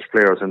underage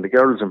players, and the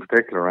girls in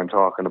particular I'm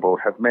talking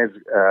about, have made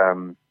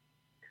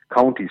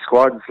county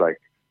squads,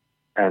 like.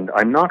 And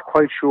I'm not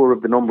quite sure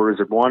if the number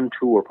is at 1,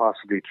 2, or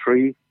possibly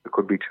 3. It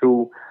could be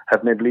 2,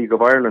 have made League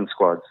of Ireland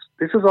squads.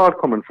 This is all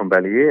coming from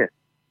Ballyea.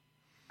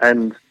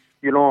 And,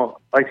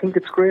 I think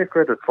it's great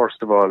credit,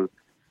 first of all,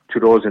 to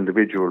those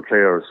individual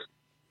players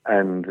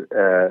and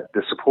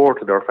the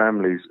support of their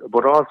families.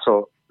 But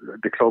also,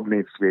 the club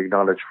needs to be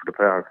acknowledged for the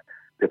part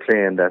they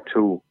play in that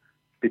too.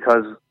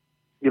 Because,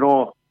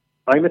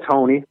 I'm a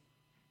townie.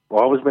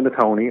 always been a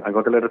townie. I'm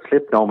going to let it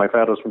slip now. My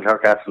father's from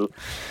Clarecastle.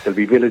 There'll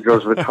be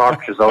villagers with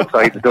torches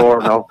outside the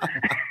door now.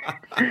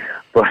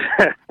 But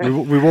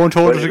we won't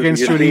hold it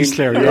against you in East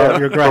Clare.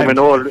 You're grand.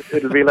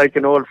 It'll be like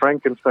an old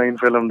Frankenstein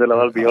film. They'll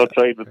all be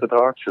outside with the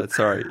torches. That's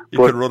all right. You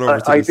can run over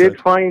to I the did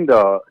find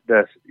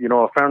that,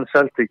 Fern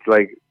Celtic,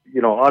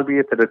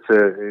 albeit that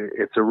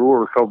it's a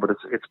rural club, but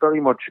it's very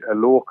much a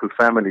local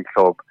family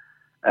club.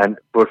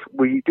 But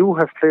we do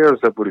have players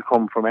that will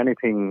come from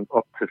anything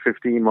up to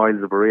 15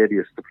 miles of a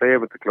radius to play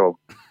with the club.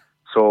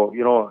 So,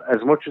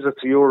 as much as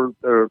it's a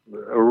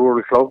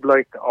rural club,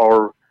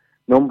 our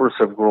numbers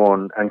have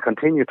grown and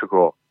continue to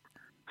grow.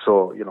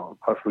 So,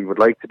 what we would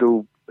like to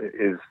do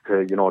is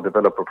to,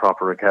 develop a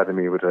proper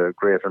academy with a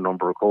greater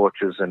number of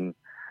coaches and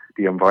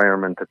the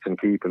environment that's in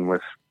keeping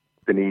with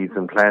the needs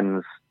and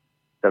plans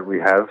that we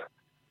have.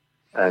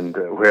 And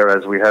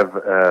whereas we have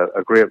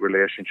a great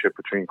relationship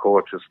between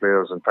coaches,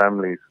 players and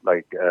families,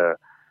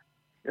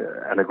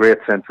 and a great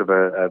sense of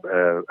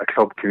a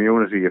club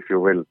community, if you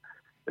will,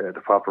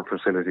 the proper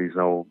facilities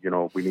now, they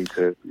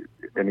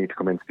need to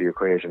come into the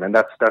equation. And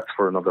that's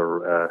for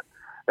another...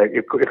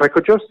 if I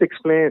could just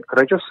explain, could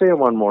I just say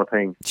one more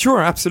thing? Sure,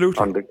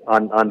 absolutely.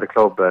 On the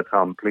club,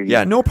 Tom, please.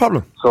 Yeah, no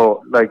problem.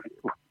 So,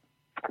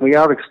 we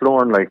are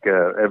exploring,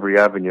 every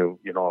avenue,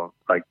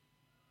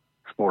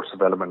 sports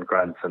development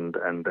grants and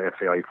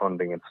FAI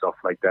funding and stuff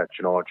like that,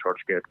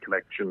 Churchgate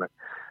collection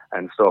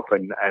and stuff.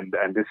 And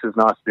this is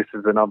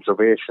an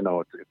observation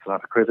now. It's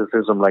not a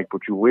criticism,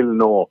 but you will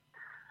know.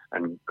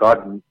 And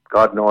God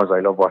knows I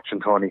love watching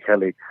Tony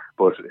Kelly,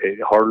 but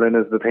hurling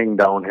is the thing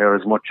down here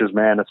as much as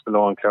man. It's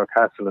below in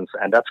Clarecastle,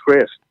 and that's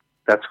great.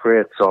 That's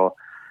great. So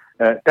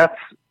that's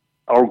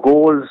our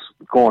goals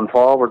going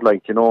forward.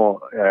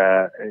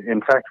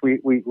 In fact,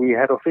 we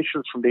had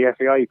officials from the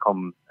FAI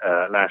come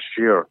last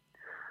year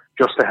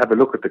just to have a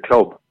look at the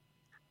club,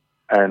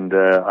 and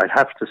I'd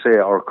have to say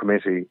our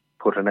committee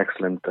put an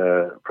excellent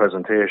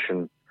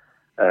presentation.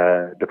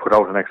 They put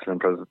out an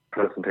excellent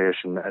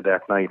presentation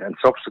that night, and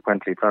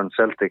subsequently Fern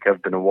Celtic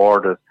have been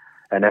awarded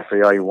an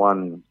FAI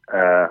 1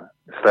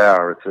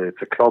 star.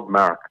 It's a club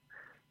mark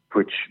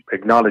which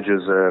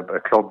acknowledges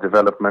a club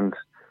development,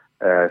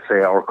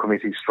 say our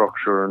committee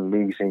structure and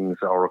meetings,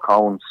 our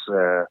accounts,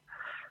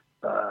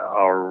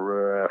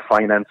 our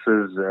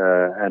finances,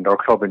 and our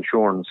club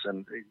insurance.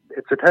 And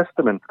it's a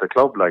testament to the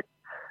club.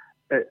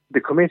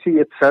 The committee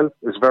itself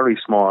is very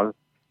small.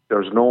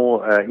 There's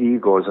no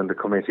egos in the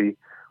committee.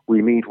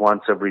 We meet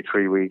once every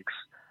 3 weeks,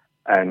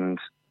 and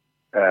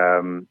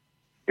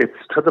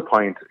it's to the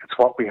point. It's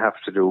what we have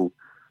to do.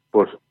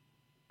 But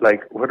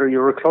whether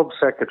you're a club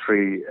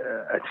secretary,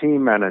 a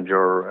team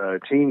manager, a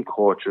team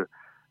coach,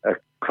 a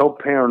club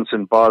parents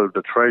involved,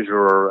 a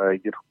treasurer,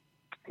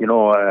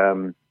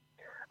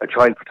 a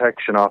child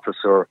protection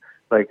officer,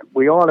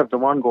 we all have the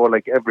one goal,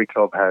 every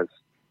club has,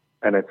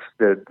 and it's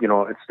the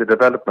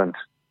development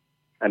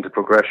and the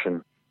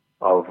progression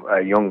of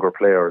younger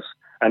players.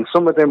 And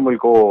some of them will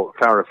go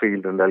far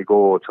afield and they'll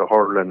go to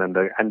hurling and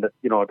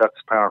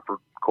that's par for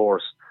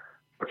course.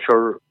 But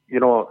sure,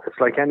 it's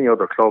like any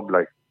other club.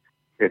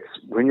 It's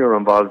when you're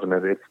involved in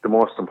it, it's the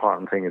most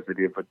important thing is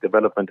the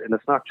development, and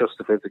it's not just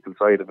the physical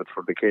side of it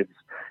for the kids;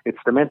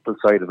 it's the mental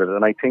side of it.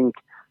 And I think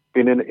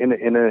being in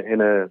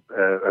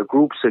a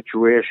group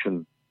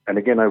situation, and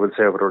again, I would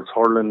say whether it's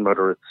hurling,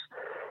 whether it's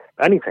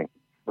anything,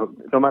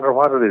 no matter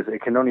what it is,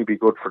 it can only be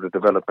good for the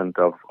development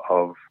of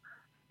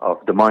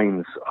the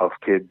minds of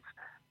kids.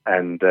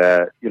 And,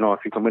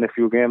 if you can win a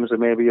few games and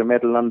maybe a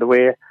medal on the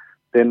way,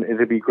 then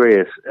it'll be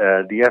great.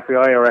 The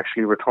FAI are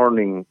actually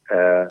returning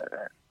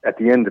at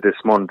the end of this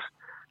month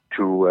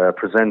to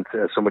present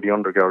some of the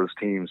undergirls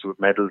teams with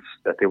medals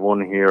that they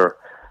won here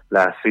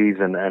last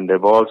season. And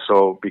they've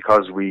also,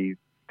 because we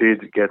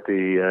did get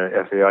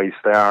the FAI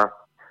Star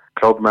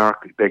club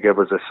mark, they gave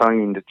us a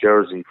signed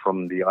jersey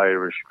from the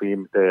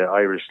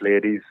Irish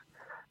ladies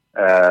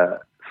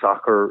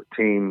soccer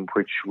team,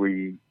 which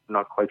we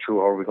not quite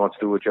sure how we're going to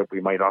do it yet.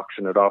 We might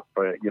auction it off,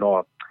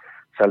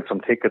 sell some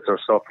tickets or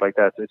stuff like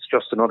that. It's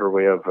just another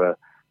way of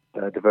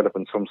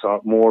developing some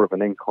sort more of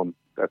an income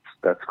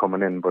that's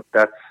coming in. But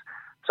that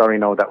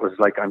was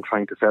I'm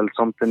trying to sell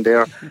something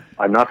there.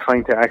 I'm not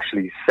trying to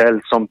actually sell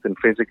something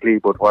physically,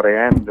 but what I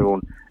am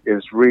doing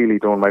is really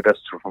doing my best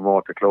to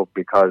promote the club,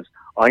 because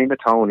I'm a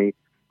townie.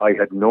 I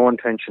had no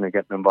intention of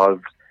getting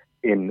involved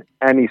in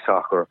any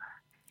soccer,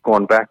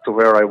 going back to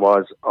where I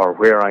was or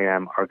where I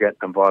am or getting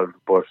involved.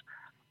 But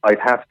I'd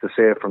have to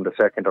say from the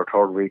second or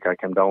third week I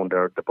came down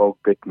there, the bug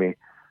bit me,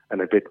 and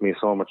it bit me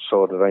so much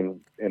so that I'm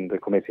in the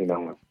committee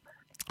now.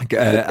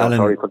 Alan,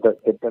 sorry for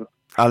that.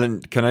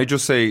 Alan, can I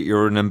just say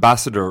you're an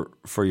ambassador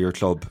for your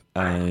club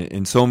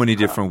in so many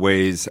different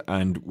ways,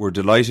 and we're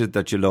delighted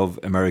that you love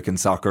American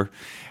soccer.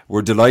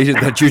 We're delighted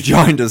that you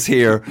joined us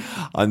here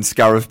on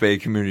Scariff Bay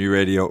Community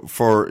Radio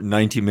for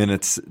 90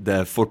 Minutes,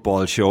 the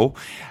football show.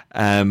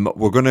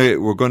 We're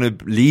gonna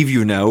leave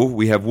you now.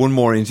 We have one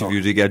more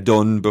interview to get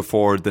done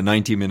before the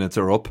 90 minutes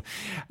are up.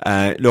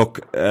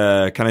 Look,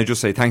 can I just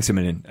say thanks a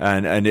million,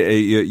 and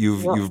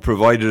you've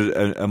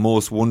provided a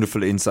most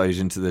wonderful insight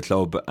into the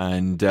club,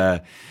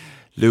 and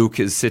Luke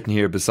is sitting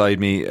here beside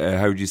me,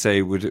 how would you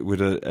say, with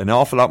an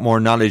awful lot more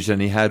knowledge than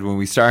he had when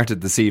we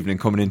started this evening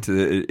coming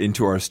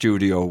into our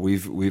studio.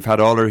 We've had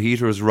all our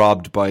heaters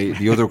robbed by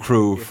the other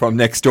crew from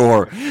next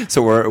door.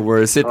 So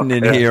we're sitting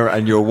in here,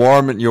 and you're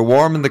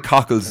warming the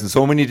cockles in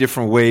so many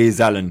different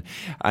ways, Alan.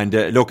 And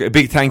look, a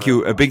big thank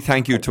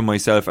you to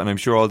myself, and I'm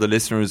sure all the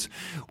listeners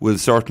will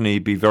certainly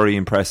be very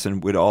impressed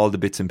with all the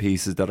bits and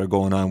pieces that are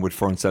going on with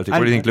Fern Celtic.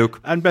 What do you think,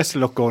 Luke? And best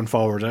of luck going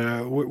forward.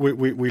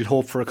 We'll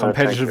hope for a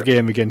competitive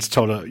game against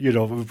Tulla. You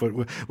know, but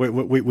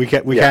we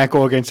can't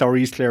go against our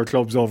East Clare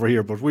clubs over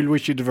here, but we'll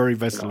wish you the very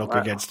best of luck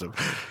against them.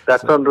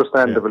 That's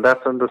understandable. Yeah.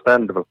 That's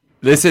understandable.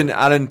 Listen,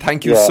 Alan,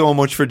 thank you so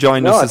much for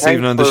joining us this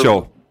evening on the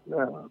show.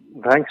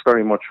 Thanks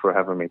very much for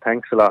having me.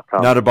 Thanks a lot,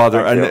 Tom. Not a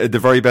bother, and the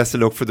very best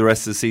of luck for the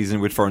rest of the season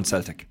with Fern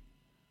Celtic.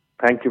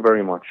 Thank you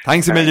very much.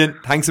 Thanks a million.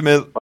 Thanks a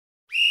mil.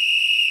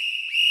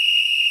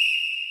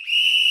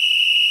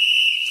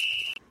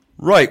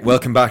 Right,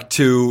 welcome back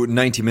to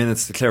 90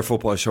 Minutes, the Clare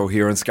Football Show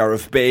here on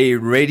Scariff Bay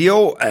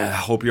Radio.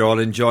 Hope you're all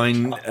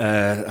enjoying,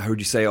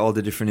 all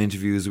the different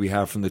interviews we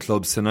have from the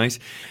clubs tonight.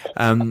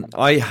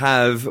 I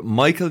have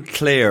Michael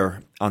Clair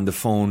on the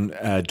phone,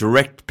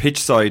 direct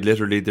pitch side,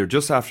 literally. They're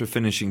just after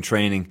finishing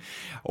training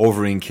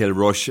over in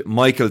Kilrush.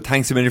 Michael,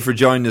 thanks a million for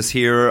joining us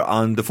here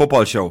on the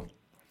Football Show.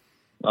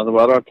 Not a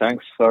bother.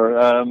 Thanks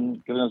for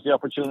giving us the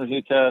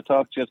opportunity to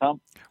talk to you,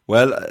 Tom.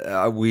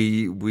 Well,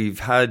 we've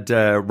had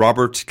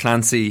Robert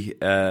Clancy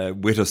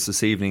with us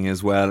this evening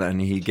as well, and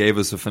he gave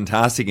us a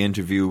fantastic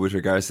interview with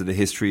regards to the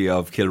history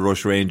of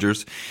Kilrush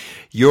Rangers.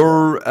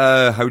 You're,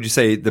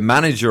 the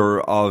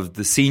manager of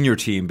the senior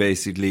team,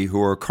 basically,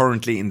 who are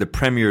currently in the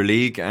Premier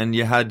League, and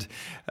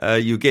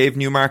you gave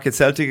Newmarket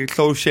Celtic a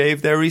close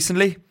shave there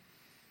recently?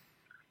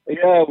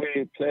 Yeah,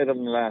 we played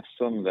them last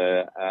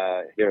Sunday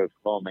here at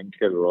home in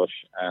Kilrush,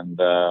 and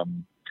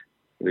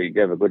we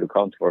gave a good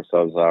account of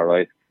ourselves, all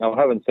right. Now,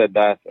 having said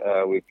that,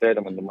 we played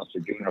them in the Munster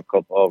Junior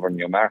Cup over in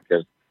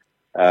Newmarket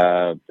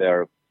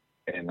there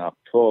in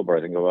October,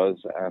 I think it was,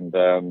 and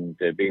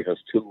they beat us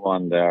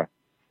 2-1 there.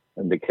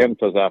 And they came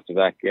to us after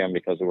that game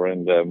because we were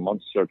in the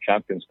Munster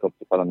Champions Cup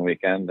the following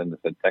weekend, and they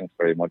said, thanks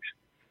very much.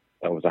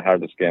 That was the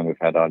hardest game we've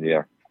had all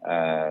year.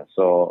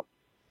 So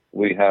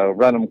we have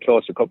ran them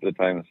close a couple of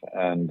times,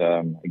 and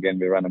again,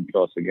 we ran them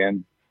close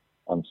again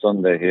on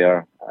Sunday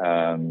here.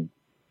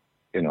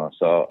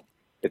 So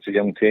it's a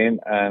young team,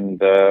 and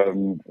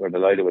we're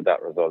delighted with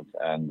that result,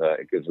 and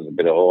it gives us a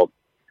bit of hope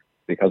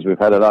because we've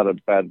had a lot of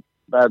bad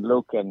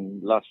luck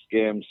and lost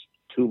games,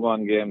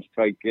 2-1 games,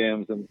 tight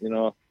games, and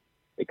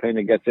it kind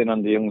of gets in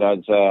on the young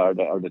lads or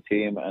the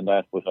team and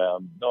that. But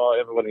no,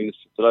 everybody's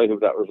delighted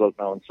with that result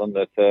now on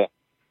Sunday to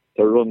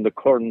run the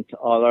current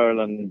All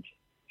Ireland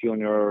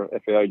Junior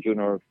FAI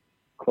Junior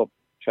Cup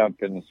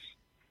champions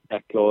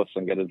that close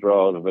and get a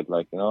draw out of it,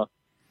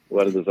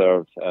 well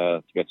deserved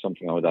to get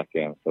something out of that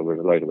game. So we're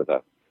delighted with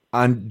that.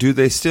 And do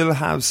they still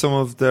have some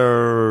of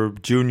their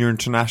junior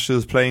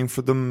internationals playing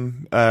for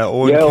them?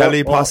 Owen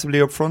Kelly possibly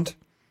up front?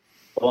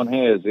 Owen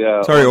Hayes,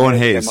 yeah. Sorry, Owen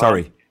Hayes,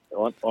 sorry.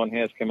 Owen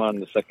Hayes came on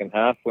in the second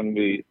half when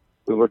we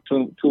were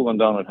 2-1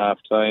 down at half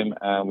time,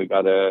 and we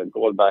got a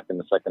goal back in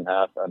the second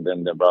half, and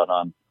then they brought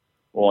on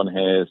Owen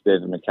Hayes,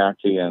 David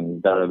McCarthy,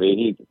 and Dara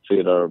Leahy, three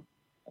of their,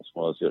 I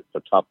suppose,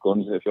 their top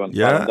guns, if you want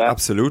to call them that. Yeah,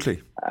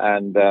 absolutely.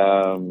 And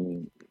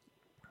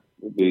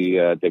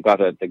they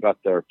got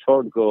their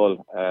third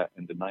goal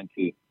in the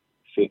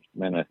 95th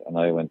minute, and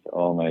I went,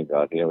 oh my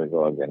God, here we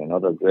go again.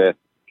 Another great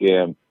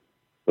game,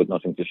 but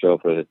nothing to show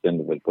for it at the end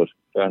of it. But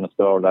fairness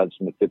to our lads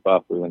from the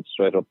tip-off, we went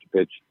straight up the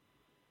pitch,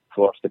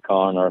 forced the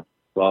corner,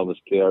 ball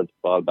was cleared,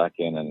 ball back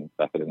in and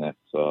back of the net.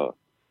 So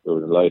we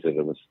were delighted.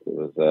 It was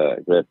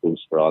a great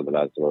boost for all the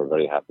lads. They were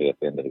very happy at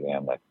the end of the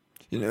game.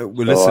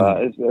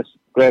 It's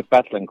great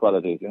battling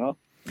qualities,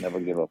 never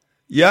give up.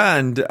 Yeah,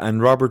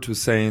 and Robert was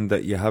saying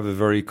that you have a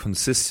very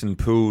consistent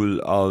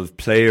pool of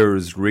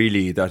players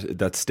really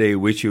that stay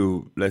with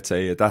you, let's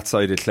say, at that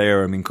side of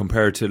Clare. I mean,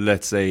 compared to,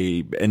 let's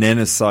say, an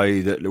Ennis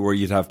side where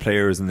you'd have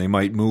players and they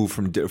might move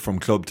from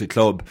club to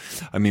club.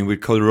 I mean, with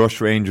Kilrush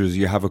Rangers,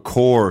 you have a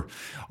core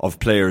of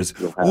players.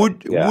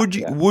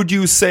 Would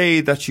you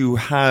say that you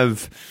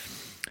have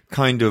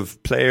kind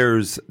of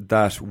players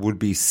that would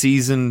be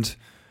seasoned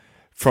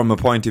from a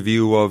point of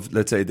view of,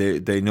 let's say,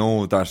 they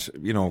know that,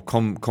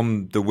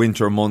 come the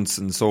winter months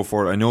and so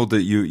forth, I know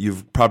that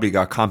you've probably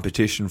got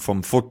competition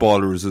from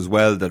footballers as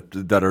well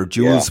that are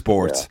dual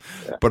sports.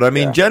 But I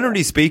mean,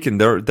 generally speaking,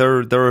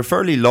 they're a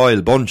fairly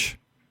loyal bunch.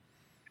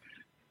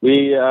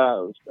 We,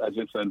 as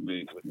you said,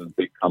 with the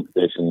big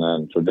competition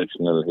and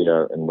traditional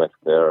here in West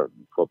Clare,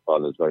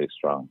 football is very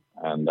strong,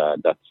 and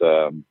that's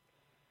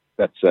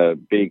a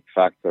big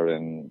factor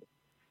in,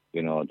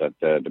 that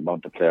the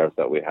amount of players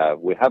that we have.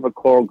 We have a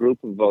core group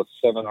of about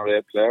 7 or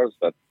 8 players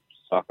that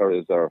soccer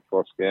is their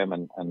first game,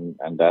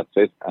 and that's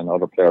it. And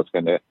other players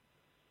kind of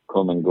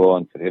come and go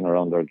and fit in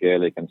around their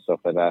Gaelic and stuff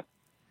like that.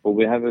 But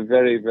we have a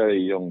very,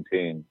 very young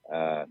team,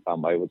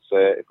 Tom. I would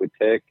say if we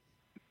take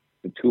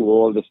the 2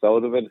 oldest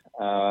out of it,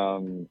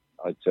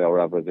 I'd say our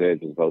average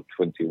age is about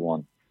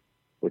 21,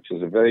 which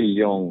is a very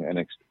young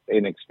and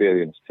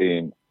inexperienced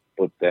team.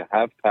 But they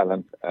have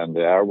talent, and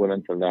they are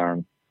willing to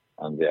learn,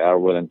 and they are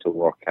willing to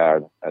work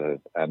hard at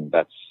it. And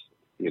that's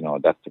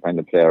the kind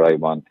of player I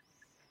want,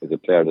 is a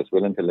player that's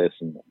willing to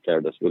listen, a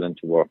player that's willing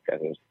to work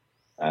at it.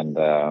 And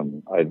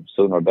I'd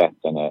sooner bet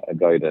than a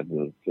guy that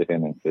will fit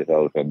in and fit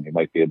out. And he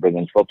might be a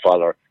brilliant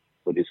footballer,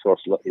 but his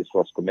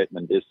first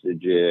commitment is to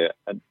GA.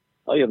 And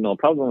I have no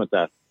problem with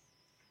that.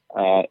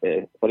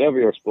 Whatever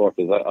your sport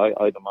is,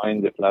 I don't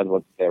mind if lad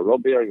wants to play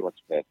rugby or he wants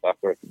to play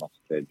soccer, if he wants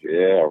to play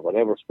GA or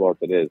whatever sport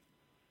it is.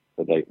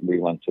 But we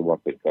want to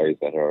work with guys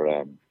that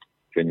are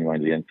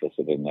genuinely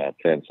interested in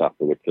playing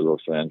soccer with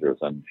Kilrush Rangers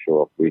and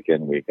show up week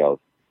in, week out.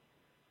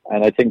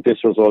 And I think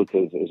this result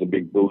is a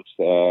big boost,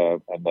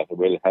 and that it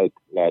will help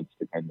lads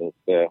to kind of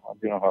say,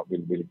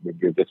 we'll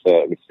give this,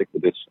 we'll stick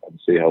with this and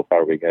see how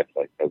far we get.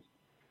 Because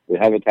we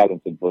have a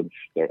talented bunch.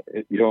 They're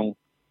young,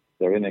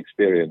 they're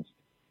inexperienced.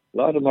 A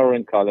lot of them are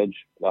in college.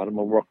 A lot of them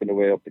are working their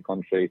way up the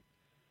country,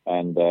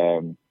 and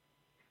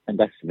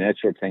that's the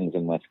nature of things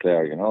in West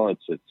Clare.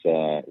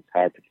 It's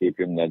hard to keep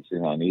young lads,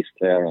 in East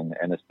Clare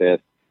and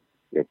Estate.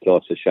 You're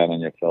close to Shannon,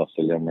 you're close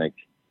to Limerick,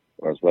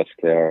 whereas West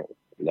Clare,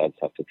 lads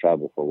have to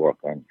travel for work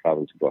and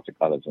travel to go to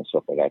college and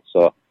stuff like that.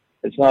 So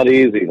it's not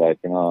easy,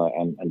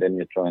 and then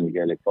you're trying to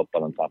Gaelic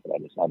football on top of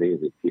that. It's not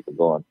easy to keep it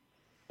going.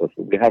 But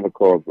we have a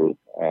core group,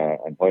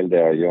 and while they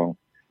are young,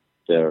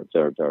 they're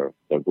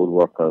good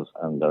workers,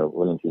 and they're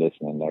willing to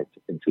listen, and they're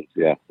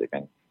enthusiastic,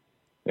 and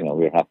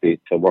we're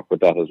happy to work with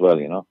that as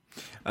well.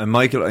 And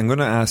Michael, I'm going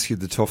to ask you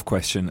the tough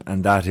question,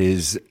 and that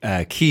is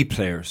key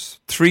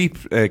players. 3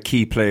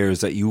 key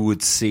players that you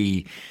would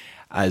see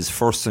as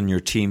first on your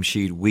team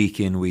sheet week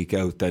in, week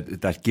out,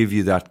 that give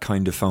you that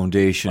kind of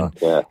foundation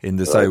in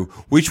the side.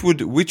 Which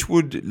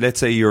would let's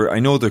say I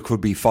know there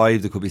could be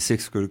 5, there could be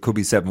 6, there could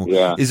be 7.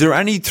 Yeah. Is there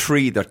any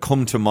 3 that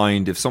come to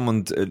mind if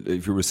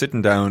you were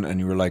sitting down and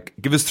you were like,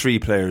 give us 3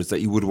 players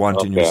that you would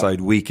want in your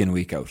side week in,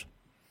 week out?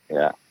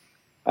 Yeah.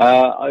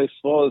 I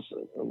suppose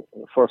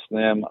first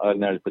name I'll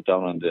nearly put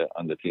down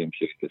on the team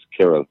sheet is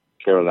Kirill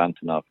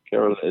Antonov.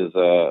 Kirill is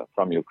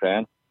from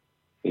Ukraine.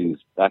 He's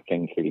back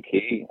in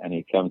Kilkee, and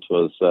he came to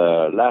us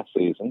last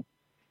season.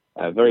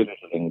 Very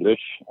little English,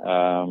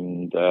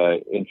 and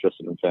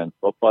interested in playing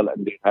football.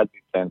 And he had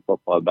been playing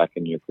football back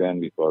in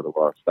Ukraine before the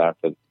war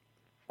started,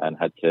 and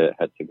had to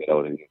get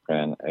out of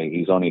Ukraine.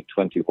 He's only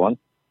 21.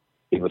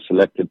 He was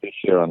selected this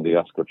year on the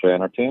Oscar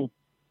trainer team,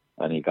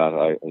 and he got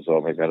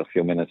a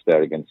few minutes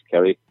there against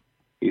Kerry.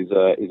 He's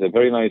a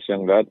very nice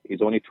young lad.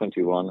 He's only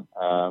 21,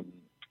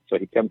 so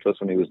he came to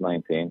us when he was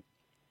 19.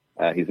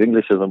 His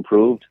English has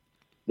improved.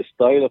 The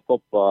style of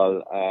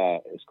football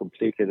is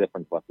completely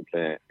different to what they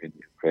play in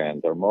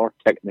Ukraine. They're more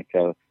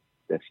technical,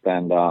 they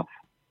stand off,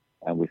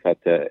 and we've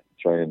had to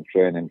try and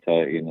train him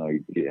to,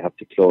 you have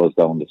to close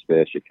down the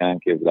space. You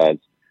can't give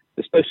lads,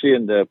 especially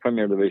in the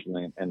Premier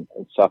Division in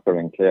soccer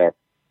in Clare,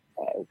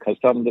 because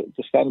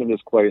the standard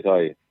is quite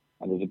high,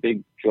 and there's a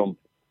big jump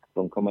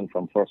from coming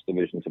from First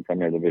Division to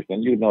Premier Division.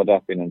 And you know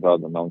that, being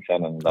involved in Mount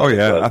Shannon. Oh,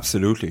 yeah,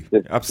 absolutely.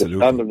 Absolutely.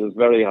 The standard is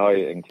very high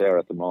in Clare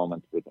at the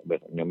moment with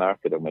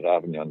Newmarket and with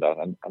Avenue and that.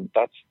 And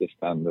that's the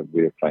standard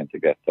we're trying to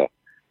get to.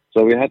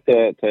 So we had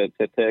to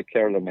take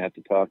Carol, and we had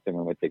to talk to him,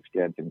 and we had to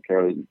explain to him,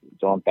 Carol,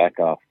 don't back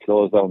off.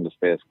 Close down the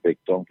space quick.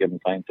 Don't give him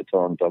time to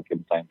turn. Don't give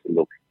him time to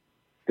look.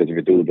 Because if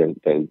you do,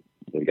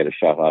 they'll get a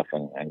shot off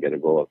and get a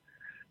goal.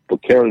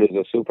 But Carol is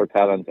a super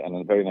talent and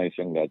a very nice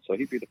young lad. So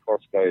he'd be the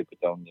first guy to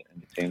put down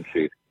in the team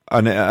sheet.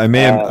 And I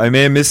may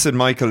have missed it,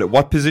 Michael.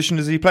 What position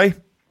does he play?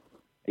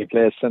 He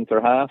plays centre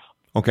half.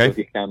 Okay. So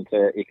he can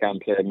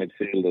play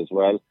midfield as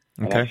well.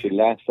 Okay. And actually,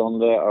 last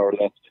Sunday, our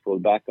left full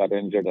back got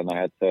injured, and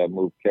I had to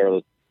move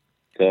Carroll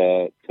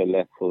to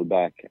left full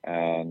back.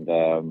 And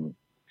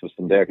so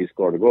from there, he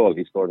scored a goal.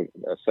 He scored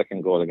a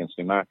second goal against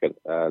Newmarket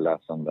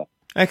last Sunday.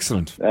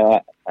 Excellent.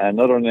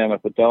 Another name I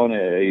put down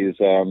is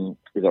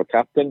our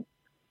captain.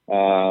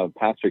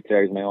 Patrick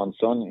Clare is my own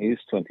son. He's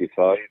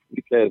 25.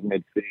 He plays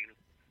midfield.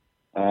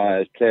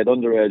 He's played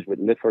underage with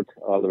Lifford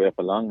all the way up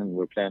along, and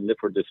we're playing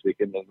Lifford this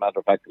weekend. As a matter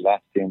of fact, the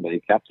last team that he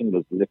captained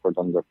was Lifford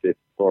under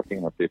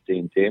 14 or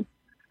 15 team,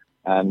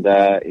 and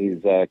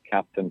he's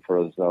captain for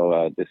us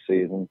now this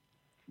season.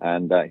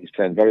 And he's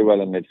playing very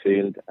well in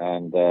midfield,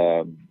 and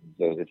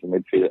it's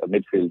a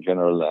midfield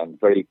general, and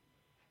very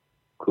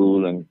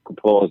cool and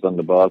composed on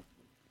the ball.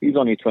 He's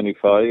only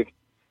 25.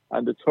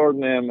 And the third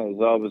name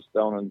is always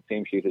down on the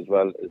team sheet as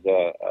well, is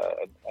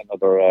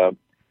another.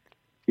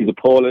 He's a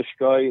Polish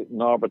guy.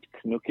 Norbert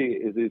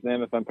Knucki is his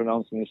name, if I'm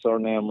pronouncing his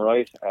surname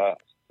right.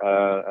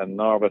 And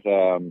Norbert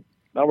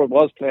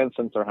was playing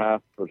centre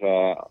half, but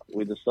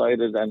we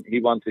decided, and he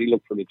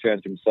looked for the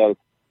change himself.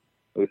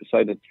 We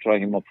decided to try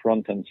him up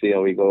front and see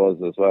how he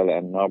goes as well.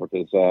 And Norbert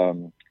is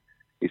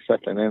he's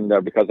settling in there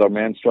because our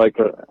main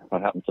striker,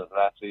 what happened to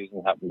last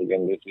season, happened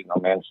again this season.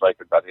 Our main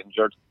striker got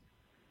injured.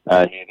 He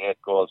had 8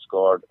 goals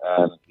scored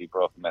and he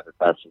broke a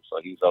metatarsal, so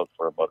he's out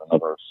for about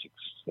another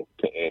 6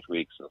 to 8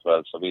 weeks as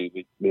well. So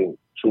we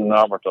threw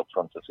Norbert up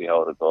front to see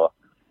how it'll go.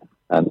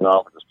 And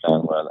Norbert is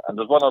playing well. And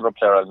there's one other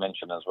player I'll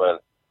mention as well.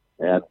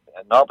 And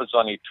Norbert's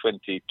only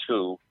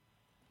 22.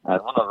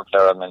 And one other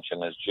player I'll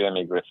mention is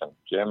Jamie Griffin.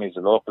 Jamie's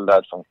a local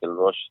lad from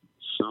Kilrush.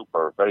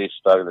 Super, very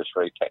stylish,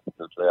 very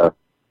technical player.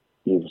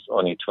 He's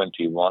only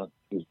 21.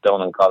 He's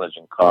down in college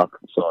in Cork.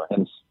 So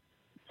hence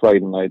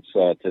Friday nights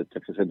to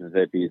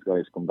facilitate these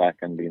guys come back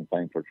and be in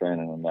time for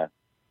training and that.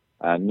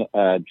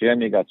 And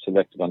Jamie got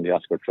selected on the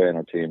Oscar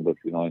trainer team, but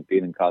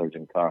being in college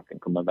in Cork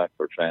and coming back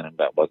for training,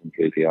 that wasn't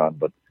really on.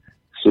 But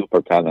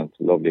super talent,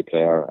 lovely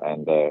player,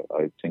 and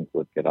I think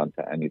would get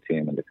onto any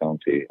team in the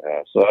county.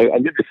 So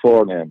I'll give you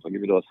 4 names. I'll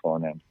give you those 4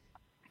 names.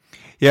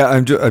 Yeah,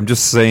 I'm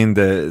just saying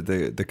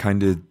the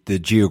kind of the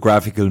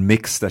geographical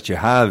mix that you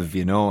have,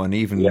 and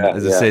even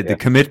as I said, the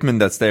commitment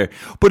that's there.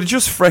 But it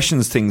just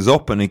freshens things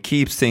up and it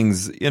keeps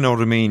things, you know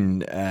what I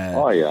mean?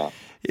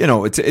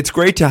 It's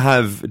great to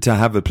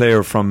have a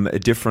player from a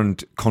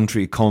different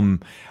country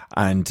come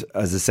and,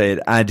 as I said,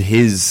 add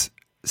his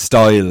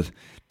style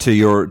to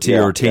your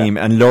team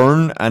and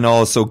learn, and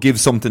also give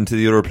something to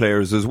the other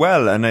players as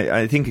well. And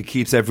I think it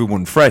keeps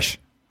everyone fresh.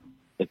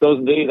 It does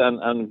indeed,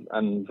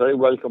 and very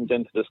welcomed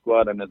into the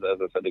squad, and as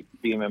I said, a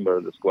key member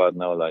of the squad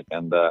now.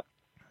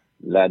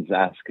 Lads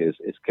ask, is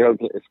Carol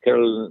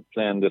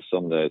playing this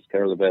Sunday? Is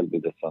Carol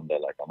available this Sunday?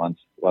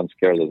 Once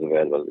Carol is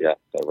available,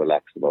 they're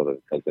relaxed about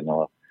it because they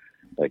know,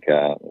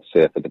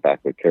 safe at the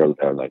back with Carol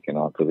there,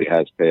 because he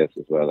has pace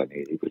as well, and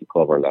he will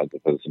cover lads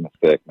if there's a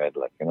mistake made,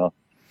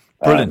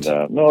 Brilliant.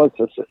 And,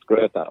 it's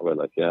great that way.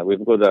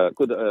 We've got a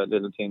good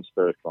little team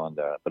spirit going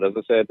there. But as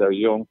I said, they're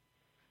young.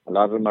 A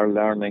lot of them are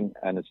learning,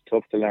 and it's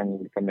tough to learn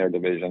in the Premier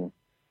Division,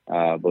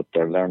 but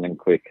they're learning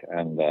quick,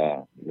 and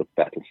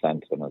that'll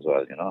stand to them as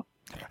well,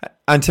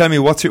 And tell me,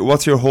 what's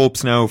your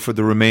hopes now for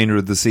the remainder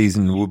of the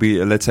season? Will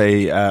be, let's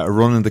say, a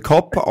run in the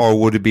cup, or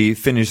would it be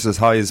finished as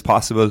high as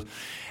possible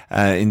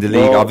in the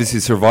league? Obviously,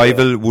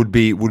 survival would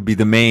be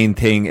the main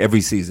thing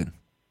every season.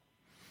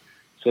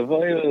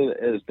 Survival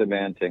is the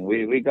main thing.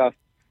 We got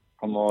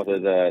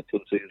promoted 2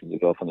 seasons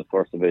ago from the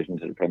First Division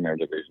to the Premier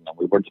Division, and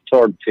we were the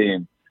 3rd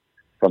team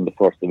from the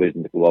First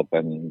Division to go up,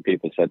 and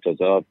people said to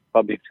us,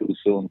 probably too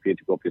soon for you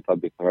to go up, you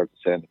probably prefer to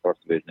stay in the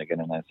First Division again.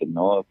 And I said,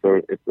 no,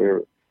 if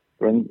we're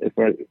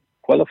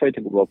qualified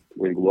to go up,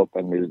 we'll go up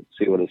and we'll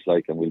see what it's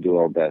like and we'll do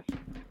our best.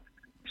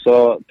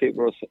 So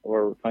people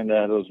were kind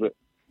of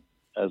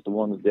as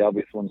the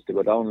obvious ones to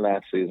go down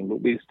last season,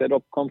 but we stayed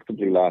up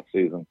comfortably last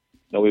season.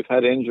 Now, we've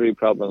had injury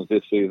problems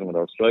this season with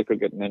our striker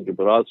getting injured,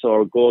 but also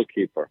our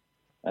goalkeeper.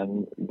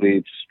 And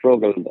we've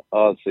struggled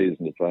all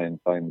season to try and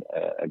find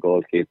a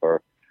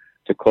goalkeeper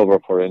to cover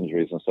for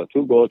injuries. And so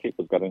 2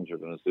 goalkeepers got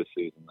injured in us this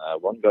season.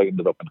 One guy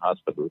ended up in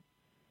hospital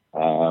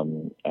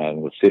and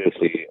was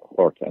seriously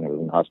hurt, and he was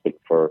in hospital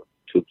for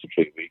 2 to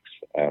 3 weeks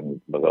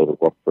and was out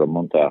of work for a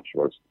month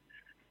afterwards.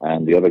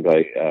 And the other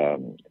guy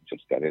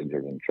just got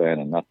injured in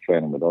training, not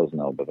training with us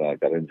now, but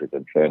got injured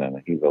in training,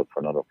 and he's out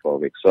for another 4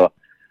 weeks. So,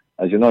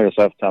 as you know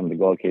yourself, Tom, the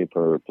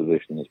goalkeeper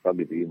position is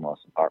probably the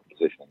most important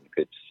position on the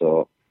pitch.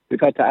 So we've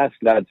got to ask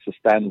lads to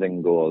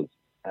standing goals,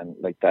 and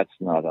that's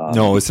not on.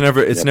 No, it's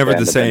never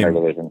the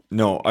same.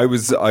 No, I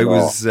was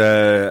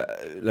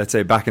let's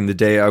say back in the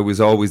day, I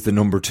was always the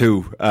number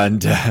 2,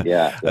 and as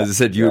I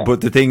said,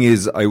 But the thing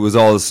is, I was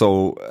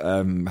also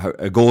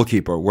a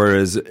goalkeeper.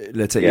 Whereas,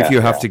 let's say, if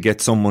you have to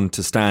get someone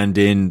to stand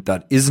in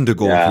that isn't a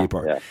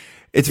goalkeeper.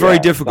 It's very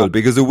difficult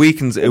because it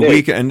weakens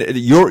and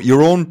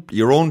your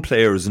own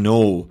players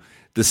know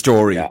the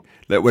story.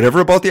 Like whatever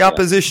about the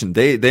opposition,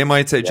 they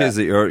might say, "Geez,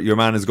 your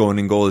man is going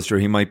in goals, sure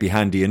he might be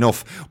handy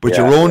enough," but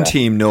your own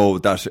team know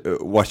that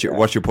what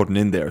you're putting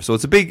in there. So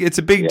it's a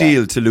big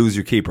deal to lose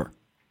your keeper.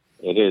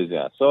 It is,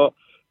 yeah. So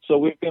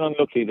we've been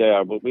unlucky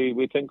there, but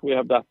we think we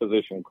have that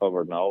position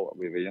covered now.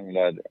 We have a young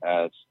lad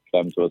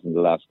come to us in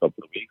the last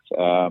couple of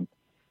weeks.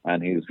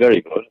 And he's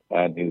very good,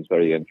 and he's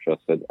very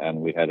interested.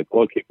 And we had a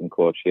goalkeeping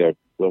coach here.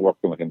 We're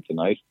working with him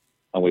tonight,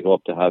 and we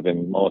hope to have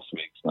him most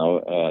weeks now,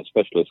 a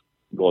specialist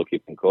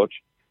goalkeeping coach.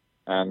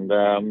 And,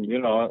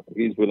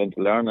 he's willing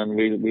to learn, and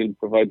we'll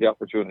provide the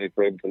opportunity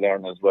for him to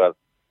learn as well.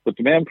 But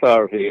the main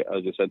priority,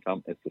 as you said,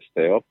 Tom, is to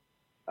stay up.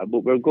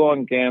 But we're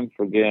going game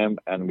for game,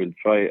 and we'll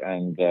try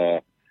and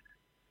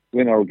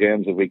win our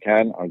games if we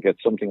can, or get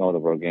something out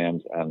of our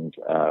games, and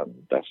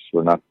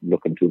we're not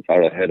looking too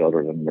far ahead,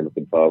 other than we're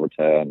looking forward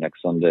to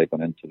next Sunday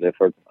going into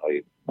Lifford.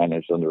 I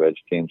managed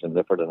underage teams in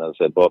Lifford, and as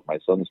I said, both my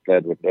sons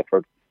played with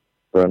Lifford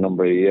for a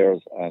number of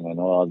years, and I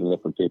know all the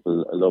Lifford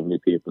people are lovely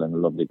people and a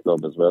lovely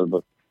club as well.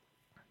 But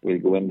we'll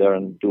go in there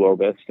and do our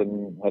best,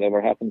 and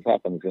whatever happens,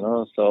 happens, you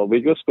know. So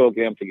we just go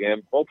game to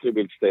game. Hopefully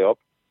we'll stay up,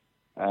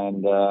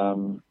 and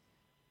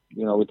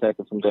you know, we take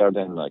it from there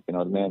then. Like, you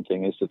know, the main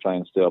thing is to try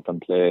and stay up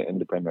and play in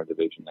the Premier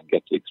Division and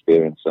get the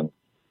experience and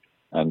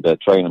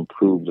try and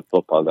improve the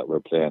football that we're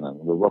playing. And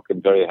we're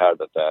working very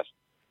hard at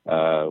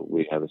that.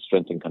 We have a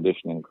strength and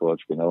conditioning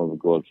coach. We know the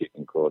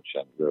goalkeeping coach,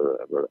 and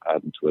we're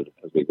adding to it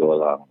as we go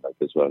along, like,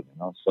 as well, you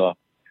know. So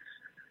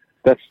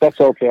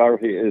that's our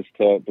priority, is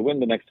to win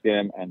the next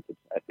game, and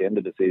at the end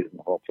of the season,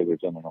 hopefully we've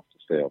done enough to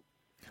stay up.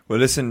 Well,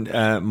 listen,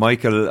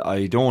 Michael,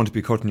 I don't want to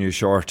be cutting you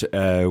short.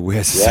 As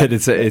I said,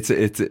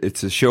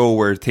 it's a show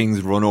where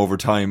things run over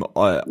time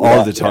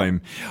all the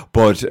time.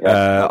 But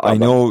I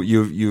know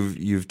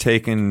you've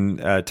taken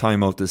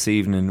time out this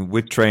evening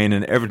with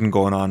training, everything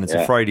going on. It's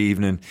a Friday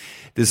evening.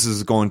 This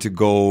is going to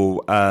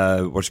go,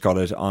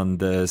 on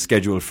the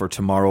schedule for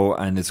tomorrow,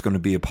 and it's going to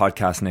be a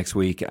podcast next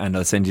week, and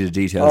I'll send you the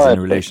details in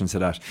relation to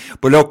that.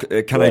 But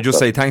look, can I just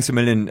say thanks a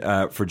million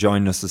for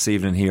joining us this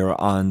evening here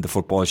on the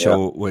Football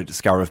Show with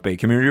Scariff Bay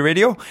Community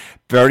Radio.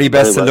 Very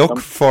best of luck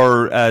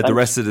for the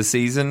rest of the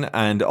season,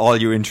 and all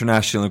your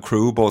international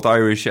crew, both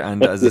Irish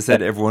and, as I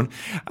said, everyone,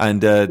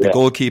 and the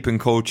goalkeeping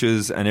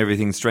coaches and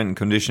everything, strength and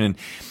conditioning.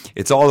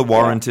 It's all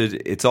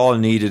warranted. It's all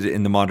needed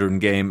in the modern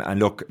game.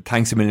 And look,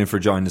 thanks a million for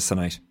joining us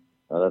tonight.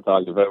 That's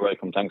all. You're very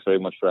welcome. Thanks very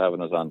much for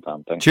having us on,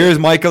 Tom. Cheers,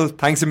 Michael.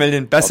 Thanks a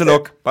million. Best of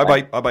luck.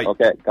 Bye-bye. Bye-bye.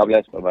 Okay. God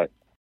bless. Bye-bye.